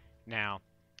 Now,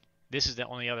 this is the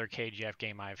only other KGF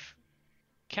game I've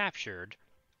captured,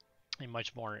 a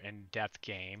much more in-depth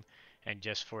game. And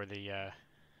just for the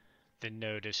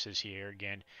notices here,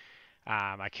 again,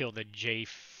 I killed the J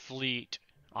Fleet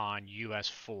on US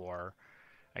 4.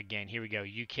 Again, here we go.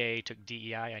 UK took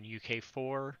DEI on UK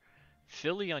 4,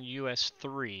 Philly on US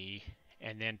 3,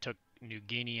 and then took New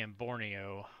Guinea and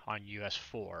Borneo on US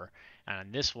 4. And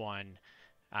on this one,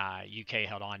 UK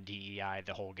held on DEI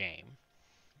the whole game.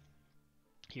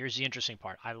 Here's the interesting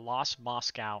part. I lost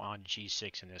Moscow on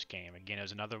G6 in this game. Again, it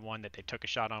was another one that they took a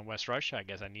shot on West Russia. I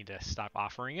guess I need to stop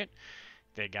offering it.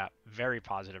 They got very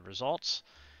positive results,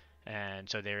 and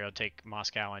so they were able to take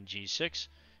Moscow on G6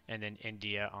 and then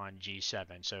India on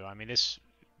G7. So I mean,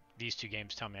 these two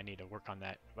games tell me I need to work on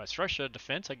that West Russia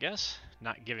defense, I guess.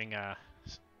 Not giving a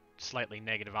slightly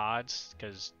negative odds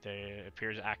because it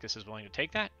appears Axis is willing to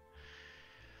take that.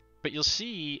 But you'll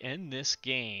see in this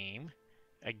game,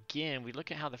 again, we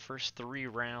look at how the first 3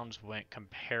 rounds went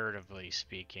comparatively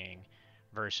speaking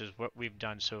versus what we've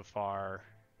done so far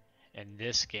in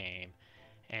this game.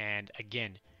 And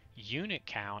again, unit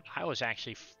count, I was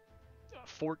actually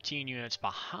 14 units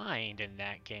behind in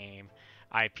that game.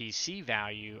 IPC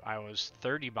value, I was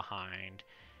 30 behind.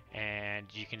 And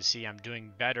you can see I'm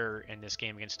doing better in this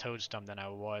game against Todestom than I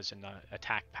was in the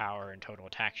attack power and total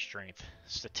attack strength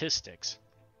statistics.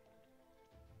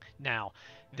 Now,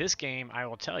 this game, I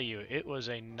will tell you, it was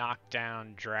a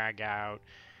knockdown, drag out.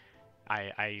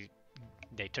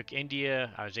 They took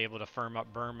India. I was able to firm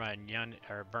up Burma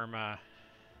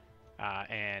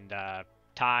and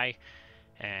Thai,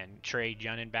 and trade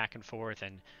Yunnan back and forth,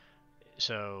 and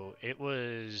so it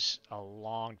was a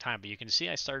long time. But you can see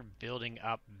I started building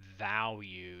up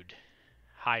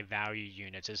high value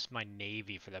units. This is my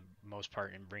Navy for the most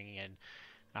part, and bringing in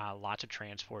lots of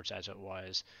transports as it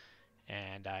was.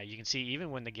 And you can see even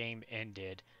when the game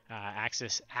ended,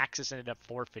 Axis ended up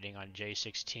forfeiting on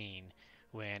J16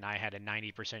 when I had a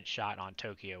 90% shot on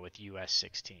Tokyo with US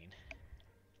 16.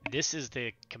 This is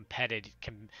the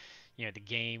the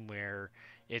game where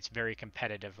it's very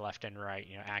competitive left and right.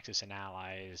 Axis and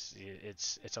allies.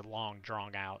 It's a long,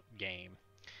 drawn out game.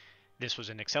 This was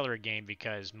an accelerated game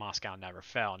because Moscow never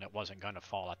fell, and it wasn't going to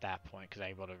fall at that point because I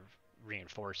was able to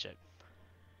reinforce it.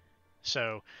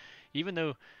 So even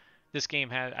though this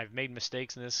game I've made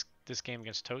mistakes in this game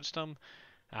against Todestom,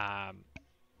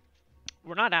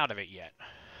 we're not out of it yet.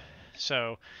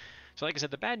 So like I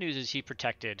said, the bad news is he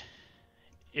protected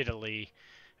Italy.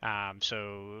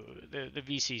 So the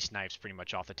VC snipe's pretty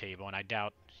much off the table, and I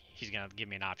doubt he's going to give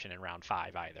me an option in round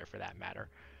 5 either, for that matter.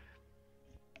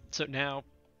 So now,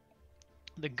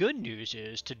 the good news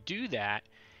is, to do that,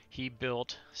 he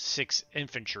built 6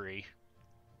 infantry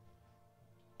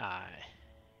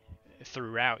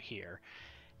throughout here,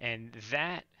 and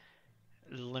that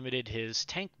limited his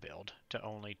tank build to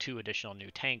only 2 additional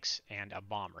new tanks and a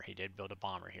bomber. He did build a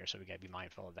bomber here, so we got to be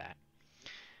mindful of that.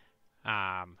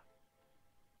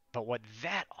 But what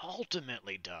that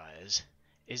ultimately does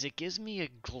is it gives me a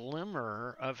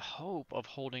glimmer of hope of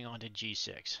holding on to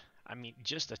G6. I mean,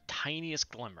 just the tiniest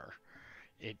glimmer.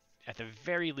 At the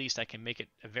very least, I can make it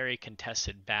a very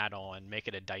contested battle and make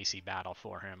it a dicey battle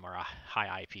for him, or a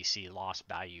high IPC loss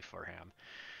value for him.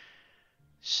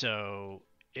 So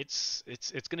it's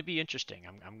going to be interesting.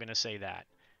 I'm going to say that.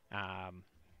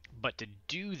 But to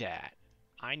do that,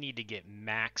 I need to get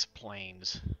max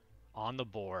planes on the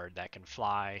board that can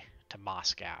fly to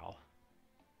Moscow,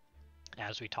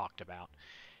 as we talked about.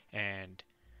 And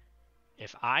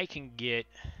if I can get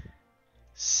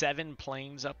 7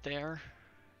 planes up there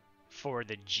for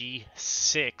the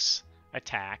G6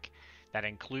 attack, that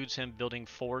includes him building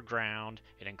 4 ground,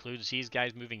 it includes these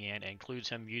guys moving in, it includes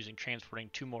him transporting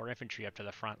 2 more infantry up to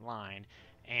the front line,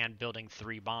 and building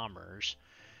 3 bombers.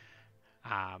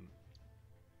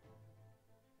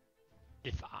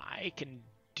 If I can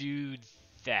do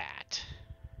that,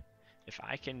 if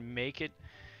I can make it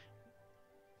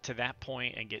to that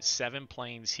point and get 7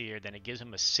 planes here, then it gives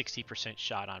him a 60%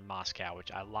 shot on Moscow, which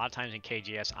a lot of times in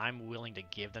KGS I'm willing to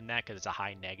give them that because it's a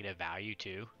high negative value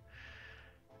too,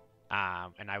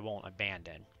 and I won't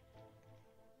abandon.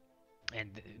 And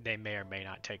they may or may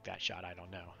not take that shot, I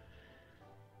don't know.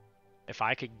 If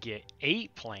I could get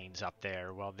 8 planes up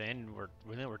there, well, then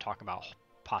we're talking about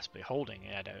possibly holding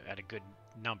it at a good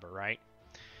number, right?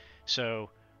 So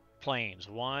planes,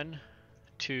 1,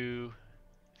 2,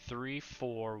 3,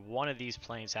 4. One of these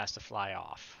planes has to fly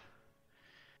off.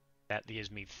 That gives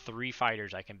me 3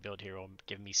 fighters I can build here. Will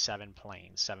give me 7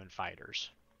 planes, 7 fighters.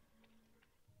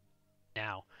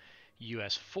 Now,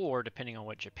 US4, depending on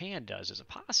what Japan does, is a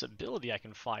possibility I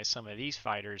can fly some of these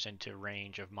fighters into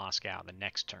range of Moscow the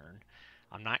next turn.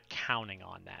 I'm not counting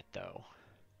on that, though,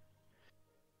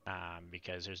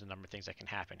 because there's a number of things that can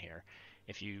happen here.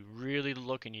 If you really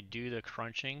look and you do the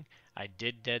crunching, I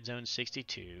did dead zone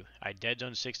 62. I dead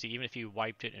zone 60, even if you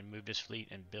wiped it and moved his fleet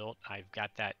and built, I've got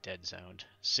that dead zoned.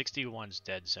 61's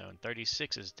dead zone,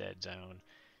 36 is dead zone.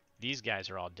 These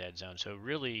guys are all dead zone. So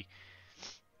really,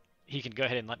 he can go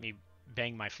ahead and let me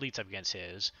bang my fleets up against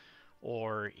his,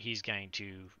 or he's going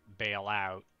to bail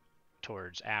out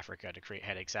towards Africa to create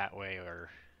headaches that way, or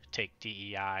take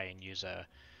DEI and use a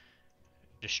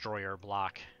destroyer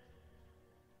block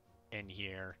in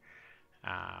here.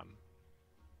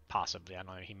 Possibly, I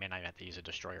don't know. He may not have to use a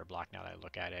destroyer block now that I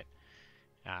look at it.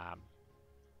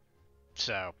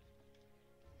 So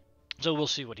we'll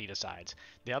see what he decides.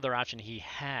 The other option he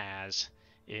has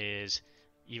is,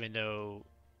 even though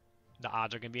the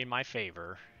odds are going to be in my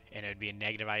favor, and it would be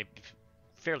a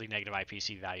fairly negative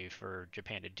IPC value for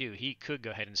Japan to do, he could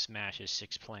go ahead and smash his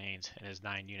 6 planes and his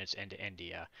 9 units into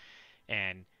India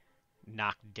and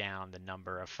knock down the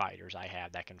number of fighters I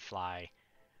have that can fly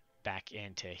back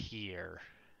into here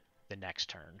the next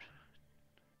turn.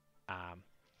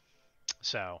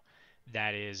 So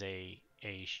that is a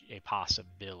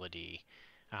possibility.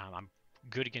 I'm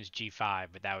good against G5,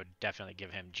 but that would definitely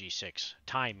give him G6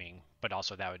 timing, but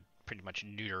also that would pretty much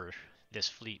neuter this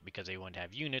fleet because they wouldn't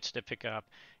have units to pick up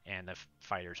and the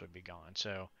fighters would be gone.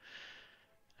 So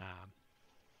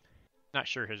not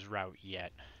sure his route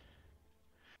yet.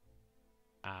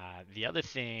 The other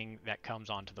thing that comes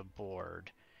onto the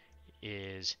board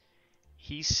is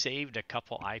he saved a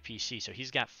couple IPC, so he's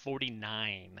got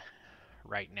 49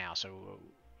 right now. So,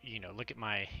 you know, look at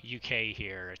my UK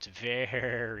here. It's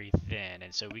very thin,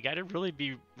 and so we got to really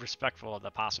be respectful of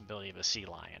the possibility of a Sea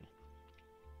Lion.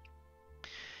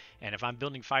 And if I'm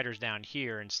building fighters down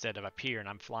here instead of up here, and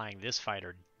I'm flying this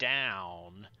fighter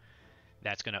down,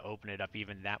 that's going to open it up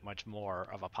even that much more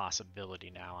of a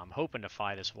possibility now. I'm hoping to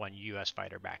fly this one US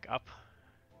fighter back up,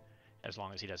 as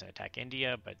long as he doesn't attack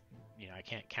India, but, you know, I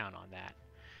can't count on that.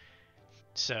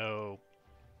 So,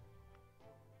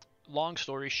 long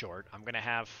story short, I'm going to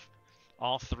have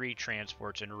all 3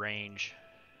 transports in range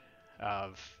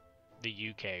of the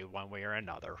UK one way or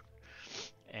another.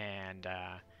 And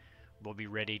we'll be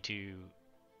ready to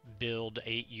build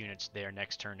 8 units there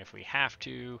next turn if we have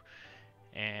to.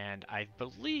 And I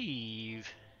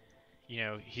believe, you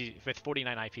know, with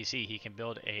 49 IPC, he can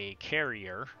build a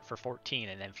carrier for 14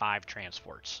 and then 5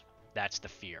 transports. That's the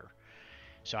fear.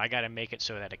 So I got to make it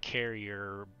so that a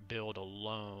carrier build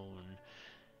alone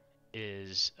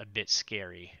is a bit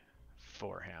scary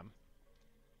for him.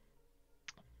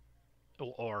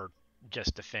 Or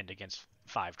just defend against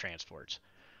 5 transports,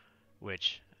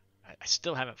 which I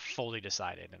still haven't fully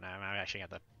decided, and I'm actually going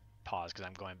to have to pause because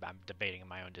I'm debating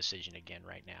my own decision again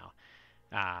right now.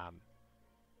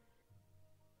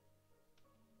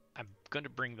 I'm going to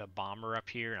bring the bomber up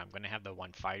here, and I'm going to have the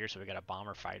 1 fighter, so we got a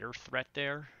bomber fighter threat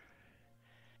there.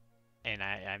 And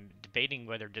I'm debating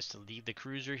whether just to leave the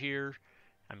cruiser here.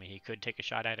 I mean, he could take a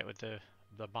shot at it with the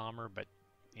bomber, but,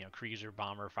 you know, cruiser,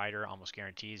 bomber, fighter almost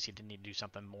guarantees he didn't need to do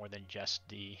something more than just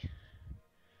the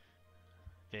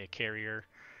carrier.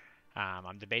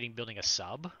 I'm debating building a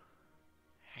sub,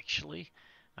 actually.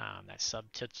 That sub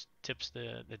tips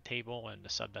the table, and the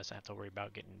sub doesn't have to worry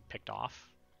about getting picked off.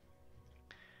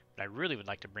 But I really would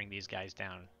like to bring these guys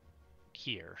down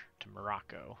here to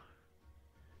Morocco.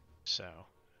 So,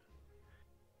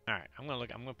 all right, I'm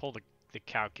gonna pull the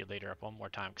calculator up one more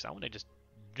time because I want to just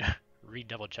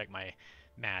double check my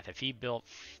math. If he built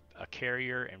a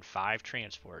carrier and 5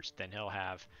 transports, then he'll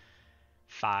have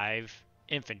 5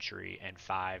 infantry and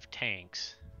 5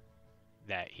 tanks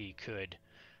that he could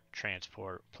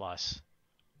transport, plus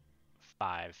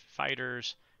 5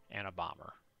 fighters and a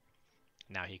bomber.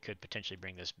 Now he could potentially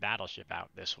bring this battleship out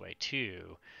this way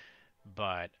too,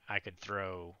 but I could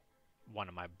throw one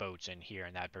of my boats in here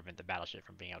and that would prevent the battleship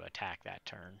from being able to attack that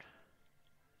turn.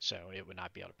 So it would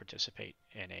not be able to participate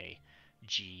in a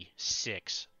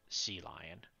G6 Sea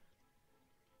Lion.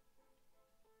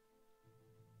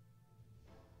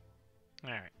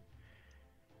 Alright.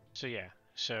 So yeah,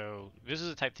 so this is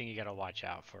the type of thing you got to watch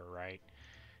out for, right?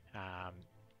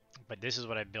 But this is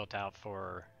what I built out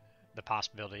for the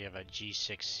possibility of a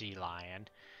G6 Sea Lion.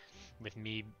 With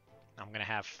me, I'm going to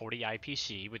have 40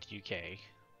 IPC with UK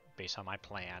based on my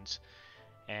plans.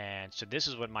 And so this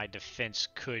is what my defense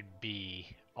could be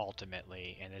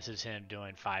ultimately. And this is him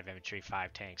doing 5 infantry,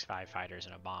 5 tanks, 5 fighters,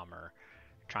 and a bomber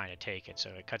trying to take it. So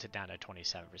it cuts it down to a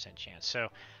 27% chance. So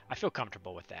I feel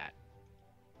comfortable with that.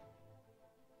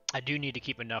 I do need to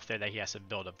keep enough there that he has to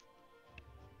build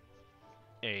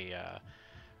a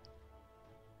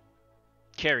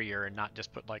carrier and not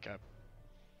just put like a,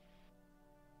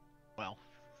 well,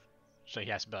 so he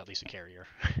has to build at least a carrier.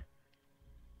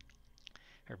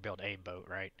 Or build a boat,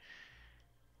 right?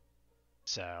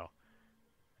 So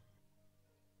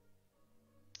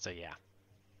yeah.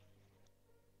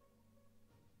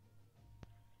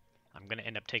 I'm going to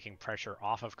end up taking pressure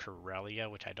off of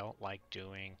Karelia, which I don't like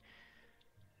doing,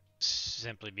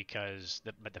 simply because,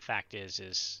 but the fact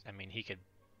is, I mean, he could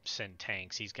send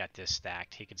tanks. He's got this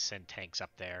stacked. He could send tanks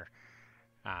up there.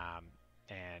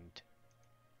 and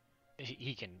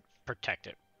he can protect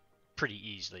it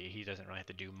pretty easily. He doesn't really have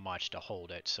to do much to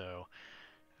hold it, so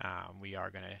we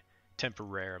are going to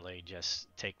temporarily just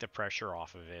take the pressure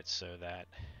off of it so that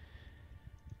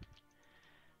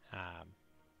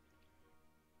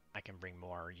I can bring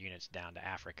more units down to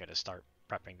Africa to start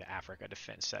prepping the Africa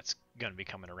defense that's going to be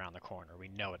coming around the corner. We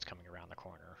know it's coming around the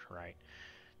corner, right?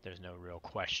 There's no real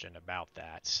question about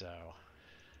that, so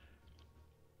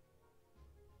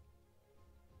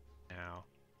now,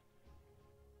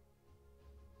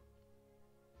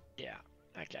 yeah,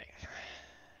 okay.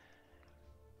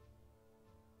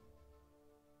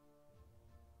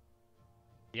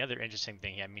 The other interesting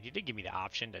thing, I mean, he did give me the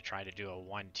option to try to do a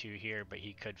 1-2 here, but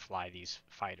he could fly these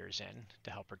fighters in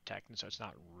to help protect, and so it's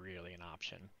not really an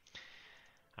option.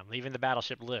 I'm leaving the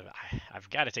battleship live. I've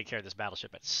got to take care of this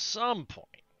battleship at some point,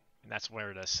 and that's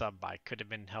where the sub-buy could have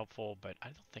been helpful, but I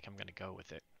don't think I'm going to go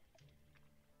with it.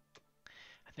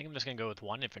 I think I'm just going to go with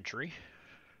 1 infantry,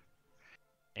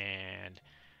 and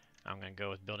I'm going to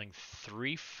go with building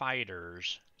 3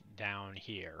 fighters down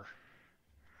here.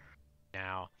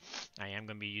 Now, I am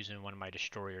going to be using one of my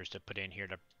destroyers to put in here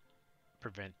to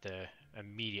prevent the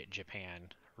immediate Japan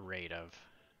raid of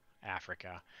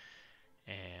Africa.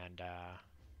 And,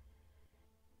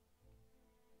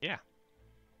 yeah.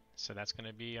 So that's going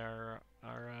to be our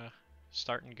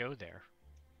start and go there.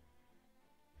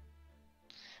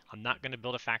 I'm not going to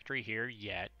build a factory here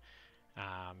yet,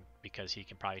 because he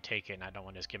can probably take it, and I don't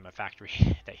want to just give him a factory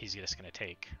that he's just going to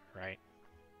take, right?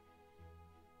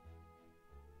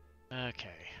 Okay.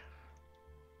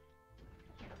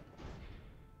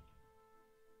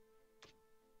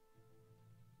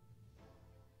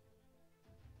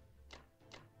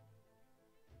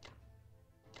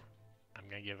 I'm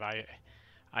going to give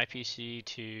IPC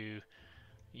to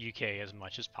UK as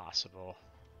much as possible.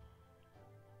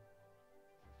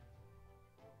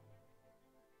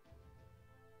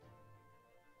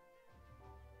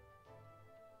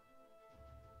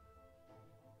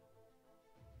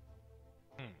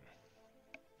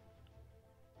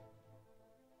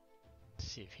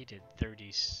 Let's see if he did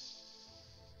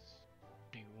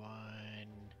 31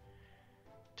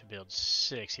 to build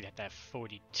 6, he'd have to have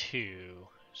 42.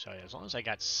 So as long as I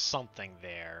got something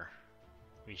there,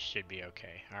 we should be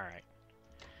okay. Alright.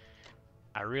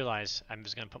 I realize I'm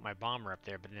just going to put my bomber up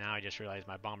there, but now I just realized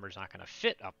my bomber's not going to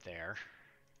fit up there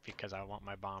because I want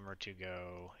my bomber to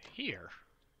go here.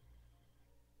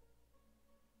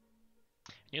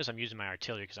 Notice I'm using my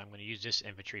artillery because I'm going to use this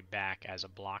infantry back as a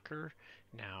blocker.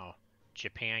 Now,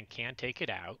 Japan can take it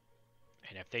out,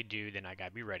 and if they do, then I got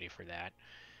to be ready for that.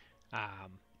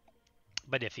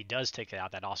 But if he does take it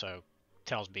out, that also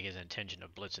tells me his intention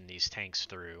of blitzing these tanks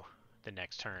through the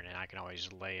next turn, and I can always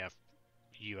lay a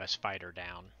U.S. fighter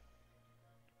down.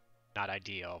 Not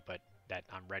ideal, but that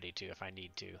I'm ready to if I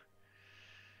need to.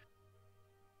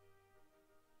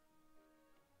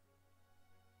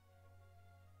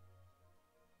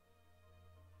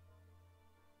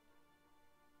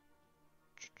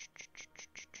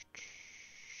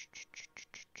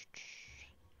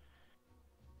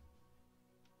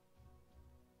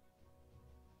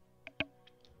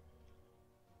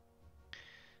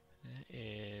 That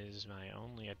is my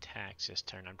only attacks this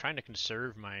turn. I'm trying to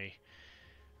conserve my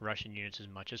Russian units as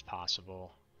much as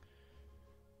possible.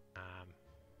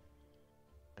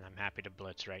 And I'm happy to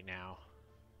blitz right now.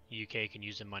 UK can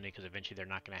use the money because eventually they're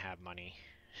not going to have money.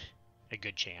 A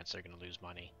good chance they're going to lose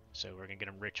money. So we're going to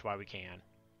get them rich while we can.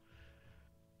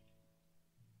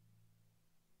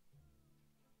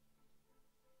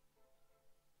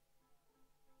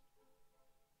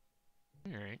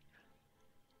 Alright.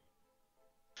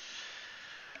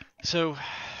 So,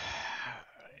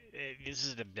 this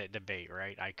is the debate,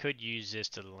 right? I could use this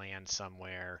to land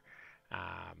somewhere.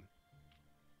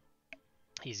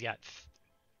 He's got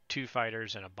 2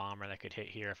 fighters and a bomber that could hit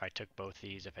here if I took both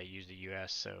these, if I use the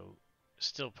US, so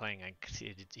still playing,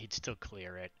 he'd still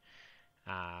clear it.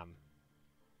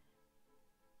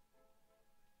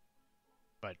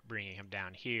 But bringing him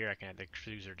down here, I can have the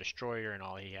cruiser destroyer, and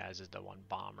all he has is the 1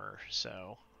 bomber,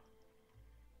 so.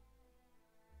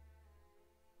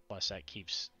 Plus that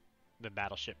keeps the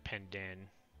battleship pinned in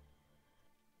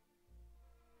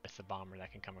with the bomber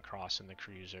that can come across in the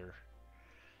cruiser,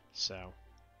 so.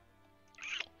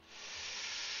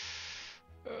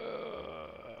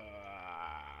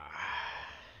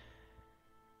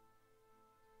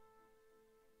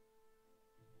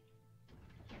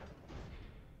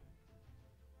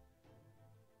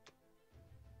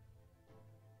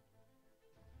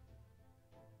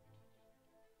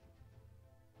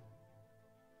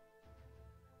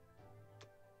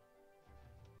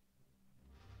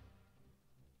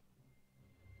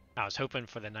 I was hoping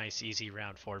for the nice, easy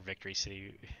round 4 victory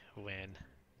city win.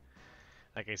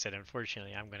 Like I said,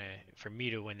 unfortunately, for me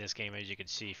to win this game, as you can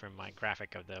see from my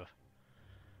graphic of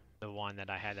the one that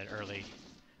I had that early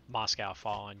Moscow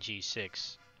fall on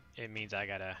G6, it means I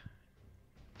gotta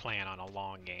plan on a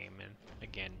long game. And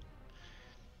again,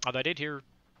 although I did hear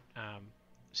um,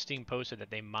 Steam posted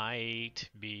that they might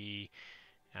be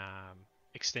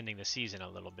extending the season a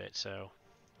little bit, so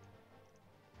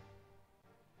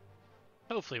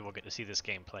hopefully we'll get to see this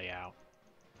game play out.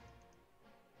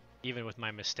 Even with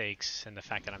my mistakes and the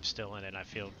fact that I'm still in it, I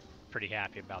feel pretty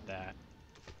happy about that.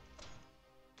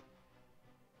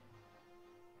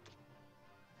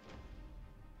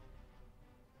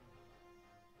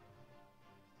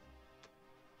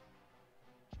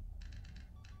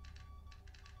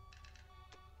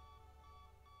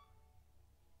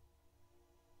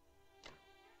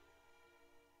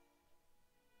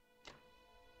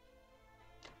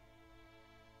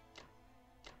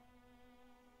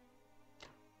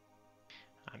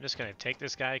 I'm just going to take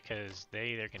this guy because they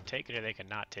either can take it or they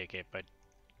cannot take it, but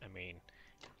I mean,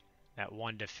 that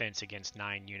one defense against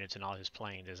 9 units and all his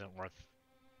planes isn't worth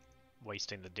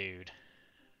wasting the dude.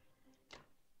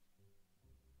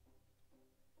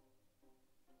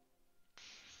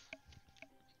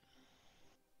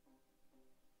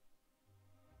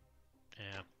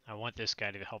 Yeah, I want this guy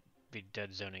to help be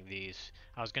dead zoning these.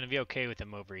 I was going to be okay with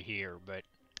him over here, but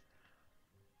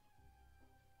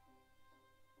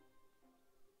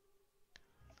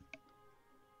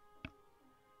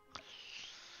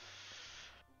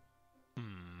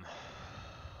hmm.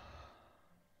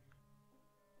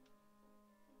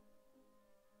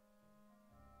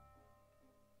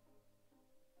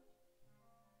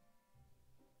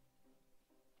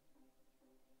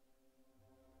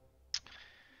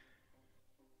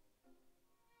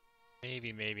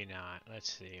 Maybe, maybe not.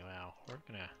 Let's see. Well, we're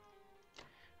gonna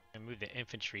move the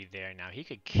infantry there. Now he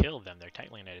could kill them. They're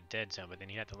technically in a dead zone, but then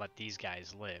you have to let these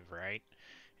guys live, right?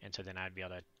 And so then I'd be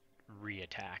able to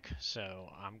re-attack. So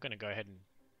I'm gonna go ahead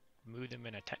and move them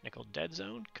in a technical dead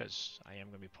zone because I am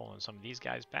gonna be pulling some of these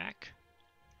guys back.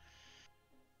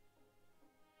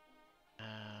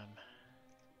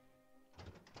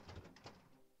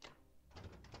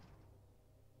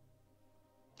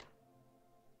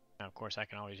 Now, of course, I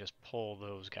can always just pull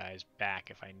those guys back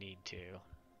if I need to.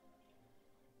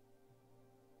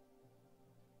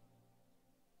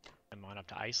 I'm on up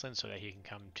to Iceland so that he can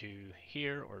come to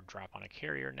here or drop on a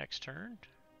carrier next turn.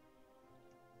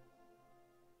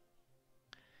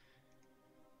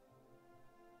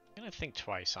 I'm gonna think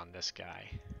twice on this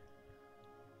guy.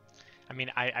 I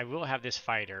mean, I will have this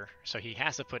fighter, so he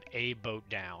has to put a boat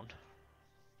down,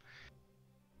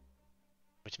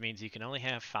 which means you can only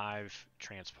have 5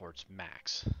 transports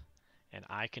max, and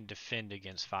I can defend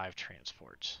against 5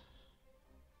 transports.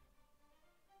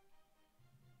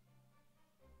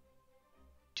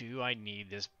 Do I need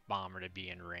this bomber to be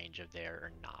in range of there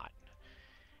or not?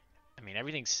 I mean,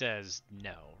 everything says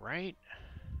no, right?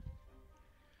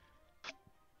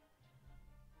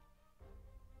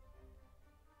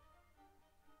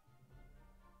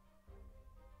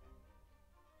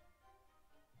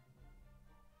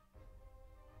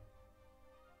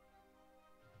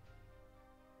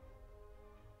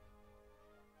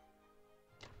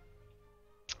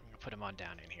 I'm gonna put him on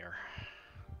down in here.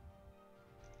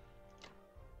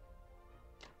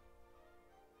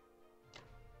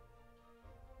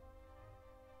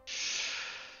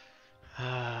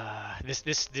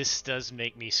 This does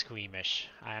make me squeamish.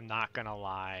 I am not gonna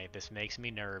lie. This makes me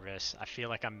nervous. I feel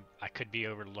like I could be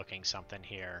overlooking something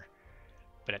here,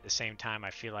 but at the same time,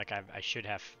 I feel like I should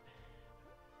have.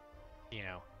 You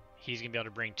know, he's gonna be able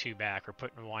to bring 2 back. We're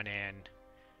putting 1 in.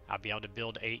 I'll be able to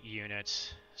build 8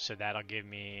 units, so that'll give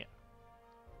me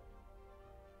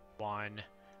 1,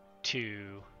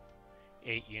 2.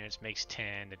 8 units makes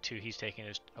 10. The 2 he's taking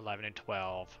is 11 and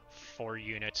 12. 4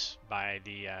 units by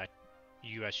the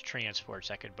U.S. transports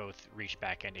that could both reach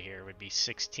back into here would be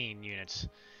 16 units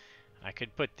I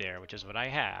could put there, which is what I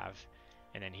have.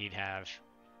 And then he'd have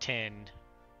 10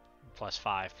 plus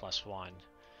 5 plus 1.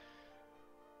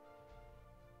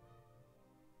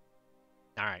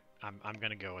 Alright, I'm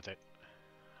gonna go with it.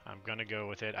 I'm gonna go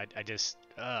with it. I just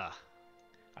I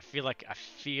feel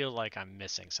like I'm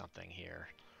missing something here.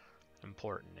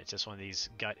 Important. It's just one of these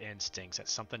gut instincts that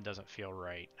something doesn't feel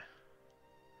right.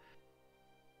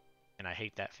 And I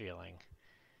hate that feeling.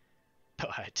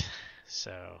 But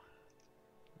so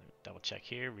double check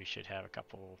here. We should have a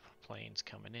couple planes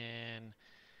coming in.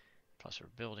 Plus we're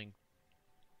building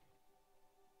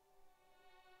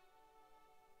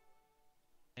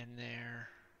in there.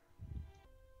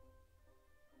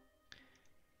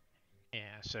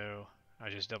 Yeah, so I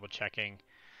was just double checking.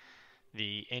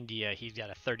 The India, he's got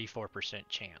a 34%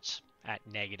 chance at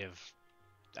negative,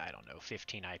 I don't know,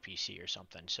 15 IPC or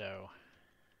something. So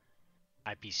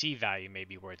IPC value may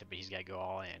be worth it, but he's got to go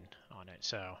all in on it.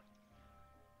 So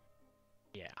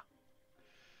yeah.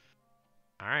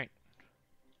 All right.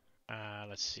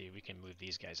 Let's see. We can move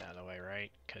these guys out of the way,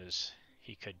 right? Because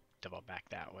he could double back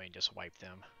that way and just wipe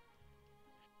them.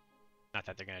 Not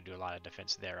that they're going to do a lot of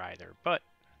defense there either, but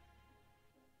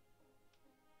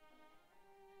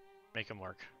make them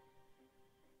work.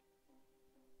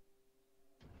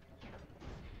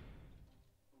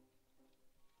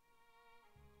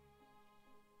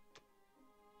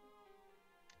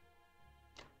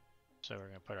 So we're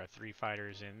going to put our 3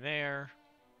 fighters in there.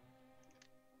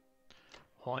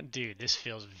 One dude, this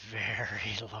feels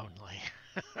very lonely.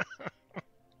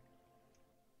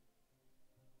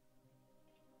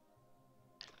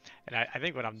 And I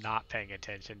think what I'm not paying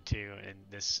attention to, and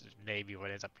this may be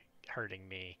what ends up hurting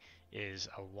me, is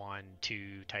a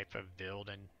 1-2 type of build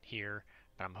in here.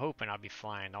 But I'm hoping I'll be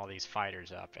flying all these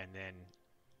fighters up, and then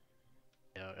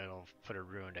it'll put a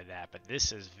ruin to that. But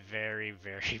this is very,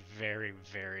 very, very,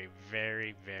 very,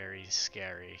 very, very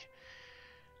scary.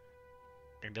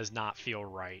 It does not feel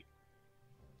right.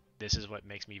 This is what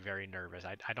makes me very nervous.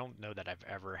 I don't know that I've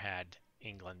ever had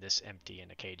England this empty in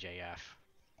a KJF.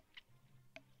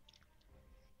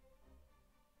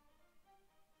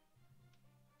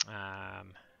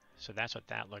 So that's what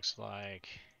that looks like.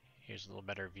 Here's a little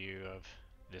better view of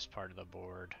this part of the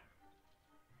board.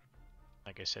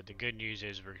 Like I said, the good news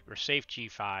is we're safe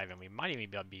G5, and we might even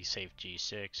be able to be safe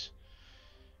G6.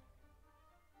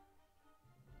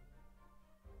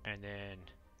 And then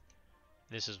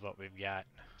this is what we've got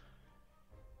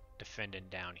defending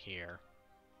down here.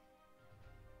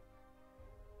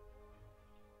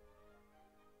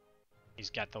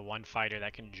 He's got the 1 fighter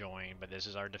that can join, but this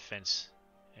is our defense.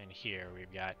 And here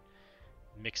we've got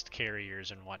mixed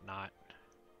carriers and whatnot.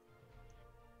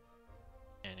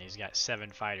 And he's got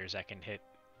 7 fighters that can hit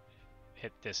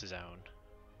this zone.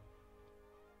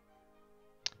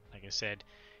 Like I said,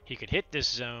 he could hit this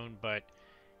zone, but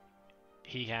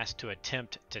he has to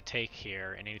attempt to take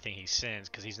here and anything he sends,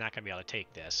 because he's not going to be able to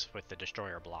take this with the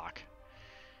destroyer block.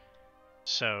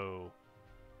 So,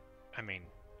 I mean,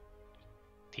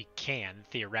 he can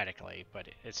theoretically, but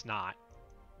it's not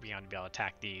beyond to be able to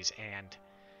attack these and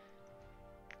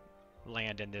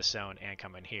land in this zone and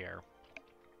come in here.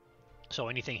 So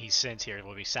anything he sends here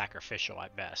will be sacrificial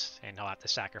at best, and he'll have to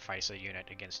sacrifice a unit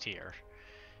against here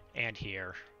and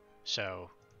here. So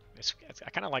I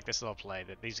kind of like this little play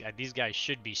that these guys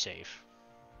should be safe.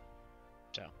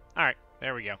 So all right,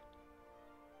 there we go.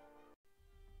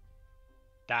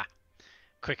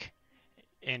 Quick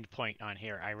end point on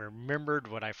here. I remembered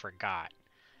what I forgot.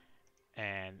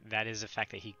 And that is the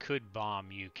fact that he could bomb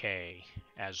UK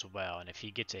as well. And if he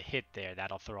gets a hit there,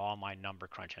 that'll throw all my number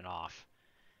crunching off.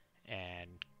 And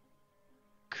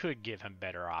could give him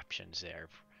better options there.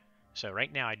 So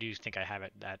right now I do think I have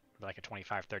it at like a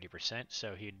 25-30%.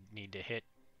 So he'd need to hit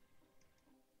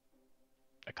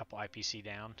a couple IPC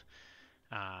down.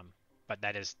 But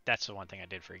that's the one thing I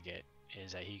did forget,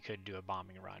 is that he could do a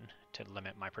bombing run to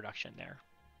limit my production there.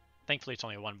 Thankfully it's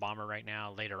only 1 bomber right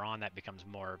now. Later on that becomes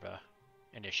more of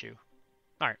an issue.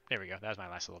 All right, there we go. That was my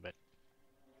last little bit.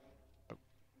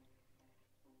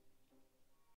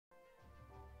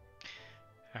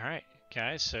 All right,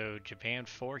 guys, so Japan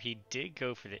 4, he did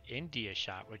go for the India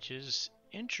shot, which is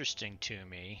interesting to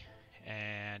me,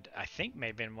 and I think may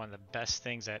have been one of the best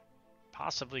things that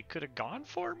possibly could have gone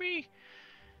for me.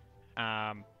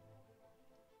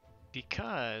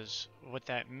 Because what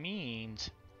that means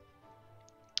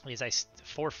is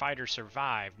 4 fighters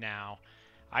survive. Now,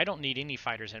 I don't need any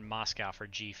fighters in Moscow for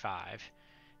G5.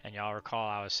 And y'all recall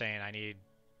I was saying I need,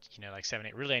 like 7,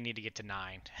 8. Really, I need to get to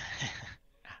 9.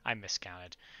 I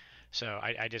miscounted. So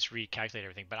I just recalculated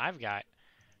everything. But I've got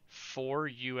 4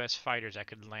 U.S. fighters that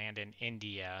could land in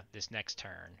India this next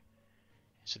turn.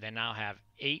 So then I'll have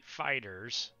 8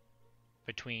 fighters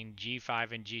between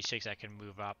G5 and G6 I can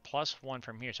move up, plus 1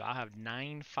 from here. So I'll have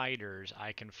 9 fighters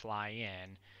I can fly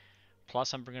in.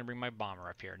 Plus, I'm going to bring my bomber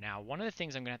up here. Now, one of the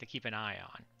things I'm going to have to keep an eye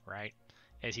on, right,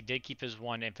 is he did keep his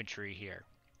 1 infantry here.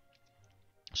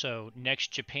 So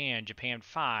next Japan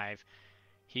 5,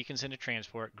 he can send a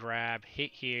transport, grab,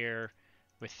 hit here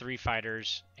with 3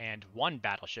 fighters and 1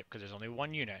 battleship, because there's only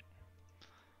 1 unit.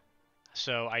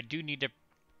 So I do need to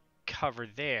cover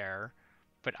there,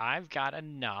 but I've got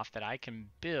enough that I can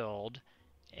build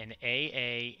an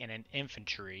AA and an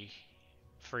infantry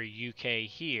for UK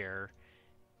here,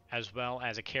 as well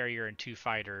as a carrier and 2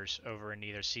 fighters over in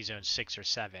either C Zone 6 or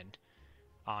 7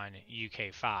 on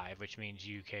UK5, which means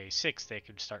UK6 they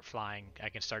can start flying. I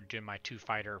can start doing my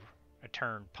 2-fighter a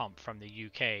turn pump from the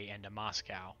UK into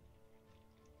Moscow,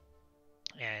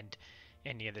 and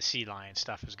any of the Sea Lion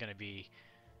stuff is going to be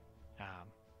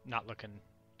not looking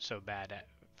so bad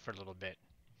for a little bit.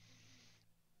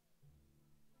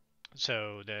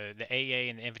 So the AA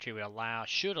and the infantry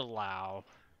should allow,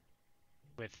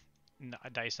 with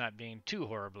dice not being too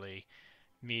horribly,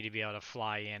 me to be able to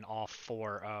fly in all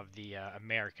 4 of the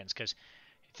Americans. Because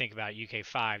think about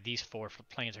UK5, these 4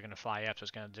 planes are going to fly up, so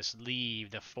it's going to just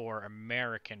leave the 4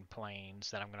 American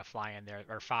planes that I'm going to fly in there,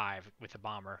 or 5 with the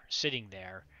bomber, sitting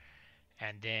there.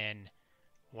 And then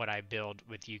what I build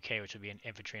with UK, which would be an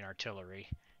infantry and artillery.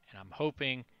 And I'm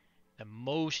hoping the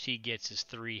most he gets is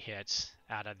 3 hits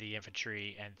out of the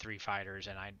infantry and 3 fighters,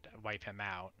 and I wipe him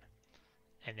out.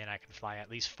 And then I can fly at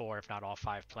least 4, if not all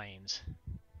 5 planes,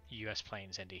 US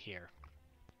planes, into here.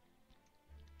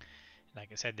 Like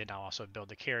I said, then I'll also build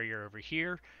the carrier over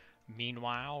here.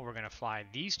 Meanwhile, we're going to fly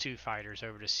these 2 fighters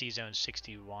over to C-Zone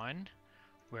 61,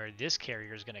 where this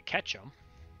carrier is going to catch them.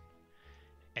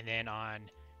 And then on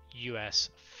US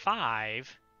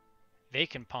 5, they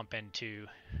can pump into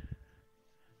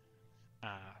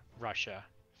Russia.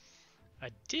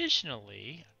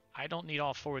 Additionally, I don't need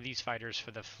all 4 of these fighters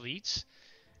for the fleets.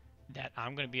 That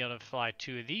I'm going to be able to fly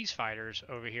 2 of these fighters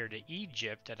over here to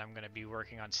Egypt that I'm going to be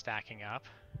working on stacking up.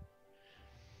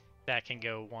 That can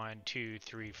go 1, 2,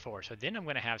 3, 4. So then I'm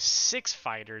going to have 6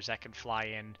 fighters that can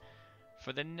fly in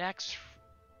for the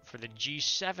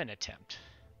G7 attempt.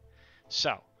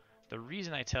 So the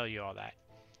reason I tell you all that,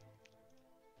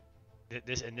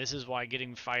 this is why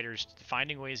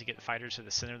finding ways to get the fighters to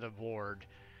the center of the board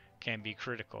can be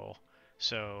critical.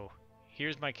 So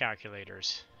here's my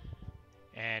calculators.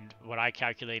 And what I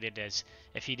calculated is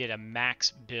if he did a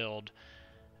max build,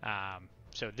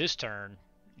 so this turn,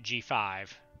 G5,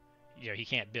 he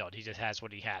can't build. He just has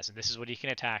what he has. And this is what he can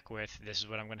attack with. This is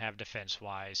what I'm going to have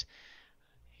defense-wise.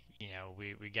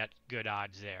 We got good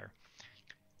odds there.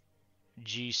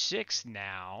 G6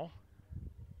 now,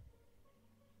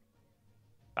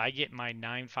 I get my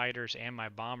 9 fighters and my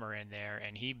bomber in there,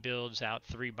 and he builds out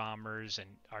 3 bombers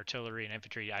and artillery and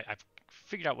infantry. I've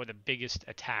figured out what the biggest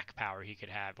attack power he could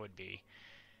have would be.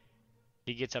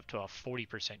 He gets up to a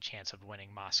 40% chance of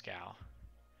winning Moscow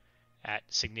at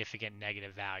significant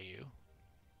negative value.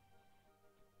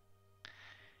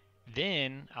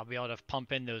 Then I'll be able to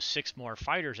pump in those 6 more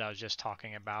fighters I was just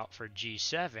talking about for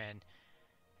G7,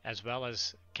 as well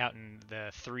as counting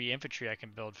the 3 infantry I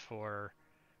can build for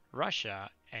Russia,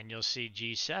 and you'll see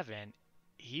G7,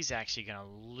 he's actually going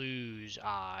to lose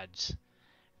odds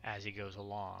as he goes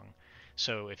along.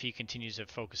 So if he continues to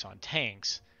focus on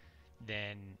tanks,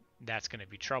 then that's going to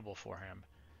be trouble for him.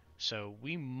 So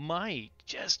we might,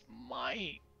 just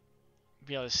might,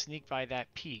 be able to sneak by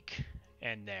that peak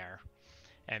in there.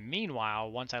 And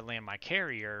meanwhile, once I land my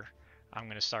carrier, I'm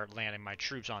going to start landing my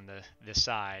troops on this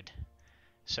side,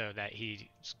 so that he's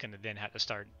going to then have to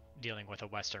start dealing with a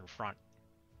Western front.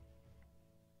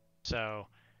 So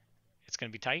it's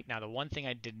going to be tight. Now, the one thing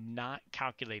I did not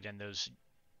calculate in those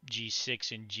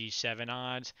G6 and G7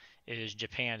 odds is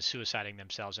Japan suiciding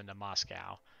themselves into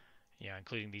Moscow,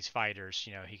 including these fighters.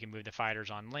 He can move the fighters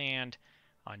on land,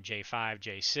 on J5,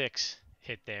 J6,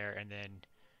 hit there, and then,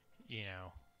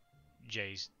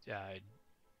 J6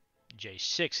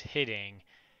 hitting,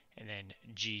 and then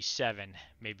G7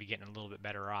 maybe getting a little bit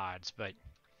better odds. But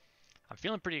I'm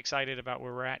feeling pretty excited about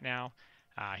where we're at now.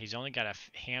 He's only got a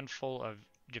handful of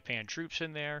Japan troops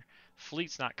in there.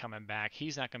 Fleet's not coming back.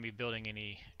 He's not going to be building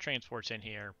any transports in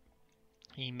here.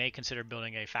 He may consider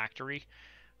building a factory,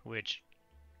 which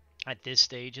at this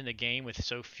stage in the game with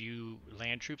so few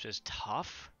land troops is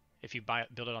tough if you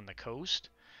build it on the coast.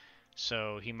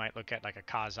 So he might look at like a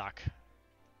Kazakh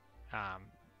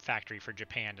factory for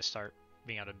Japan to start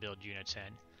being able to build units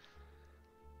in.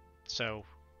 So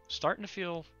starting to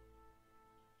feel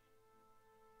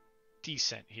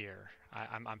decent here.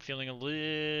 I'm feeling a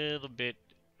little bit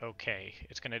okay.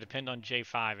 It's going to depend on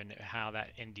J5 and how that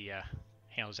India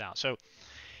handles out. So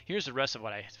here's the rest of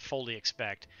what I fully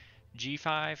expect.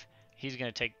 G5, he's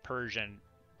going to take Persian,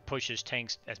 push his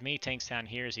tanks, as many tanks down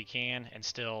here as he can, and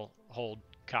still hold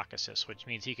Caucasus, which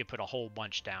means he could put a whole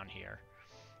bunch down here.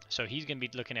 So he's going to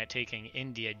be looking at taking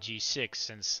India G6,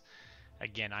 since,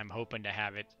 again, I'm hoping to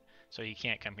have it so he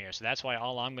can't come here. So that's why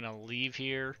all I'm going to leave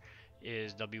here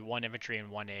is there'll be 1 infantry and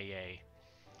 1 AA.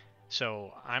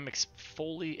 So I'm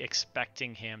fully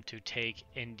expecting him to take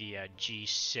India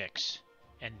G6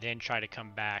 and then try to come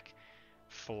back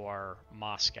for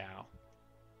Moscow.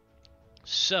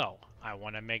 So I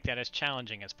want to make that as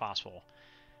challenging as possible.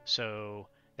 So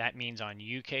That means on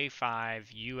UK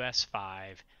 5, US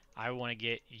 5, I want to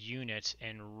get units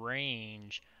in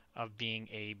range of being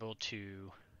able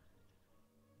to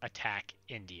attack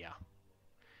India.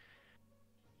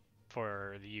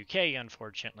 For the UK,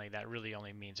 unfortunately, that really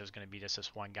only means there's going to be just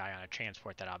this one guy on a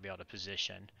transport that I'll be able to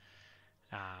position.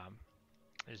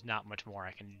 There's not much more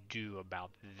I can do about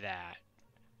that.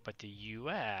 But the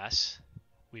US,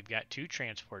 we've got 2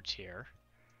 transports here.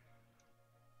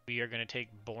 We are going to take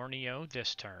Borneo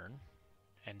this turn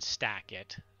and stack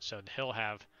it. So he'll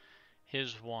have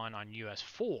his one on US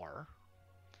 4.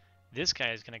 This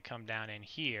guy is going to come down in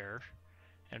here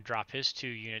and drop his 2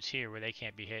 units here where they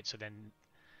can't be hit. So then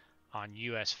on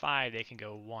US 5, they can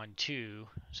go 1, 2,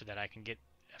 so that I can get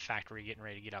a factory getting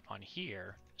ready to get up on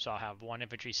here. So I'll have 1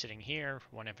 infantry sitting here,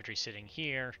 1 infantry sitting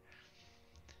here.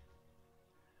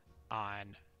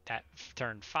 On that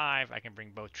turn 5, I can bring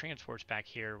both transports back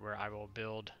here where I will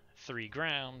build 3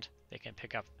 ground. They can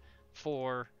pick up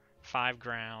 4, 5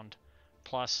 ground,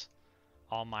 plus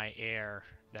all my air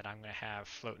that I'm going to have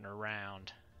floating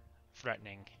around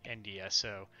threatening India.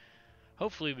 So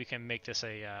hopefully we can make this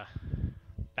a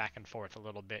back and forth a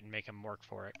little bit and make them work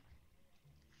for it.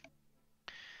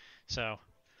 So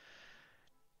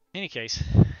in any case,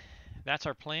 that's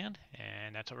our plan,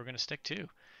 and that's what we're going to stick to.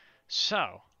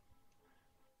 So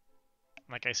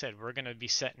like I said, we're going to be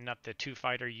setting up the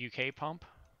 2-fighter UK pump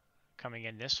coming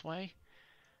in this way.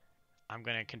 I'm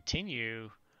going to continue.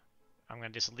 I'm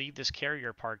going to just leave this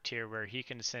carrier parked here where he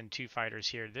can send 2 fighters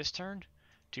here this turn.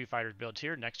 2 fighters build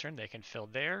here. Next turn, they can fill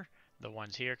there. The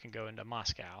ones here can go into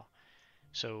Moscow.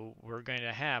 So we're going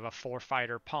to have a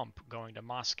 4-fighter pump going to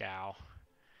Moscow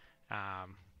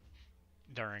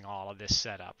during all of this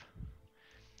setup.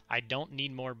 I don't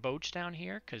need more boats down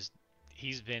here because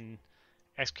he's been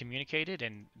excommunicated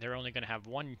and they're only going to have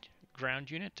 1 ground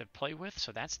unit to play with,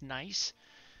 so that's nice.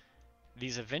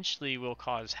 These eventually will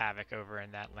cause havoc over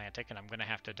in the Atlantic, and I'm going to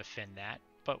have to defend that,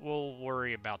 but we'll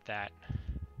worry about that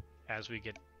as we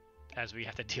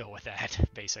have to deal with that,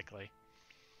 basically.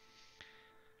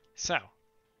 So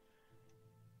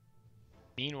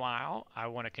meanwhile, I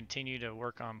want to continue to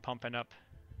work on pumping up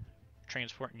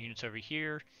transporting units over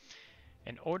here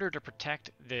in order to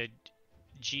protect the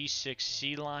G6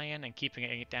 Sea Lion and keeping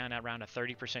it down at around a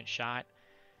 30% shot.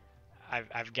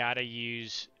 I've got to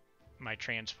use my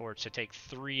transports to take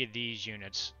 3 of these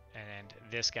units and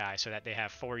this guy so that they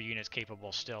have 4 units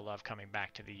capable still of coming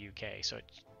back to the UK. So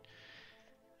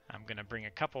I'm going to bring a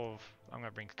couple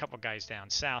guys down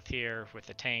south here with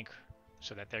the tank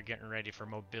so that they're getting ready for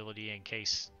mobility in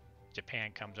case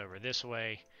Japan comes over this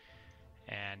way,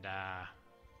 and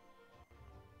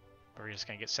we're just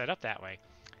going to get set up that way.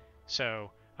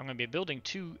 So I'm going to be building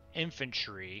 2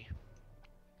 infantry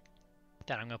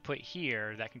that I'm going to put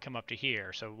here that can come up to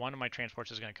here. So one of my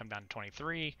transports is going to come down to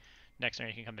 23. Next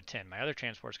one can come to 10. My other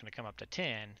transport is going to come up to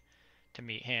 10 to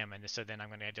meet him. And so then I'm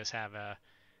going to just have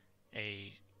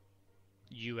a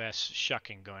U.S.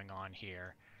 shucking going on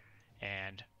here.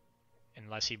 And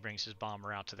unless he brings his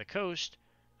bomber out to the coast,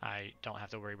 I don't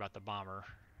have to worry about the bomber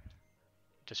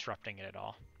disrupting it at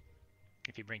all.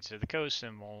 If he brings it to the coast,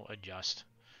 then we'll adjust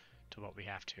to what we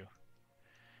have to.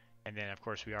 And then, of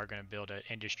course, we are going to build an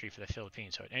industry for the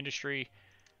Philippines. So an industry,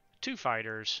 2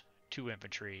 fighters, 2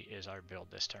 infantry is our build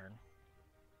this turn.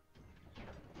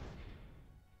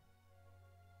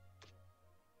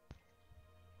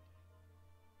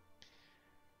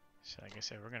 So like I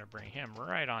said, we're going to bring him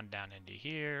right on down into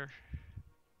here.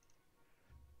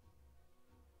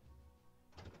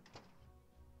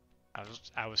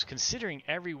 I was considering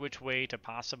every which way to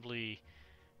possibly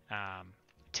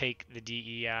take the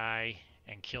DEI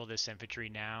and kill this infantry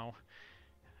now,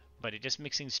 but it just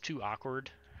makes things too awkward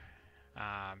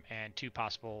and too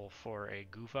possible for a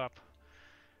goof up,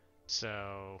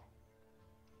 so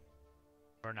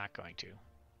we're not going to.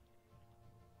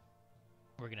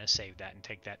 We're going to save that and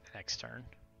take that next turn.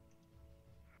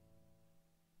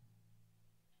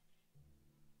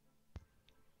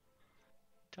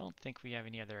 Don't think we have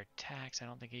any other attacks. I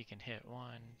don't think he can hit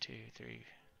 1, 2, 3.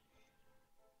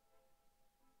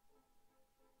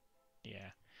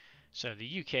 Yeah. So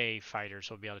the UK fighters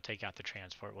will be able to take out the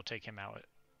transport. We'll take him out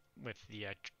with the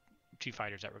 2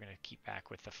 fighters that we're going to keep back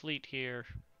with the fleet here.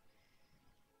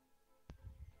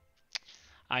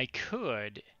 I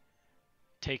could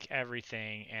take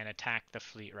everything and attack the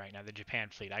fleet right now, the Japan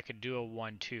fleet. I could do a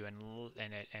 1-2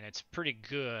 and it's pretty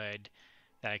good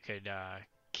that I could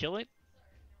kill it,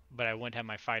 but I wouldn't have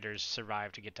my fighters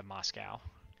survive to get to Moscow.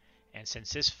 And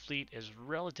since this fleet is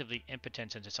relatively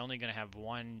impotent, since it's only going to have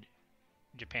 1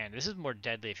 Japan, this is more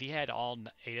deadly. If he had all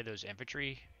 8 of those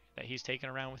infantry that he's taking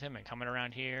around with him and coming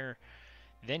around here,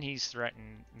 then he's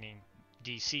threatening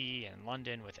DC and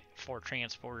London with 4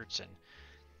 transports, and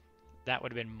that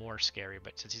would have been more scary.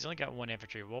 But since he's only got 1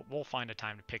 infantry, we'll find a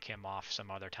time to pick him off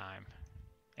some other time.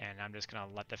 And I'm just going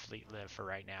to let the fleet live for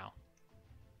right now.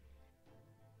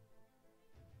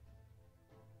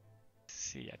 Let's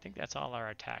see, I think that's all our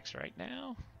attacks right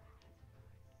now.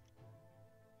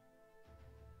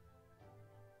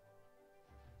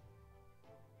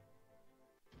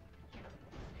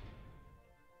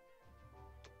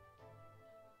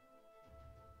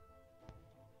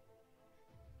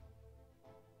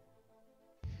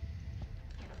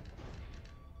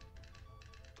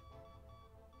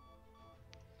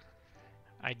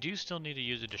 I do still need to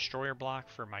use a destroyer block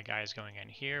for my guys going in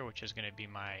here, which is going to be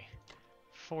my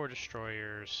 4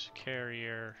 destroyers,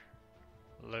 carrier,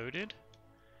 loaded.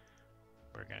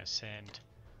 We're going to send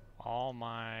all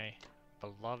my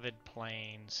beloved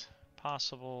planes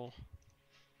possible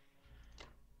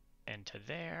into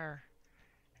there,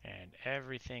 and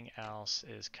everything else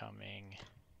is coming,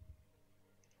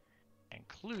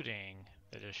 including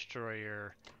the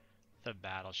destroyer, the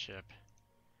battleship,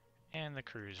 and the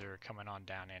cruiser coming on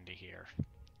down into here.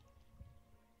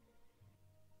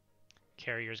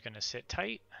 Carrier's going to sit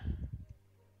tight.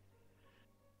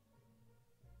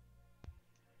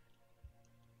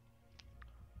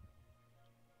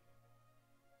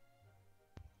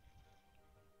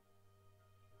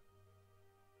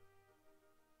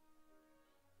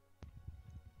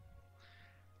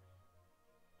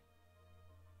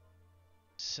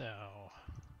 So no.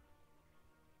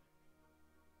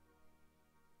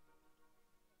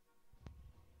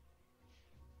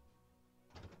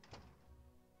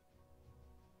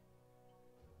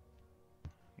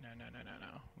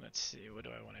 Let's see, what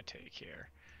do I want to take here?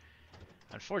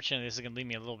 Unfortunately, this is going to leave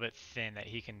me a little bit thin that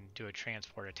he can do a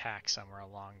transport attack somewhere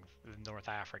along North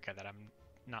Africa that I'm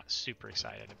not super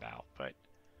excited about, but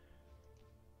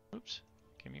oops,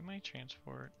 give me my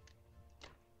transport.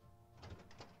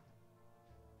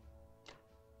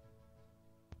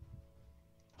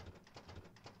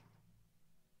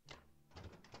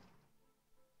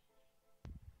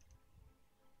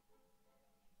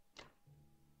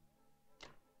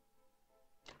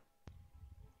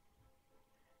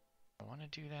 I want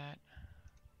to do that.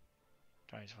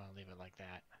 Do I just want to leave it like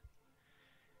that?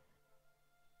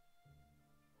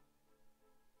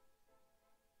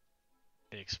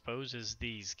 It exposes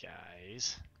these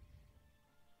guys.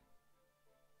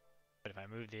 But if I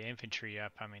move the infantry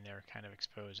up, I mean, they're kind of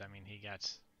exposed. I mean, he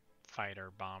got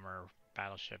fighter, bomber,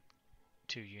 battleship,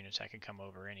 2 units that can come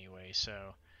over anyway, so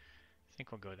I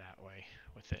think we'll go that way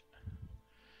with it.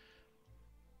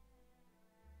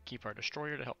 Keep our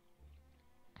destroyer to help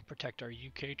protect our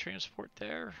UK transport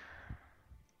there.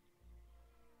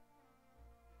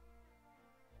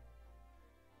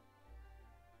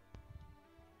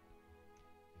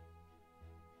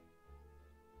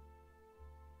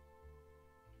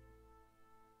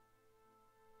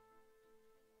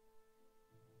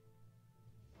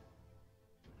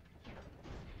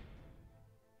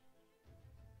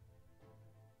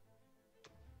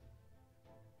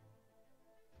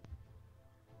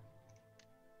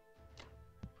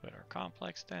 Put our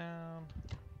complex down.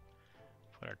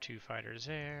 Put our 2 fighters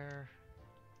there.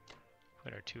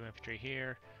 Put our 2 infantry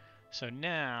here. So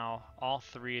now all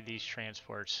 3 of these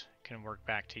transports can work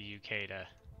back to UK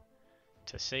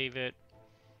to save it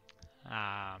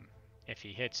if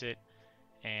he hits it,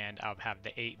 and I'll have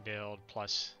the 8 build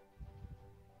plus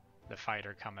the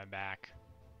fighter coming back.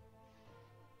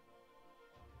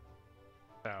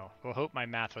 So we'll hope my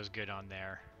math was good on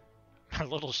there. I'm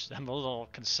a little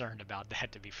concerned about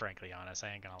that, to be frankly honest.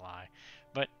 I ain't gonna lie,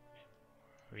 but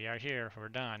we are here. We're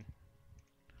done.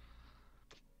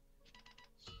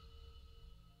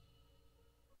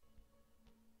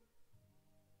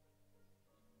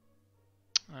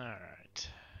 Alright.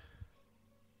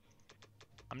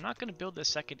 I'm not going to build the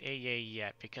second AA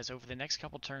yet, because over the next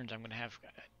couple turns I'm going to have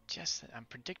I'm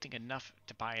predicting enough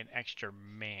to buy an extra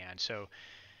man. So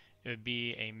it would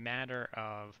be a matter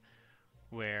of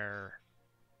where,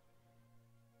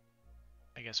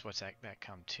 I guess, what's that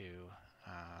come to?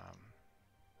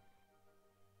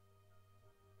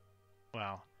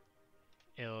 Well,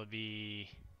 it'll be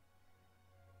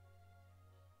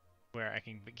where I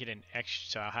can get an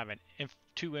extra, so I'll have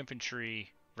 2 infantry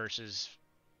versus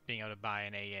being able to buy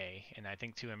an AA, and I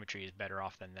think 2 infantry is better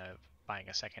off than buying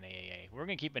a second AAA. We're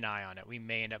going to keep an eye on it. We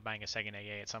may end up buying a second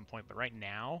AA at some point, but right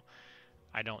now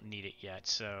I don't need it yet,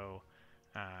 so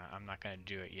I'm not going to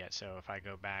do it yet. So if I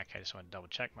go back, I just want to double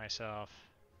check myself.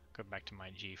 Go back to my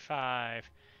G5,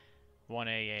 1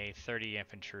 AA, 30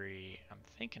 infantry. I'm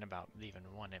thinking about leaving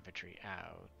 1 infantry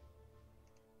out.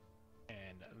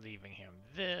 and leaving him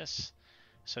this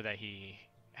so that he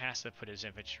has to put his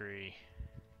infantry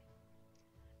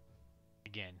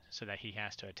again, so that he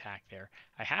has to attack there.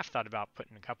 I have thought about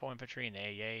putting a couple infantry in the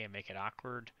AA and make it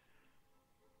awkward,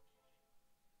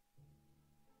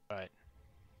 but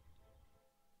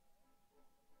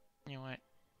you know what?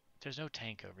 There's no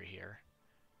tank over here.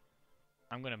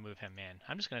 I'm going to move him in.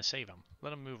 I'm just going to save him.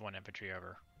 Let him move one infantry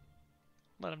over.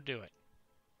 Let him do it.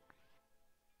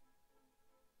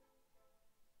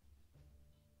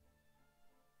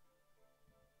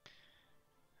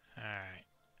 Alright.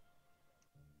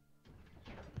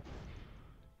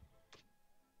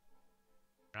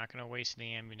 We're not going to waste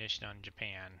any ammunition on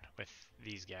Japan with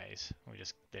these guys.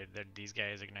 These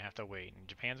guys are going to have to wait. And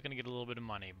Japan's going to get a little bit of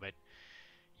money, but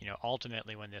you know,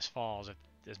 ultimately when this falls, if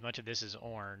as much of this is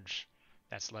orange,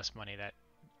 that's less money that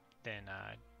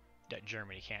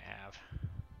Germany can't have.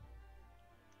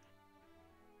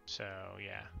 So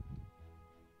yeah,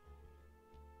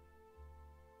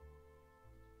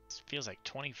 it feels like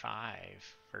 25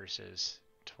 versus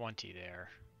 20 there,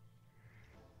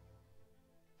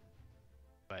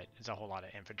 but it's a whole lot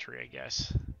of infantry, I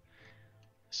guess.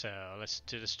 So let's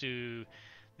do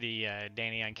the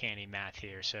Danny Uncanny math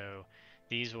here. So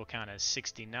these will count as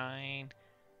 69.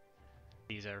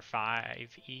 These are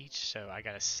 5 each, so I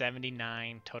got a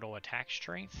 79 total attack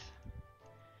strength.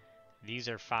 These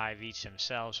are 5 each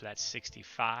themselves, so that's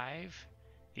 65.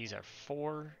 These are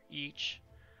 4 each,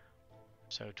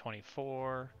 so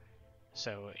 24.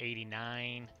 So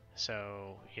 89.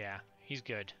 So yeah, he's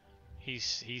good.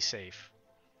 He's safe.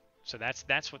 So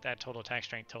that's what that total attack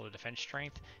strength, total defense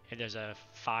strength. If there's a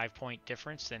 5-point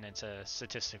difference, then it's a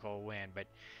statistical win. But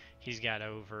he's got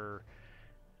over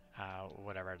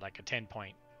whatever, like a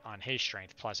 10-point on his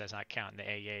strength. Plus, that's not counting the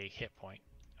AA hit point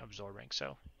absorbing.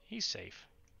 So he's safe.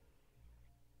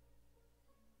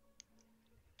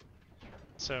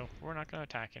 So we're not going to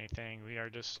attack anything. We are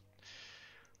just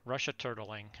Russia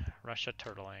turtling, Russia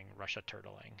turtling, Russia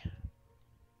turtling.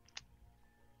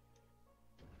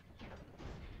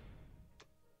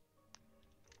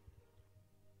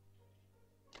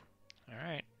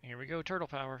 Alright, here we go, turtle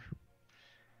power.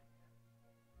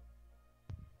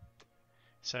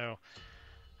 So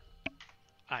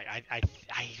I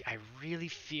really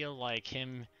feel like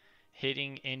him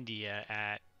hitting India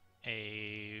at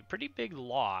a pretty big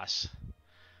loss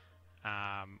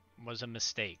was a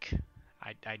mistake.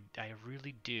 I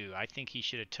really do. I think he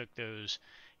should have took those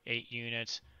 8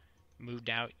 units, moved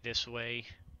out this way,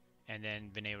 and then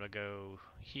been able to go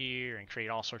here and create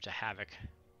all sorts of havoc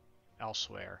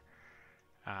elsewhere,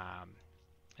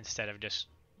 instead of just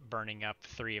burning up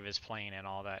 3 of his plane and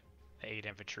all that, the 8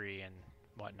 infantry and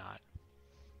whatnot.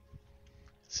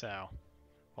 So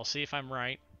we'll see if I'm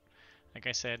right. Like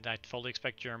I said, I fully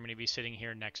expect Germany to be sitting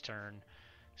here next turn.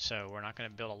 So we're not going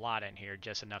to build a lot in here,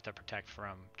 just enough to protect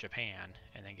from Japan,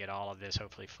 and then get all of this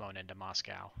hopefully flown into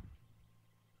Moscow.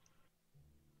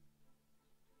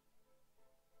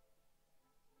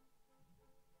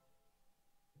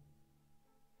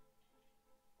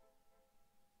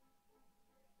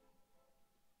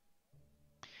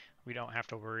 We don't have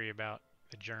to worry about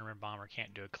the German bomber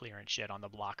can't do a clearance yet on the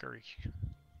blocker.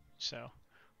 So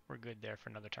we're good there for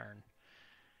another turn.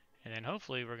 And then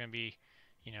hopefully we're going to be,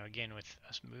 you know, again, with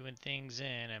us moving things in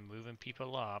and moving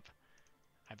people up,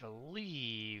 I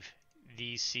believe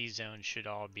these C zones should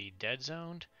all be dead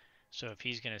zoned. So if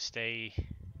he's going to stay,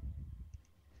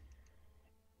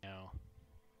 you know,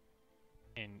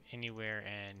 in anywhere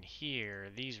in here,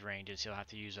 these ranges, he'll have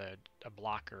to use a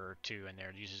blocker or 2 in there.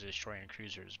 It uses destroying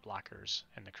cruisers blockers,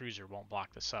 and the cruiser won't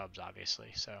block the subs,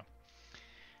 obviously. So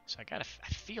I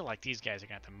feel like these guys are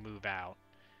going to have to move out.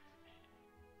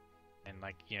 And,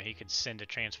 like, you know, he could send a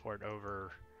transport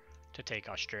over to take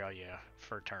Australia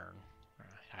for a turn.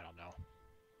 I don't know.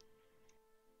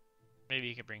 Maybe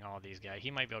he could bring all these guys.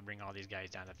 He might be able to bring all these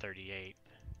guys down to 38.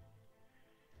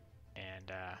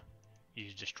 And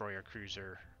use destroyer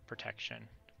cruiser protection.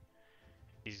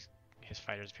 His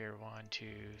fighters appear 1, 2,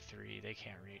 3. They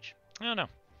can't reach. I don't know.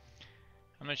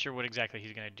 I'm not sure what exactly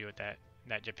he's going to do with that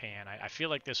Japan. I feel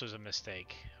like this was a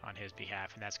mistake on his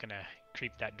behalf, and that's going to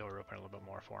creep that door open a little bit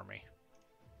more for me.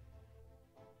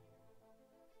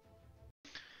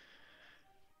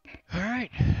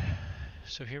 Alright,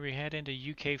 so here we head into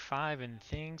UK 5, and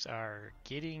things are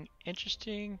getting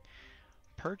interesting.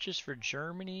 Purchase for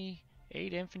Germany,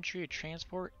 8 infantry, a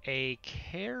transport, a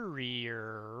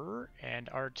carrier, and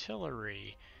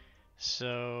artillery.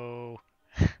 So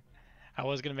I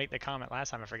was going to make the comment last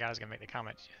time. I forgot I was going to make the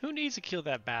comment. Who needs to kill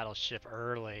that battleship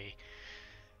early?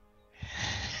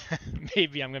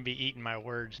 Maybe I'm going to be eating my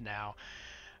words now.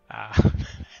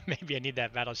 maybe I need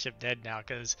that battleship dead now,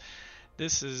 because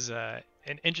this is an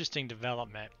interesting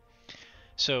development.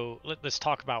 So let's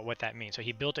talk about what that means. So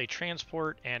he built a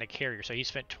transport and a carrier. So he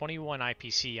spent 21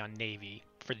 IPC on Navy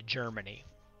for Germany.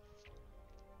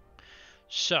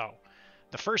 So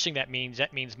the first thing that means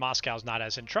Moscow's not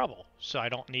as in trouble. So I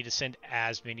don't need to send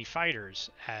as many fighters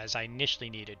as I initially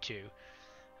needed to.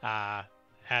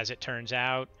 As it turns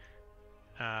out,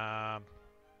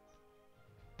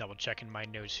 double checking my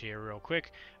notes here real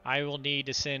quick, I will need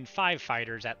to send 5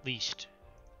 fighters at least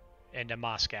into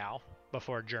Moscow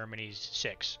before Germany's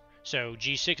 6. So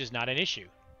G6 is not an issue.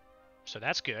 So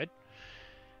that's good.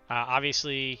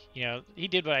 Obviously, he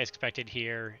did what I expected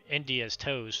here. India's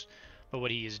toast. But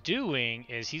what he is doing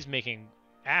is he's making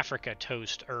Africa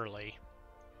toast early.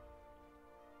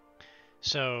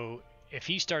 So if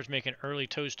he starts making early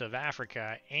toast of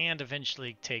Africa and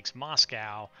eventually takes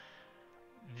Moscow,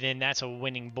 then that's a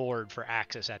winning board for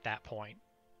Axis at that point.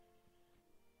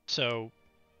 So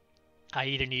I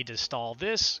either need to stall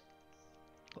this.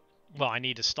 Well, I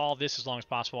need to stall this as long as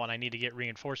possible, and I need to get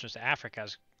reinforcements to Africa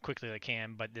as quickly as I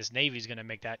can. But this Navy is going to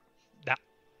make that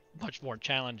much more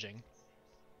challenging.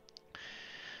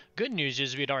 Good news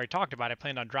is we had already talked about it. I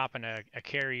planned on dropping a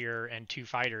carrier and 2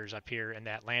 fighters up here in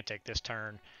the Atlantic this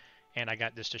turn, and I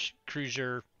got this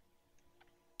cruiser.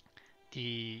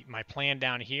 My plan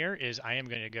down here is I am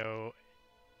going to go.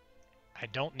 I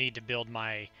don't need to build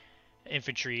my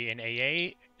infantry in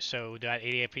AA, so that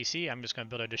 80 APC, I'm just going to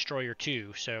build a destroyer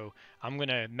too. So I'm going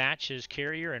to match his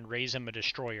carrier and raise him a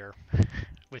destroyer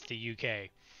with the UK.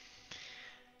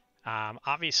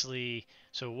 Obviously,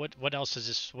 so what else does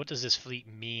this? What does this fleet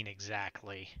mean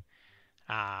exactly?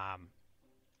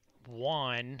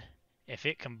 One, if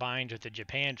it combines with the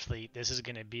Japan fleet, this is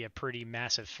going to be a pretty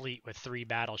massive fleet with 3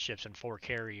 battleships and 4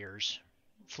 carriers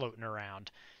floating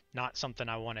around. Not something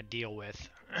I want to deal with,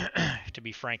 to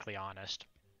be frankly honest.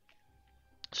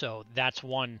 So that's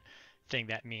one thing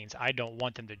that means I don't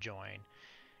want them to join.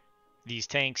 These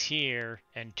tanks here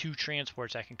and 2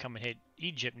 transports that can come and hit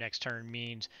Egypt next turn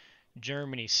means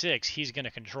Germany 6, he's going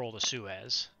to control the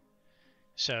Suez.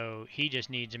 So he just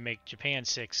needs to make Japan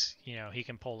 6, he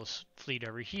can pull his fleet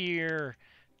over here,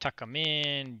 tuck them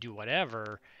in, do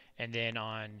whatever, and then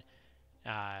on,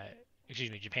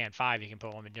 Japan 5, he can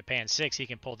pull them, in Japan 6, he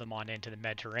can pull them on into the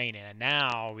Mediterranean. And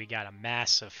now we got a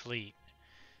massive fleet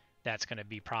that's going to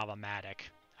be problematic.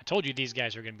 I told you these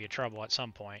guys are going to be in trouble at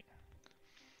some point.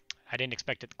 I didn't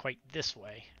expect it quite this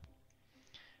way.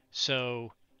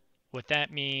 So what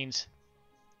that means,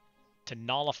 to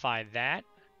nullify that,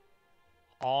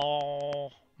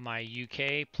 all my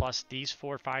UK plus these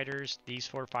 4 fighters,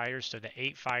 so the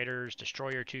 8 fighters,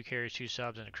 destroyer, 2 carriers, 2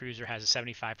 subs, and a cruiser has a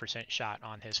 75% shot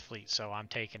on his fleet. So I'm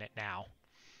taking it now.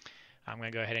 I'm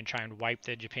going to go ahead and try and wipe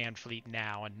the Japan fleet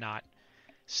now and not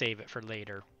save it for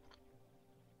later.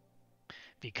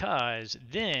 Because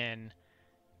then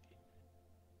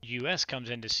US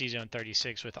comes into C-Zone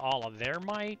 36 with all of their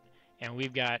might, and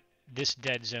we've got this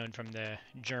dead zone from the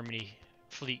Germany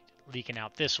fleet leaking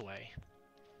out this way.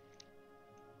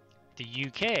 The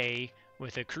UK,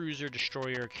 with a cruiser,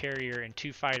 destroyer, carrier, and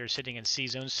 2 fighters sitting in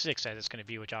C-Zone 6, as it's going to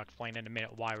be, which I'll explain in a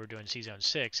minute why we're doing C-Zone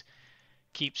 6,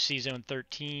 keeps C-Zone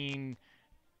 13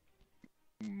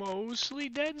 mostly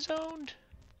dead zoned.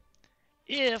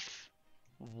 If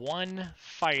 1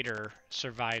 fighter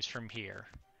survives from here,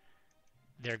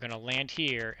 they're going to land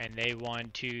here, and they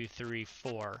 1, 2, 3,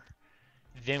 4.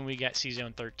 Then we got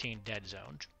C-Zone 13 dead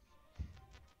zoned.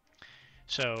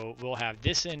 So we'll have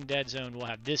this in dead zone, we'll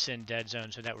have this in dead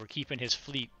zone, so that we're keeping his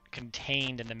fleet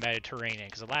contained in the Mediterranean.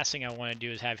 Because the last thing I want to do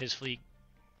is have his fleet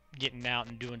getting out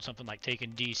and doing something like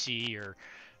taking DC or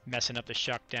messing up the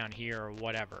shuck down here or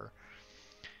whatever.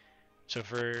 So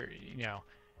for,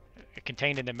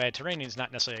 contained in the Mediterranean is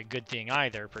not necessarily a good thing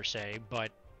either, per se,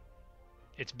 but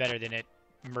it's better than it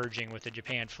merging with the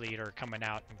Japan fleet or coming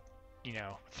out and,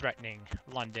 threatening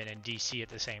London and DC at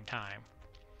the same time.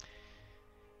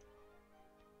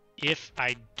 If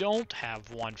I don't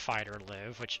have 1 fighter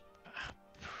live, which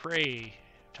pray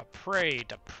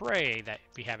that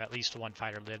we have at least 1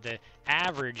 fighter live, the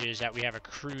average is that we have a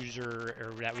cruiser,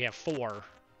 or that we have 4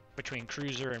 between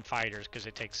cruiser and fighters, because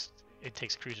it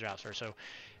takes cruiser out first. So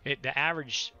the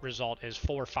average result is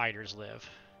 4 fighters live.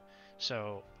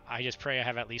 So I just pray I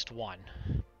have at least 1,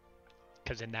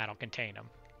 because then that'll contain them.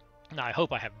 Now I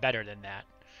hope I have better than that.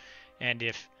 And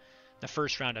if the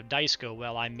first round of dice go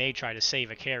well, I may try to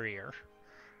save a carrier.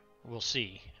 We'll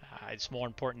see. It's more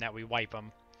important that we wipe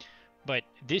them. But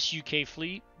this UK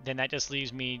fleet, then that just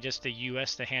leaves me just the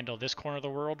US to handle this corner of the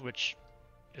world, which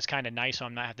is kind of nice, so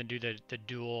I'm not having to do the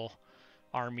dual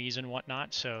armies and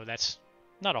whatnot. So that's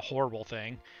not a horrible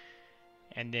thing.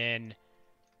 And then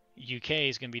UK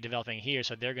is going to be developing here,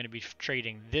 so they're going to be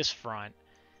trading this front,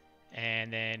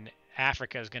 and then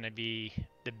Africa is going to be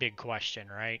the big question,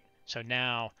 right? So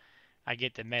now I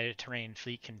get the Mediterranean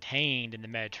fleet contained in the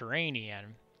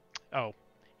Mediterranean. Oh,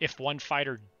 if one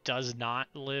fighter does not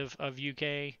live of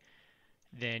UK,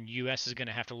 then US is going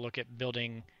to have to look at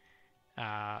building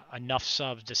enough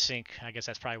subs to sink. I guess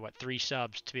that's probably what, 3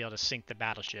 subs to be able to sink the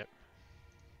battleship,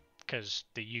 because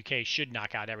the UK should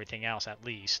knock out everything else at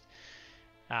least.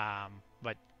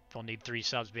 But they'll need 3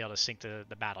 subs to be able to sink the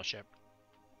battleship.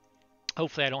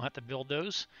 Hopefully I don't have to build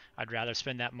those. I'd rather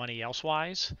spend that money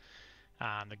elsewise.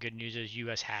 The good news is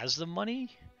US has the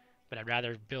money, but I'd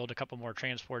rather build a couple more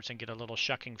transports and get a little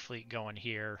shucking fleet going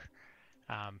here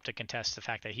to contest the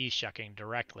fact that he's shucking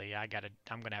directly. I'm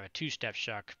going to have a 2-step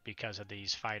shuck because of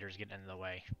these fighters getting in the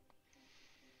way.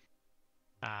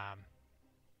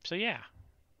 So yeah,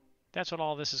 that's what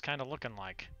all this is kind of looking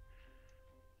like.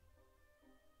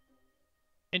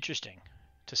 Interesting,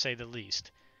 to say the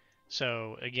least.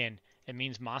 So again, it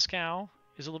means Moscow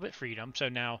is a little bit freedom. So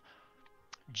now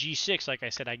G6, like I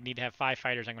said, I need to have 5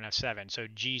 fighters. I'm going to have 7. So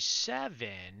G7,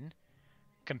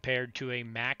 compared to a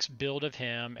max build of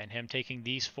him and him taking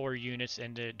these 4 units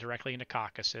directly into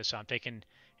Caucasus. So I'm taking,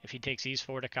 if he takes these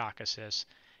 4 to Caucasus,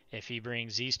 if he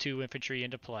brings these 2 infantry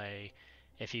into play,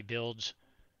 if he builds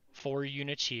 4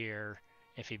 units here,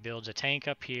 if he builds a tank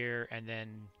up here, and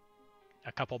then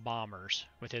a couple bombers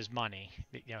with his money,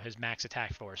 his max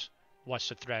attack force, what's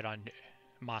the threat on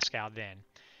Moscow then?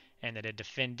 And then to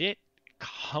defend it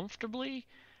comfortably,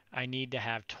 I need to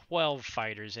have 12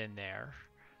 fighters in there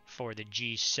for the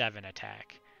G7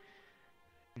 attack.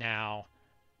 Now,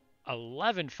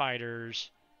 11 fighters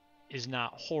is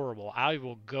not horrible. I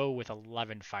will go with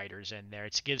 11 fighters in there.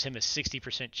 It gives him a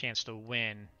 60% chance to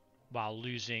win while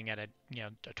losing at a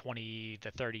 20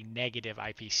 to 30 negative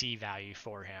IPC value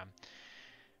for him.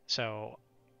 So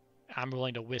I'm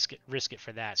willing to risk it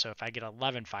for that. So if I get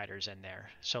 11 fighters in there,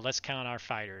 so let's count our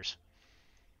fighters.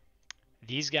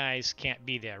 These guys can't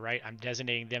be there, right? I'm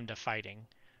designating them to fighting.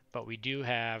 But we do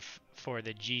have, for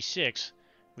the G6,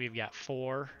 we've got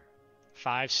 4,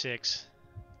 5, 6,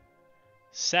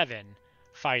 7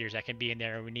 fighters that can be in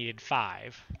there, and we needed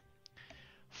 5.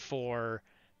 For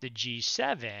the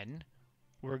G7,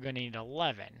 we're going to need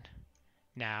 11.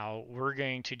 Now, we're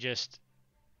going to just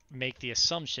make the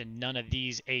assumption none of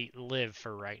these 8 live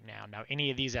for right now. Now,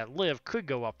 any of these that live could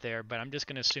go up there, but I'm just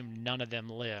going to assume none of them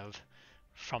live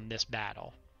from this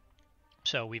battle.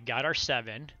 So we've got our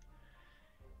 7.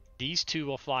 These 2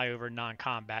 will fly over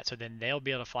non-combat, so then they'll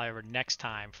be able to fly over next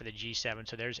time for the G7.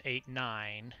 So there's 8,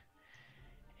 9.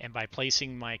 And by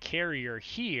placing my carrier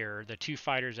here, the 2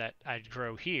 fighters that I'd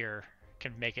grow here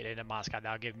can make it into Moscow.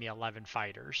 That'll give me 11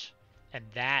 fighters. And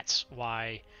that's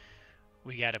why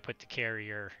we got to put the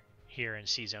carrier here in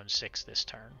C-Zone 6 this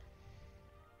turn.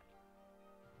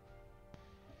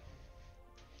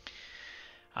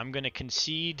 I'm going to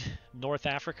concede North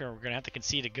Africa. We're going to have to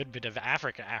concede a good bit of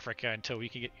Africa until we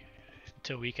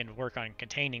can work on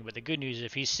containing. But the good news is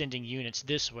if he's sending units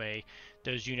this way,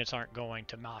 those units aren't going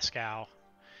to Moscow.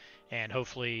 And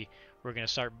hopefully we're going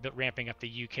to start ramping up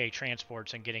the UK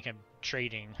transports and getting him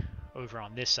trading over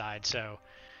on this side. So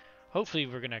hopefully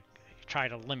we're going to try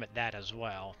to limit that as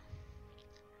well.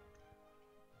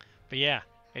 But yeah,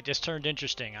 it just turned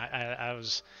interesting. I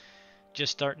was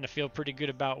just starting to feel pretty good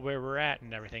about where we're at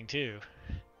and everything too.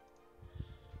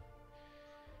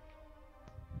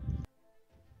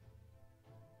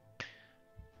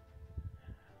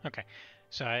 Okay,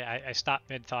 so I stopped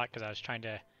mid-thought because I was trying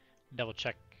to double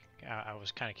check. I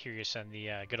was kind of curious on the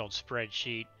good old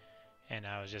spreadsheet, and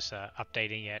I was just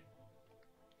updating it.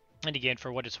 And again,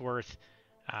 for what it's worth,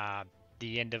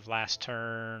 the end of last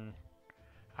turn,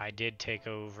 I did take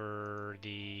over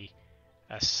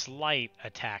a slight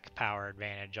attack power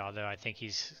advantage, although I think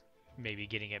he's maybe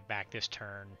getting it back this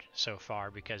turn so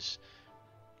far because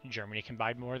Germany can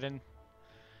buy more than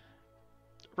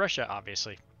Russia,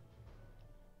 obviously.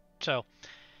 So,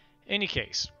 any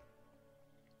case,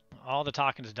 all the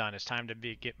talking is done. It's time to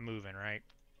get moving, right?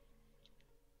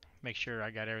 Make sure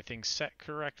I got everything set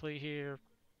correctly here.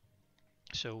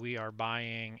 So we are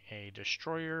buying a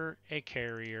destroyer, a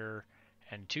carrier,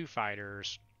 and 2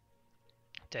 fighters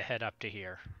to head up to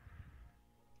here.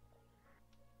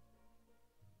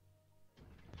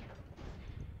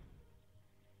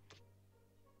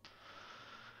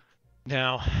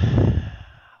 Now,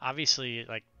 obviously,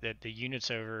 like the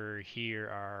units over here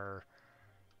are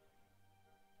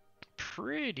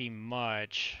pretty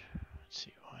much, let's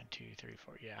see, 1, 2, 3,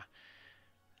 4, yeah.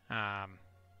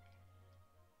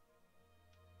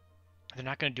 they're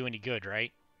not going to do any good,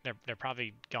 right? They're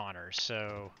probably goners,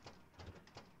 so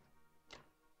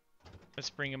let's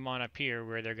bring them on up here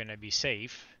where they're going to be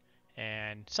safe.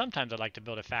 And sometimes I'd like to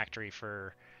build a factory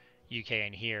for UK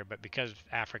in here, but because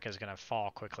Africa is going to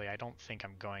fall quickly, I don't think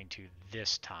I'm going to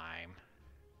this time.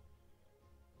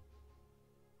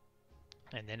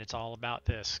 And then it's all about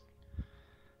this.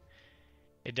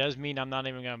 It does mean I'm not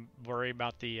even going to worry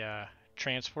about the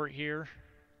transport here.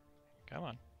 Come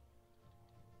on.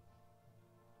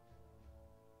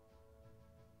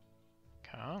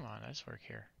 Come on, let's work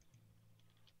here.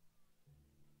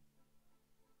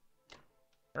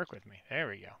 Work with me. There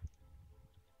we go.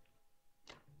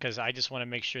 Because I just want to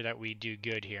make sure that we do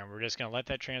good here. And we're just going to let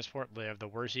that transport live. The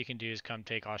worst he can do is come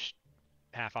take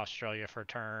half Australia for a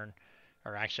turn.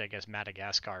 Or actually, I guess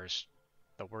Madagascar's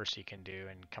the worst he can do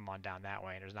and come on down that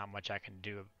way. And there's not much I can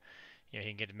do. You know, he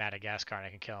can get to Madagascar and I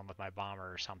can kill him with my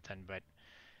bomber or something. But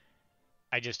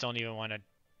I just don't even want to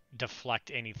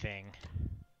deflect anything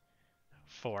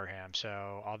for him.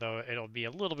 So although it'll be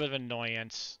a little bit of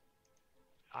annoyance,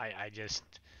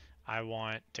 I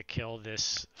want to kill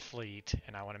this fleet,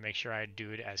 and I want to make sure I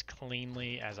do it as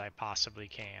cleanly as I possibly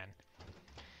can.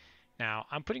 Now,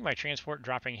 I'm putting my transport,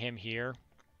 dropping him here.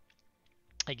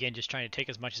 Again, just trying to take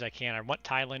as much as I can. I want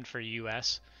Thailand for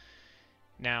US.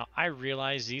 Now, I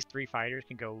realize these 3 fighters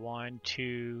can go 1,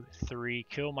 2, 3,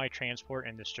 kill my transport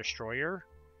and this destroyer.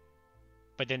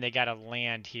 But then they got to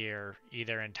land here,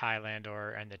 either in Thailand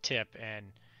or in the tip, and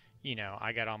you know,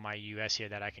 I got on my US here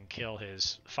that I can kill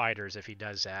his fighters if he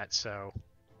does that. So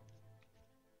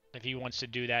if he wants to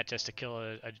do that just to kill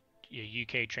a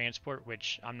UK transport,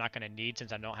 which I'm not going to need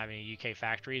since I don't have any UK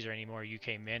factories or any more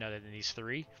UK men other than these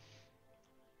 3,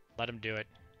 let him do it.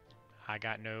 I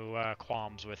got no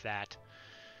qualms with that.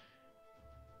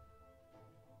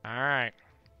 Alright.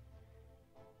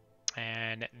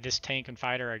 And this tank and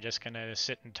fighter are just going to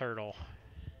sit and turtle.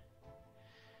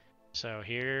 So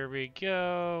here we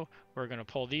go. We're going to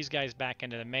pull these guys back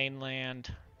into the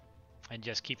mainland and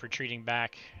just keep retreating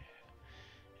back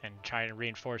and try to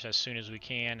reinforce as soon as we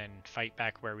can and fight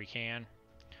back where we can.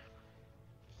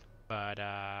 But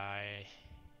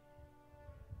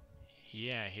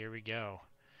yeah, here we go.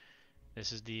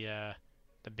 This is the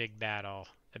big battle,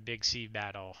 the big sea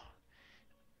battle.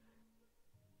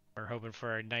 We're hoping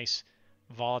for a nice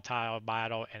volatile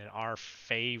battle and in our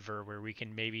favor where we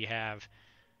can maybe have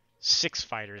 6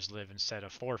 fighters live instead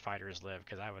of 4 fighters live,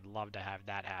 because I would love to have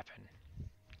that happen.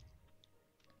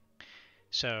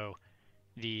 So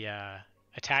the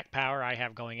attack power I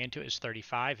have going into it is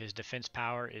 35. His defense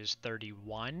power is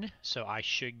 31. So I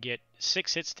should get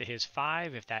 6 hits to his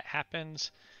 5. If that happens,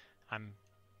 I'm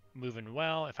moving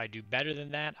well. If I do better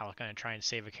than that, I'm going to try and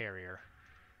save a carrier.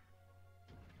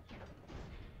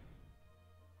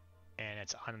 And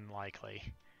it's unlikely.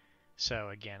 So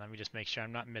again, let me just make sure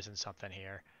I'm not missing something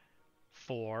here.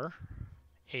 4,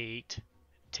 8,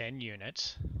 10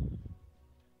 units,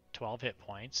 12 hit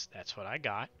points. That's what I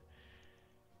got.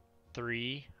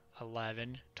 3,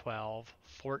 11, 12,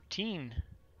 14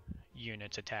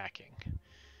 units attacking.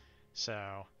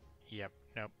 So, yep,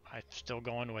 nope, I'm still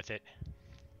going with it.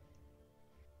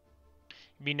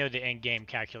 We know the end game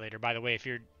calculator. By the way, if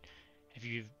you're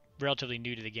relatively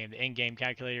new to the game, the end game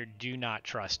calculator, do not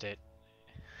trust it.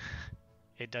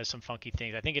 It does some funky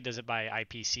things. I think it does it by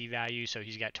IPC value, so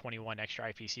he's got 21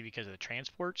 extra IPC because of the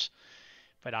transports.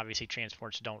 But obviously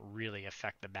transports don't really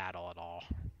affect the battle at all.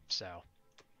 So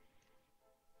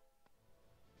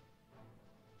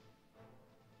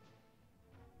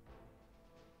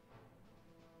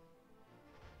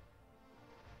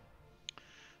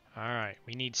alright,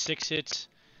 we need 6 hits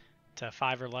to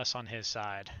 5 or less on his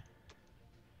side.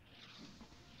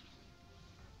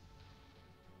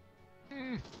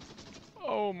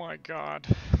 Oh my god.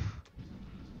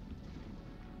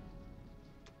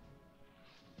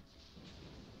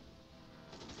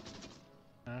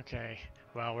 Okay,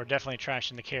 well, we're definitely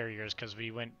trashing the carriers because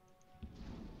we went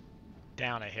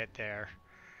down a hit there.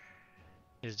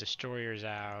 His destroyer's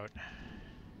out.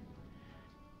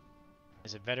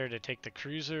 Is it better to take the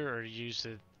cruiser or use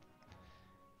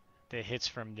the hits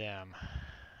from them?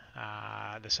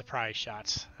 The surprise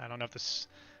shots. I don't know if the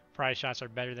surprise shots are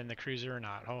better than the cruiser or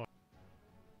not. Hold on.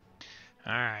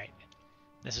 Alright.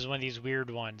 This is one of these weird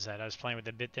ones that I was playing with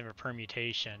a bit different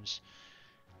permutations.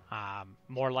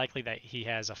 More likely that he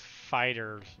has a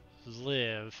fighter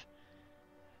live.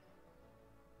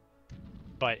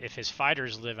 But if his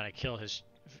fighters live and I kill his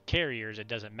carriers, it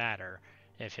doesn't matter.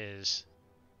 If his...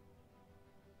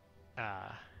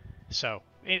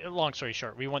 long story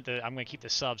short, I'm going to keep the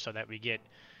sub so that we get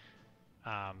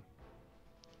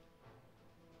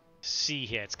C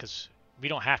hits, because we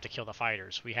don't have to kill the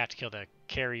fighters. We have to kill the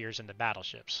carriers and the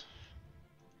battleships.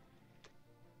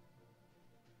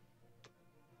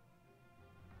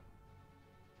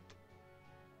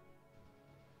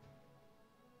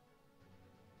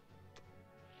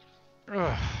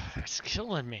 Ugh, it's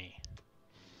killing me.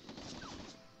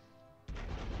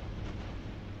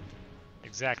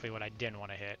 Exactly what I didn't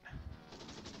want to hit.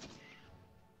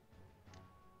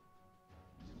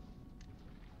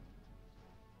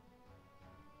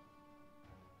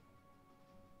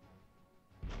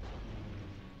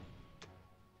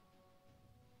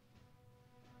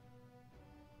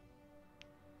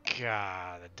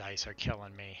 God, the dice are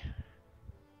killing me.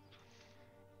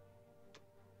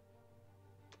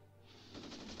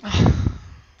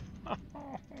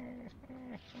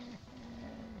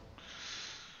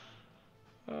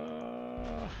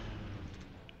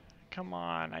 Come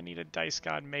on, I need a dice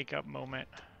god makeup moment.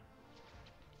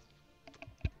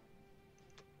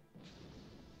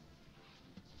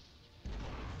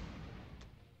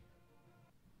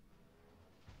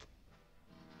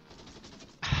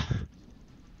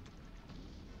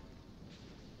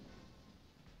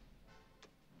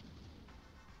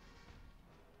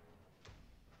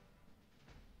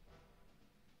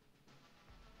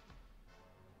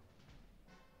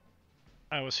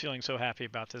 I was feeling so happy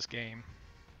about this game.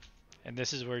 And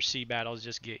this is where sea battles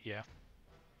just get you.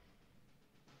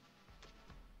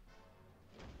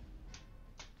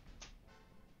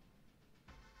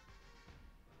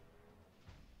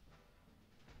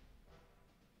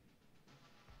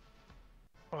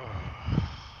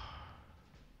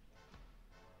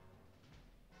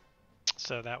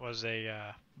 So that was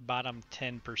a bottom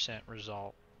 10%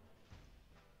 result.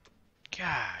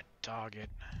 God dog it.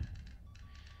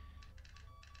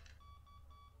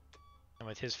 And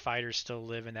with his fighters still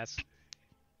living,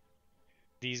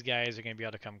 these guys are going to be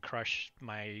able to come crush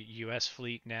my US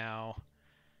fleet now.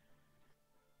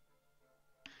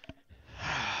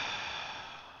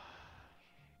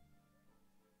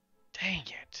 Dang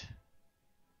it.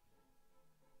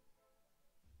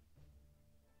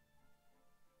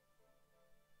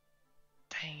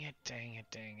 Dang it, dang it,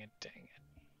 dang it, dang it.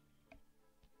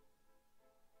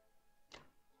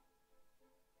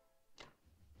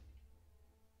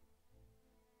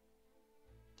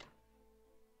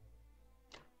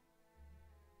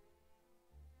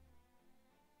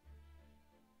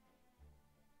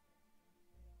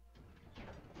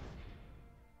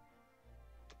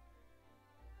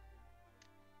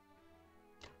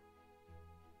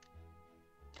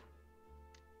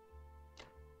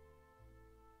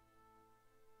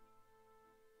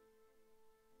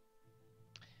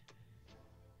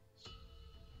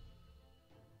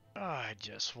 Oh, I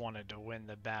just wanted to win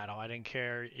the battle. I didn't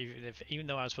care even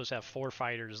though I was supposed to have 4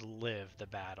 fighters live the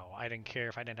battle. I didn't care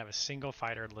if I didn't have a single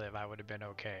fighter live. I would have been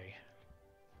okay.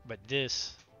 But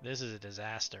this is a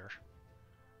disaster.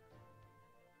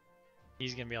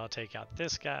 He's gonna be able to take out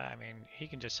this guy. I mean, he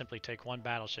can just simply take 1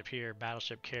 battleship here,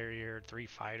 battleship carrier, 3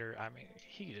 fighter. I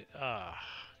mean,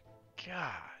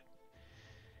 God.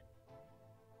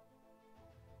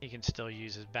 He can still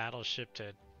use his battleship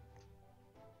to.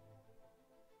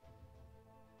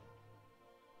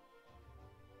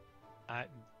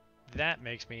 That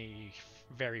makes me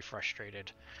very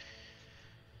frustrated.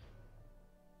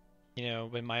 You know,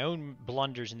 when my own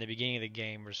blunders in the beginning of the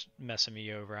game was messing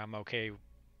me over, I'm okay,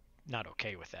 not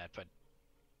okay with that, but,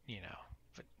 you know.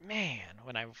 But man,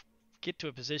 when I get to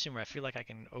a position where I feel like I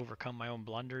can overcome my own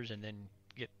blunders and then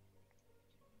get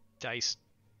dice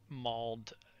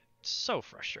mauled, it's so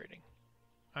frustrating.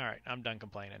 Alright, I'm done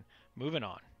complaining. Moving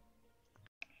on.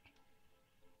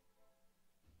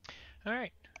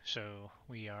 Alright, so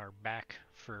we are back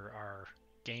for our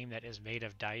game that is made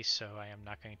of dice, so I am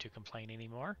not going to complain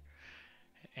anymore.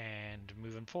 And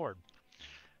moving forward.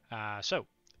 So,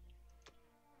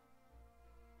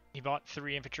 he bought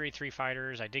 3 infantry, 3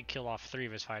 fighters. I did kill off 3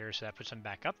 of his fighters, so that puts him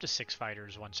back up to 6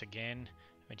 fighters once again,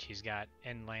 which he's got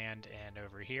inland and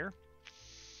over here.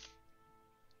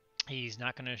 He's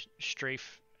not going to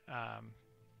strafe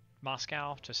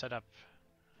Moscow to set up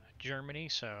Germany,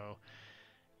 so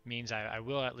means I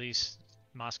will at least,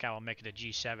 Moscow will make it a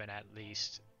G7 at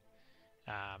least.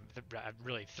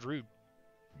 Really through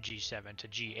G7 to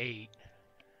G8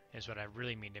 is what I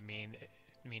really mean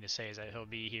to say is that he'll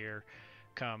be here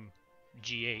come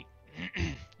G8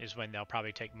 is when they'll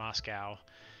probably take Moscow.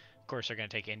 Of course, they're going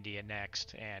to take India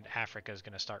next, and Africa is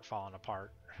going to start falling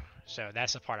apart. So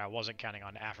that's the part I wasn't counting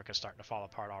on, Africa starting to fall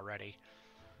apart already.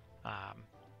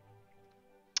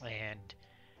 And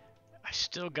I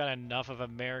still got enough of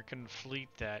American fleet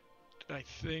that I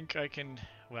think I can,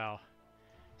 well,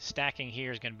 stacking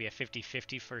here is going to be a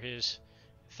 50-50 for his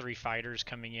 3 fighters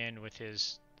coming in with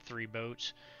his 3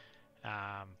 boats.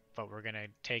 But we're going to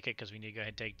take it because we need to go ahead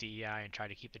and take DEI and try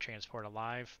to keep the transport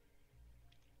alive.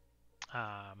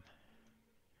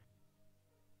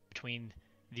 Between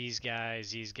these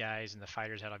guys, and the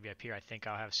fighters that'll be up here, I think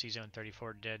I'll have C-Zone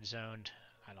 34 dead zoned.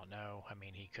 I don't know. I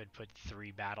mean, he could put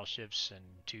 3 battleships and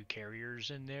 2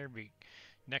 carriers in there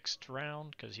next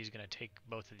round because he's going to take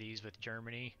both of these with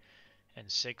Germany and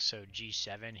 6, so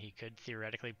G7, he could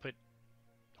theoretically put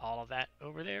all of that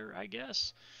over there, I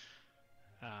guess.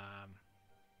 I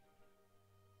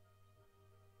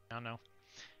don't know.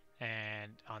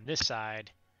 And on this side,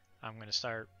 I'm going to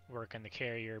start working the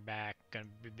carrier back. Going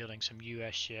to be building some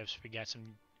U.S. ships. We got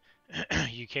some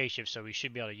UK ships, so we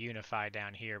should be able to unify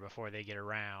down here before they get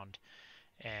around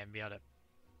and be able to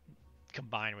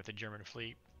combine with the German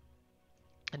fleet.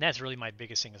 And that's really my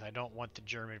biggest thing, is I don't want the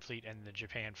German fleet and the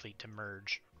Japan fleet to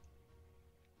merge,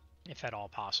 if at all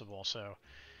possible. So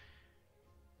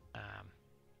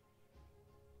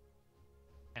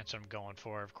that's what I'm going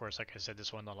for. Of course, like I said,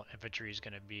 this one little infantry is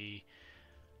going to be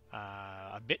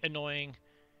a bit annoying.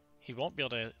 He won't be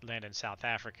able to land in South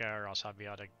Africa, or else I'll be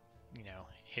able to,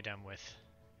 hit him with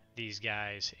these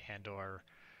guys and or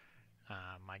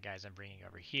my guys I'm bringing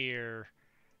over here.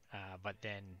 But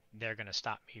then they're going to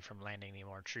stop me from landing any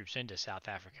more troops into South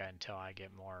Africa until I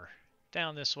get more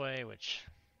down this way, which,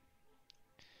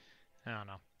 I don't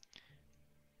know.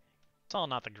 It's all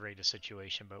not the greatest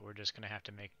situation, but we're just going to have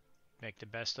to make the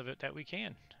best of it that we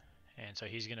can. And so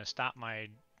he's going to stop my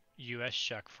U.S.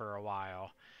 shuck for a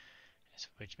while,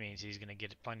 which means he's going to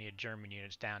get plenty of German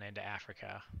units down into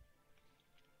Africa.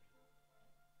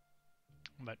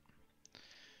 But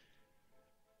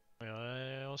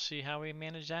we'll see how we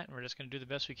manage that, and we're just going to do the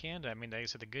best we can. I mean, like I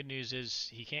said, the good news is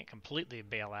he can't completely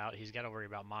bail out. He's got to worry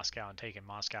about Moscow and taking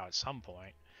Moscow at some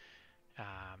point.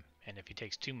 And if he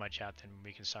takes too much out, then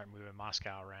we can start moving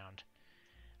Moscow around.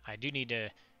 I do need to...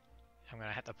 I'm going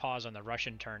to have to pause on the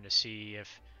Russian turn to see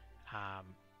if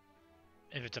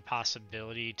it's a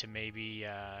possibility to maybe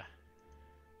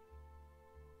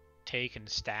take and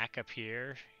stack up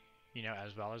here,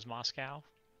 as well as Moscow.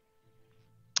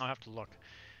 I'll have to look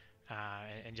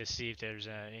and just see if there's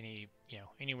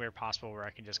anywhere possible where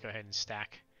I can just go ahead and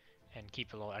stack and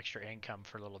keep a little extra income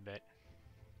for a little bit,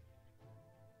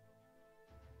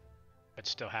 but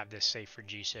still have this safe for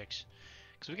G6.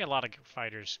 Because we got a lot of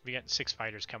fighters. We got 6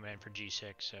 fighters coming in for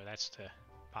G6, so that's the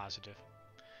positive.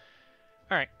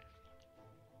 All right.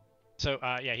 So,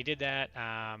 yeah, he did that.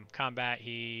 Combat,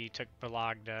 he took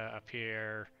Balagda up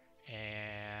here,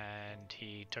 and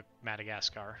he took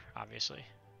Madagascar, obviously.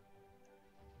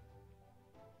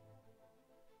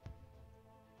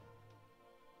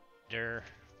 I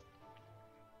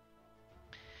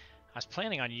was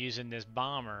planning on using this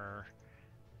bomber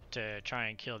to try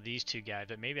and kill these 2 guys,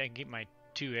 but maybe I can get my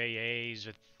 2 AAs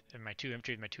and my 2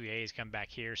 infantry with my 2 AAs come back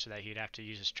here so that he'd have to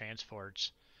use his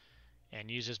transports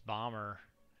and use this bomber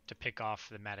to pick off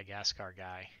the Madagascar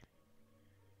guy.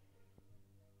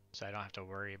 So I don't have to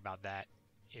worry about that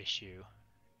issue,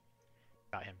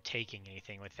 about him taking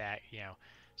anything with that,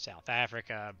 South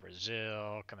Africa,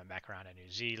 Brazil, coming back around to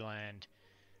New Zealand,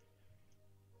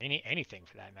 anything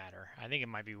for that matter. I think it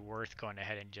might be worth going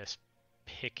ahead and just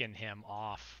picking him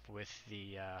off with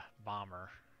the bomber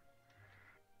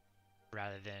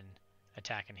rather than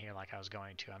attacking here like I was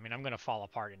going to. I mean, I'm going to fall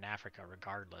apart in Africa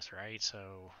regardless, right?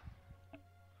 So,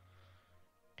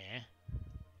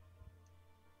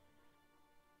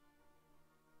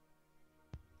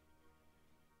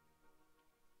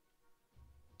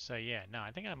 So yeah, no,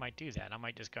 I think I might do that. I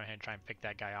might just go ahead and try and pick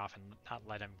that guy off and not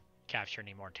let him capture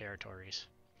any more territories.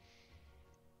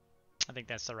 I think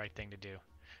that's the right thing to do.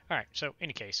 All right, so in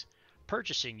any case,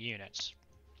 purchasing units.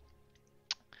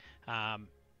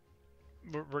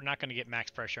 We're not going to get max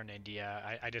pressure in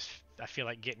India. I feel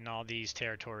like getting all these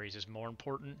territories is more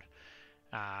important.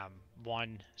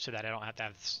 One, so that I don't have to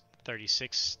have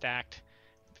 36 stacked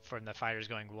from the fighters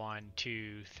going 1,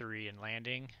 2, 3 and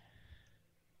landing,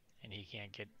 and he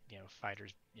can't get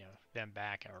fighters them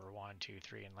back, or 1, 2,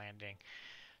 3 and landing.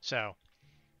 So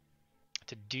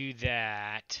to do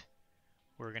that,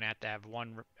 we're going to have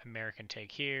 1 American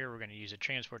take here. We're going to use a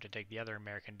transport to take the other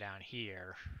American down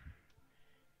here.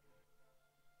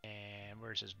 And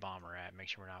where's his bomber at? Make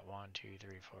sure we're not 1, 2,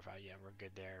 3, 4, 5. Yeah, we're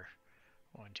good there.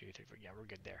 1, 2, 3, 4. Yeah, we're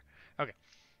good there. Okay.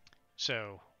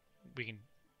 So we can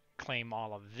claim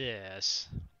all of this.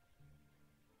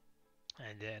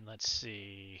 And then let's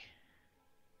see.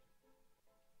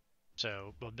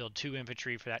 So we'll build 2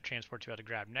 infantry for that transport to be able to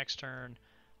grab next turn.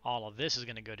 All of this is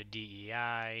going to go to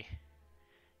DEI.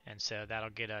 And so that'll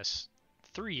get us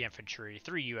 3 infantry,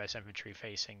 3 U.S. infantry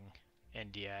facing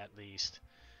India at least.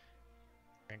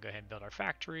 We're gonna go ahead and build our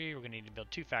factory. We're gonna need to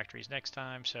build 2 factories next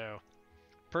time. So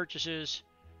purchases,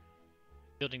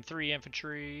 building 3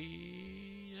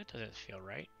 infantry. That doesn't feel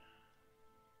right.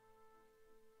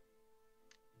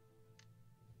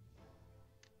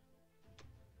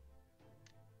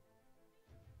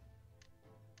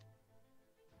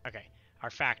 Okay,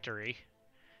 our factory,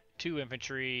 2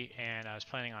 infantry, and I was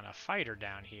planning on a fighter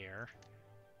down here.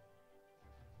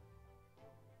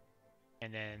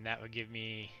 And then that would give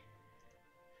me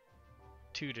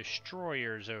 2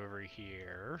 destroyers over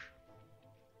here.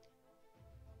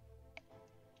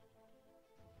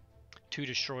 2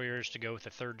 destroyers to go with the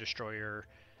 3rd destroyer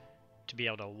to be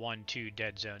able to 1-2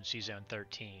 dead zone C zone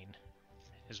 13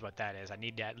 is what that is. I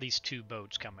need at least 2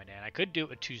 boats coming in. I could do it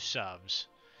with 2 subs,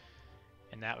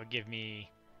 and that would give me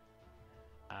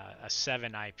a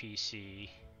 7 IPC.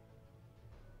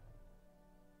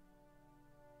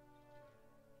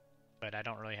 But I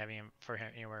don't really have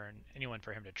anyone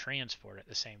for him to transport at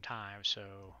the same time,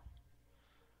 so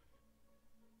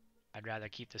I'd rather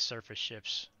keep the surface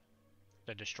ships,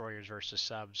 the destroyers versus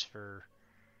subs, for,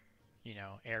 you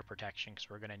know, air protection, because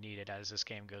we're going to need it as this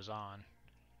game goes on.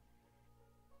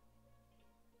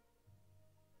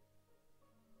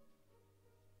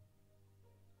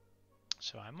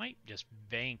 So I might just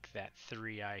bank that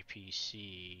 3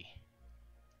 IPC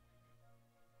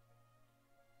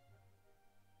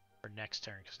for next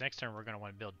turn, because next turn we're going to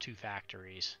want to build 2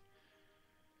 factories.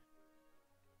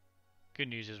 Good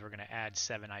news is we're going to add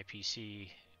 7 IPC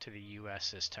to the US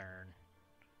this turn.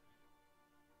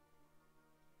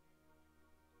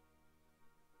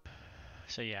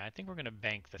 So yeah, I think we're going to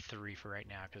bank the 3 for right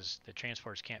now, because the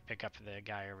transports can't pick up the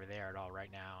guy over there at all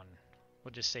right now, and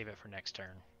we'll just save it for next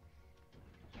turn.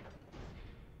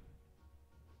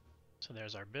 So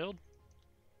there's our build.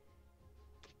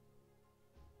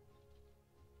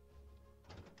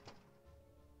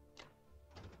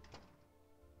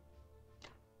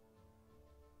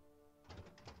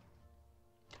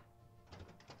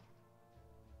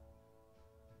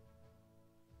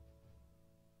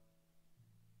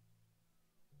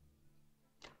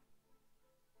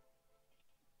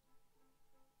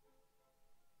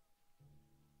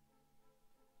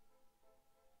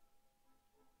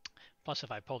 Plus,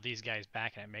 if I pull these guys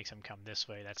back and it makes them come this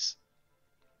way, that's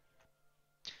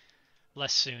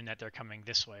less soon that they're coming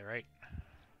this way, right?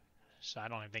 So I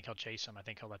don't even think he'll chase them. I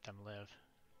think he'll let them live.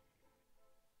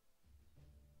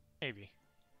 Maybe.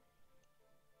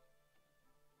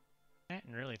 I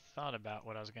hadn't really thought about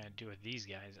what I was going to do with these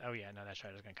guys. Oh yeah, no, that's right.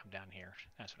 I was going to come down here.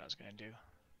 That's what I was going to do.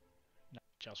 Not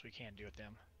much else we can do with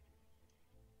them.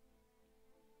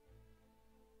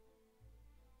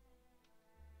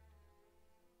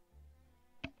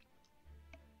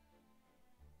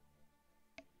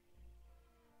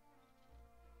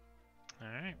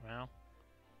 Alright, well.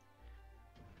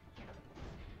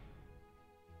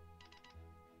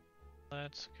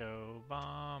 Let's go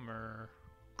bomber.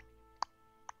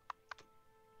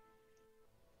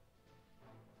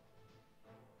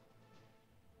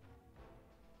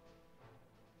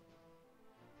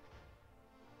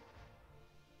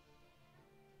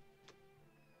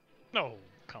 No,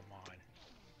 come on.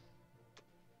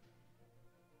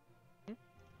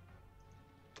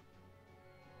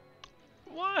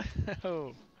 What?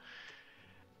 Oh.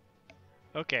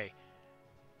 Okay.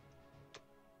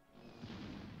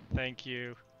 Thank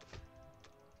you.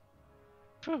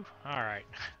 Whew. Alright.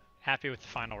 Happy with the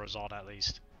final result, at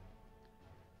least.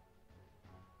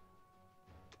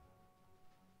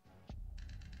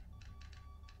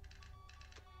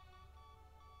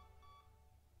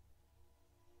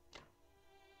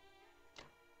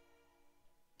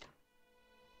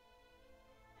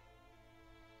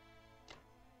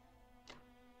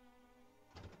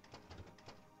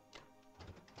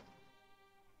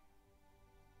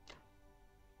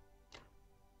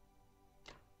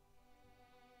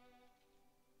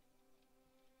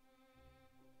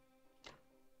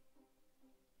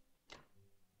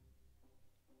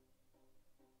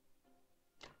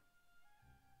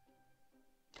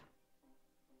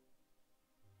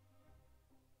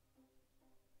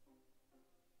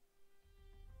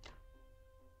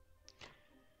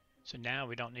 So now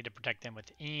we don't need to protect them with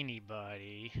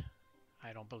anybody.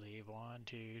 I don't believe. 1,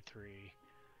 2, 3.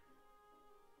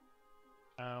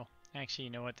 Oh, actually, you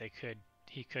know what?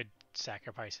 He could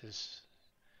sacrifice his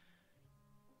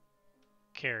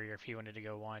carrier if he wanted to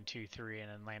go 1, 2, 3, and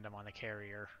then land him on the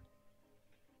carrier.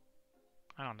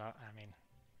 I don't know. I mean,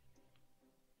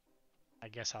 I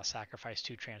guess I'll sacrifice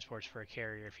 2 transports for a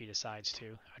carrier if he decides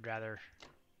to. I'd rather.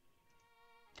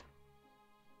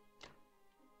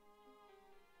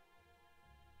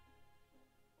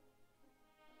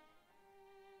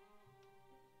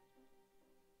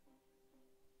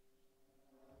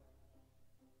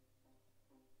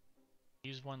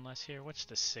 use one less here. What's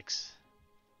the 6?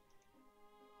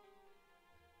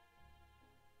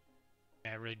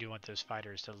 I really do want those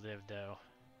fighters to live, though.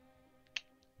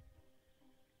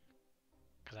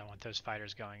 Because I want those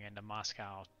fighters going into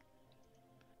Moscow.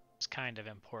 It's kind of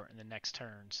important the next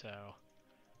turn, so...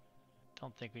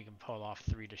 don't think we can pull off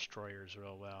 3 destroyers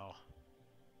real well.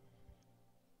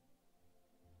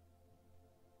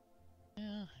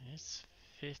 Yeah, it's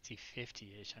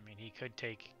 50-50-ish. I mean, he could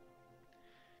take...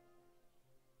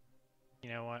 you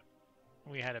know what?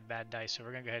 We had a bad dice, so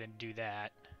we're going to go ahead and do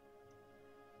that.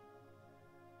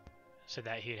 So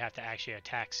that he'd have to actually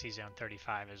attack C-Zone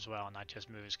 35 as well, not just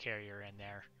move his carrier in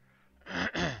there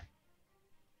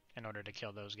in order to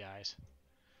kill those guys.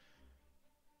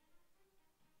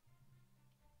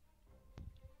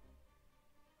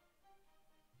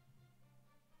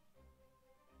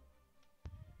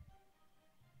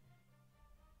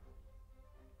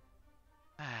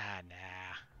 Ah, nah.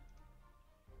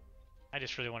 I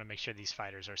just really want to make sure these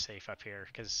fighters are safe up here,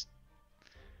 because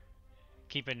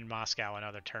keeping Moscow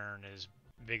another turn is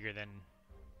bigger than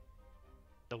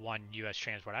the one U.S.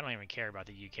 transport. I don't even care about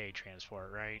the UK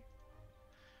transport, right?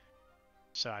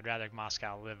 So I'd rather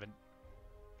Moscow live and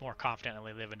more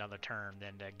confidently live another turn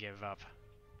than to give up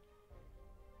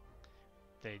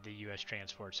the U.S.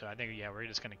 transport. So I think, yeah, we're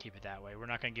just going to keep it that way. We're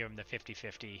not going to give them the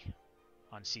 50-50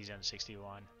 on C-Zone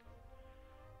 61.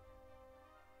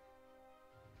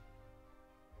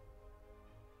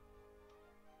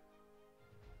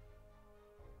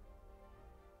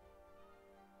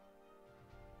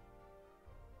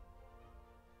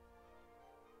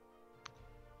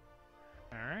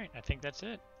 Alright, I think that's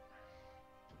it.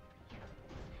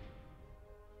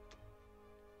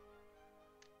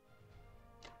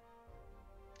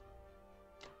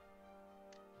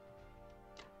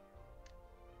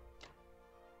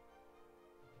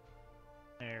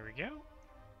 There we go.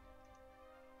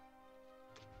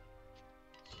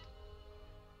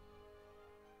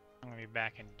 I'm going to be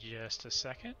back in just a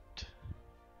second.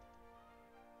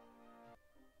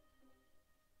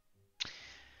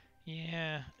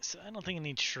 Yeah, so I don't think I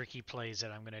need tricky plays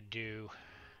that I'm going to do.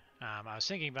 I was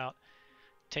thinking about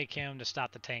take him to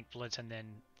stop the tank blitz and then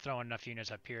throw enough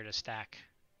units up here to stack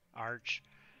Arch.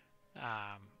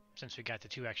 Since we got the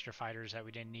 2 extra fighters that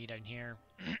we didn't need in here.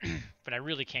 But I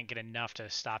really can't get enough to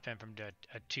stop him from doing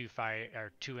a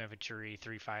 2 infantry,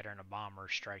 3 fighter, and a bomber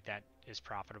strike that is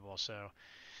profitable. So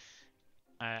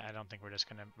I don't think we're just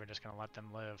gonna let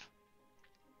them live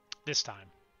this time.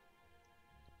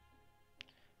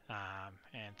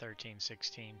 And 13,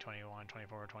 16, 21,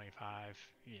 24, 25,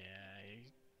 yeah,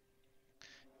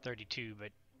 32,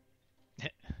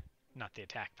 but not the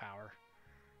attack power.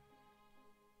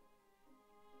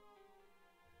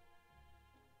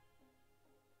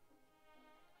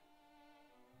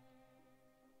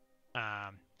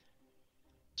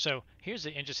 So here's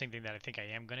the interesting thing that I think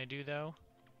I am going to do, though,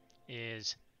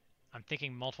 is I'm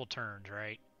thinking multiple turns,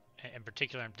 right? In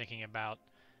particular, I'm thinking about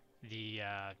the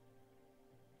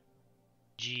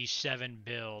G7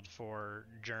 build for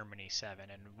Germany 7,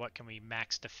 and what can we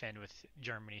max defend with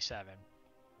Germany 7.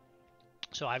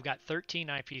 So I've got 13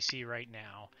 IPC right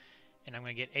now, and I'm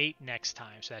going to get 8 next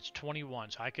time, so that's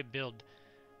 21. So I could build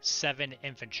 7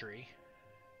 infantry.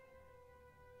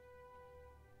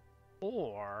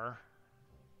 Or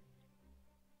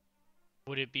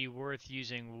would it be worth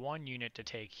using 1 unit to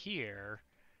take here,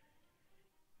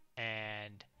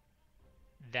 and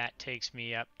that takes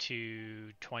me up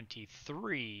to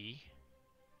 23,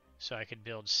 so I could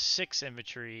build 6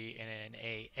 infantry and an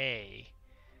AA.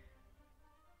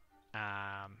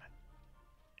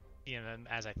 You know,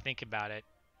 as I think about it,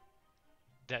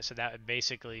 that would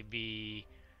basically be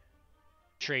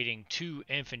trading 2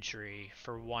 infantry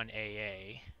for 1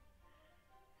 AA.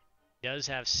 Does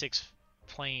have 6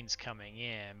 planes coming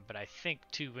in, but I think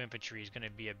 2 infantry is going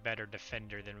to be a better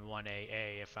defender than 1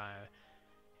 AA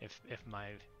if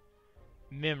my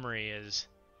memory is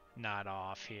not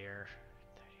off here.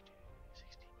 32,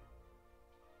 60.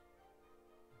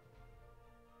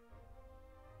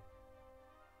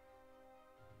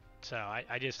 So I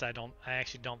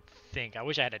actually don't think, I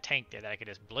wish I had a tank there that I could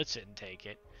just blitz it and take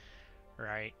it,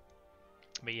 right?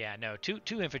 But yeah, no, two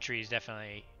infantry is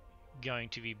definitely going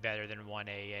to be better than 1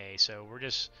 AA. So we're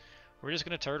just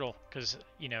gonna turtle, because,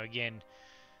 you know, again,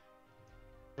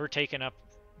 we're taking up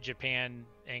Japan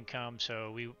income,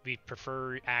 so we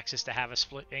prefer Axis to have a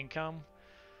split income.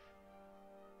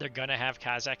 They're gonna have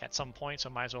Kazakh at some point, so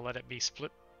might as well let it be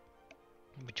split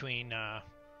between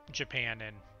Japan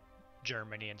and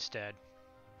Germany instead.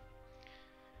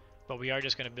 But we are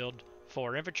just gonna build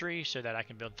 4 infantry so that I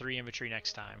can build 3 infantry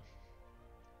next time.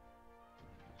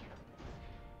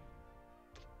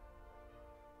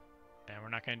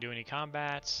 not going to do any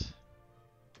combats.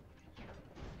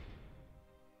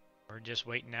 We're just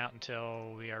waiting out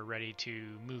until we are ready to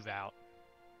move out.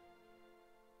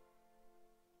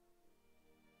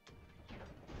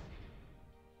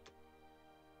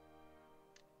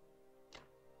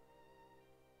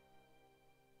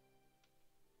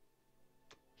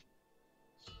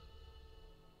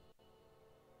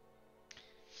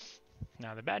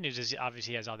 Now the bad news is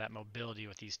obviously he has all that mobility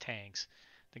with these tanks.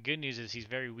 The good news is he's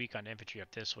very weak on infantry up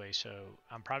this way, so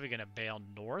I'm probably going to bail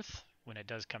north when it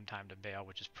does come time to bail,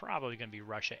 which is probably going to be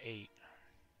Russia 8.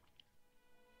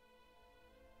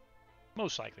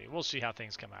 Most likely. We'll see how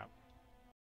things come out.